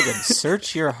new slogan.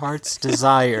 Search your heart's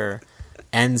desire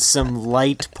and some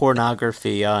light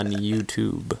pornography on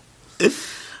YouTube.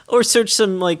 Or search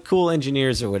some like cool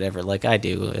engineers or whatever, like I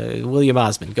do. William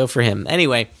Osmond, go for him.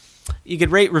 Anyway, you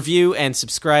could rate, review, and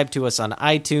subscribe to us on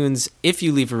iTunes. If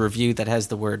you leave a review that has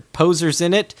the word posers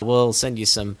in it, we'll send you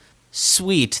some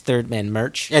sweet Third Men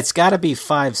merch. It's got to be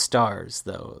 5 stars,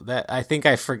 though. That I think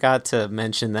I forgot to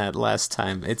mention that last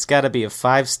time. It's got to be a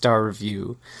 5-star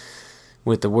review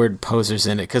with the word posers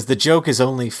in it, because the joke is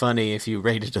only funny if you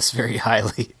rated us very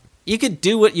highly. You could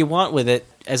do what you want with it,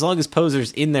 as long as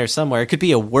posers in there somewhere. It could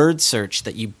be a word search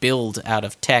that you build out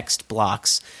of text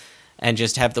blocks and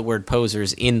just have the word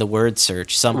posers in the word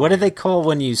search somewhere. What do they call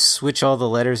when you switch all the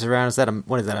letters around? Is that a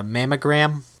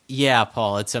mammogram? Yeah,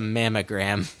 Paul, it's a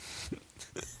mammogram.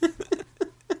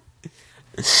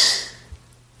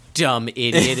 Dumb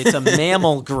idiot. It's a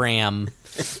mammalgram.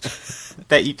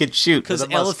 That you could shoot. Because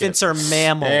elephants are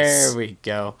mammals. There we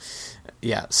go.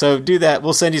 Yeah, so do that.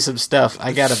 We'll send you some stuff.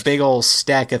 I got a big old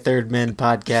stack of Third Men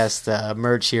Podcast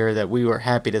merch here that we were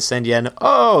happy to send you. And,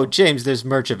 oh, James, there's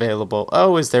merch available.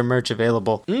 Oh, is there merch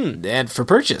available? And for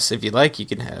purchase, if you like, you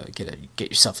can get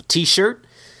yourself a T-shirt.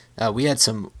 We had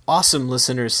some awesome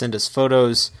listeners send us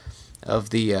photos of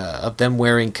them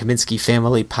wearing Kaminsky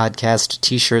Family Podcast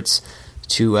T-shirts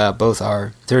to both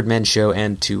our Third Men show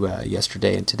and to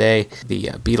Yesterday and Today, the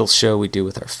Beatles show we do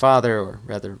with our father, or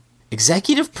rather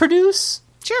Executive produce?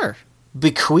 Sure.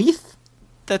 Bequeath?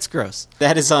 That's gross.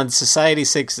 That is on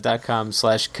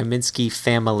society6.com/Kaminsky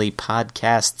Family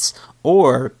Podcasts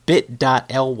or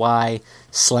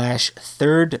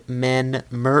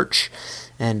bit.ly/thirdmenmerch.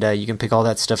 And you can pick all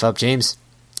that stuff up. James,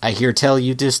 I hear tell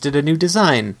you just did a new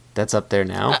design. That's up there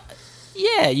now.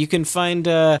 Yeah, you can find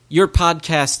Your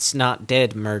Podcast's Not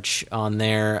Dead merch on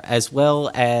there, as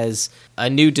well as a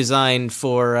new design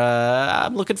for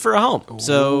I'm looking for a home.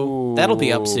 So that'll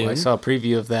be up soon. I saw a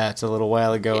preview of that a little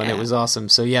while ago, and it was awesome.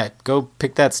 So yeah, go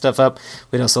pick that stuff up.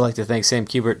 We'd also like to thank Sam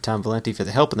Kubert and Tom Valenti for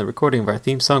the help in the recording of our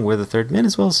theme song, We're the Third Men,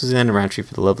 as well as Susanna Roundtree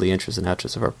for the lovely intros and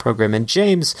outros of our program. And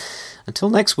James,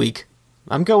 until next week,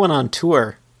 I'm going on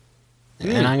tour,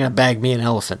 and I'm going to bag me an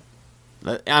elephant.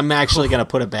 I'm actually going to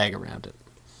put a bag around it.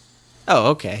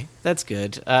 Oh, okay. That's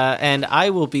good. And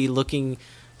I will be looking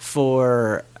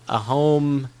for a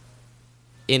home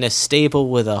in a stable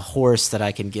with a horse that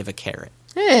I can give a carrot.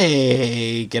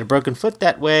 Hey, get a broken foot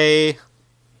that way.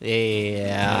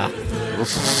 Yeah.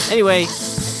 Anyway.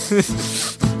 See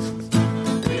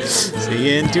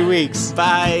you in 2 weeks.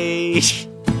 Bye.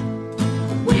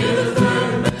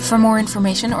 For more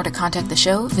information or to contact the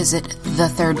show, visit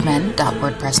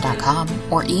thethirdmen.wordpress.com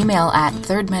or email at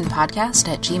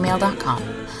thirdmenpodcast@gmail.com.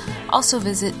 Also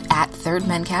visit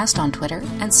 @thirdmencast on Twitter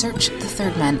and search The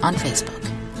Third Men on Facebook.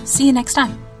 See you next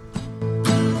time.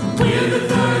 We're the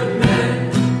Third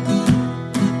Men.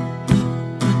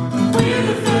 We're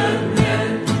the Third Men.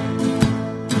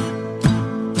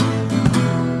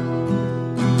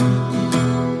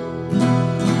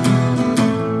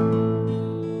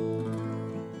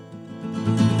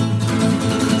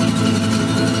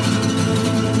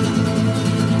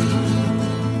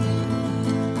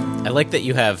 I like that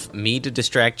you have me to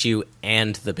distract you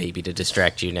and the baby to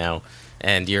distract you now,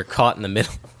 and you're caught in the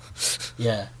middle.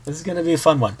 Yeah, this is going to be a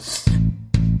fun one.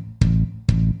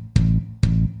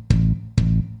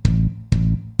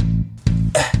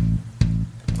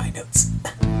 My notes.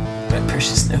 My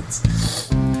precious notes.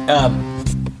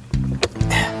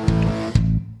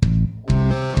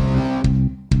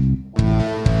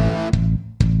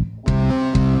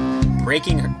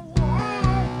 Breaking her.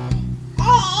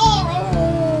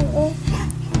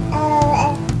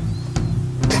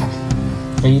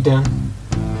 Are you done?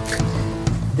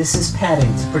 This is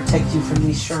padding to protect you from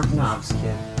these sharp knobs,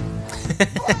 kid.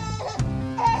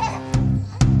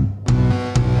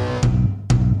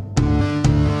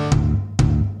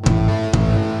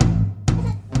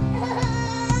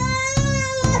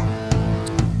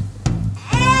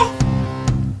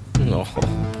 Oh,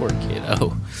 poor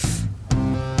kiddo.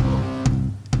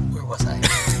 Where was I?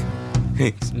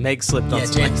 Meg slipped on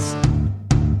some James. ice.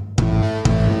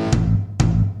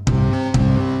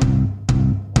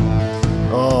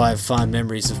 Oh, I have fond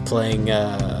memories of playing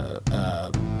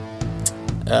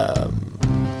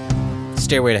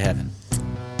Stairway to Heaven.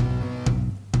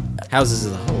 Houses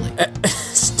of the Holy.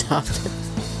 Stop it.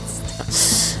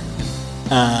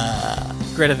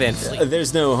 Greta Van Fleet.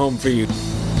 There's no home for you.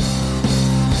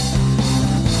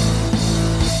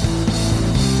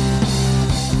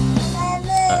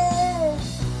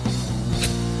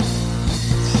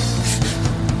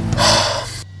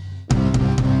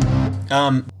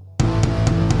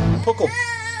 Puckle.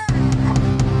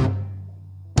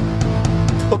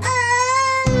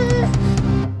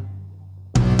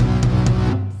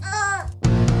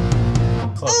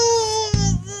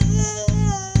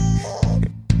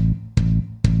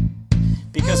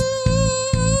 Because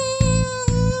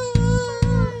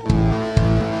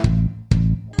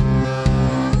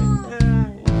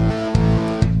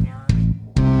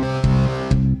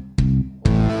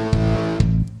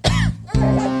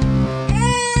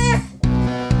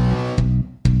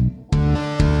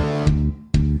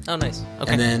Oh, nice.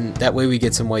 Okay. And then that way we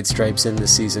get some white stripes in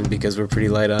this season because we're pretty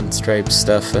light on stripes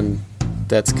stuff, and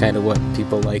that's kind of what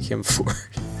people like him for.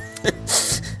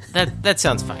 That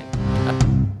sounds fine.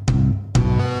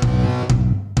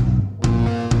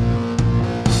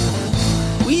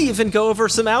 We even go over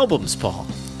some albums, Paul.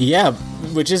 Yeah,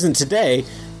 which isn't today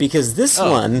because this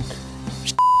one.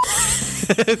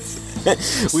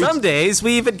 Some days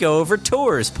we even go over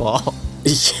tours, Paul.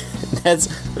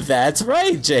 That's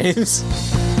right, James.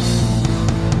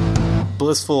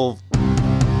 Blissful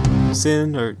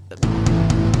sin or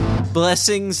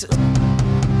blessings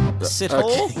sit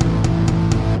hole.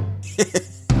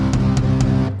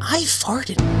 I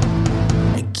farted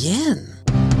again.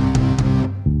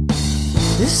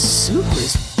 This soup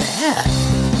is bad.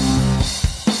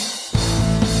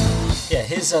 Yeah,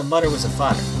 his mutter was a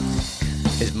fodder.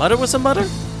 His mutter was a mutter?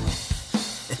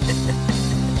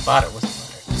 Fodder was a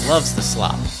mutter. Loves the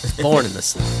slop. Was born in the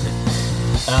slop.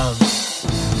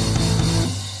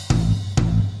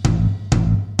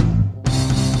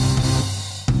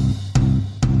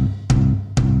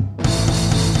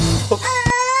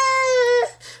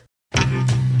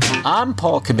 I'm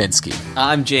Paul Kaminsky.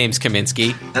 I'm James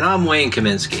Kaminsky. And I'm Wayne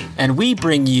Kaminsky. And we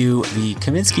bring you the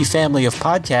Kaminsky family of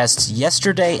podcasts,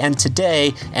 Yesterday and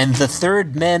Today, and the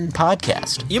Third Men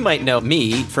podcast. You might know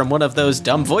me from one of those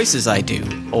dumb voices I do,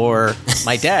 or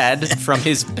my dad from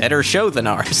his better show than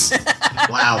ours.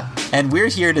 Wow. And we're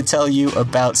here to tell you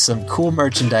about some cool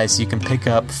merchandise you can pick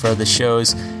up for the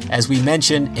shows. As we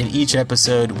mention in each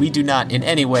episode, we do not in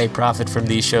any way profit from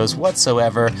these shows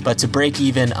whatsoever, but to break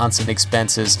even on some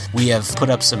expenses, we have put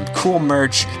up some cool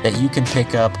merch that you can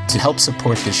pick up to help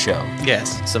support the show.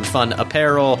 Yes, some fun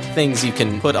apparel, things you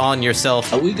can put on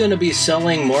yourself. Are we going to be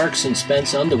selling Marks and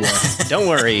Spence underwear? Don't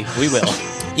worry, we will.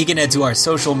 You can head to our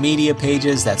social media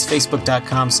pages. That's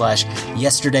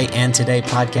facebook.com/Yesterday and Today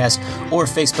podcast or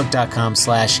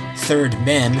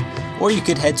facebook.com/thirdmen. Or you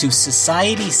could head to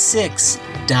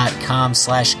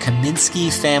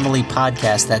society6.com/Kaminsky Family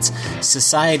Podcast. That's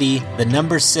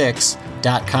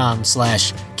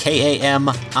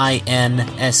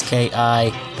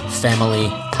society6.com/KAMINSKI Family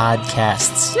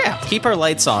Podcasts. Yeah, keep our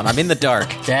lights on. I'm in the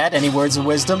dark. Dad, any words of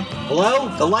wisdom? Hello?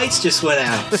 The lights just went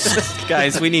out.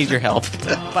 Guys, we need your help.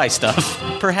 Buy stuff.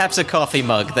 Perhaps a coffee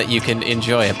mug that you can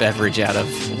enjoy a beverage out of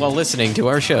while listening to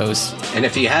our shows. And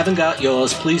if you haven't got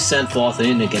yours, please send forth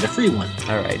in and get a free one.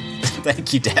 All right.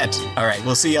 Thank you, Dad. All right,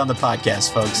 we'll see you on the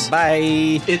podcast, folks.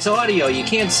 Bye. It's audio. You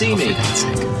can't see me. For God's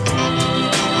sake.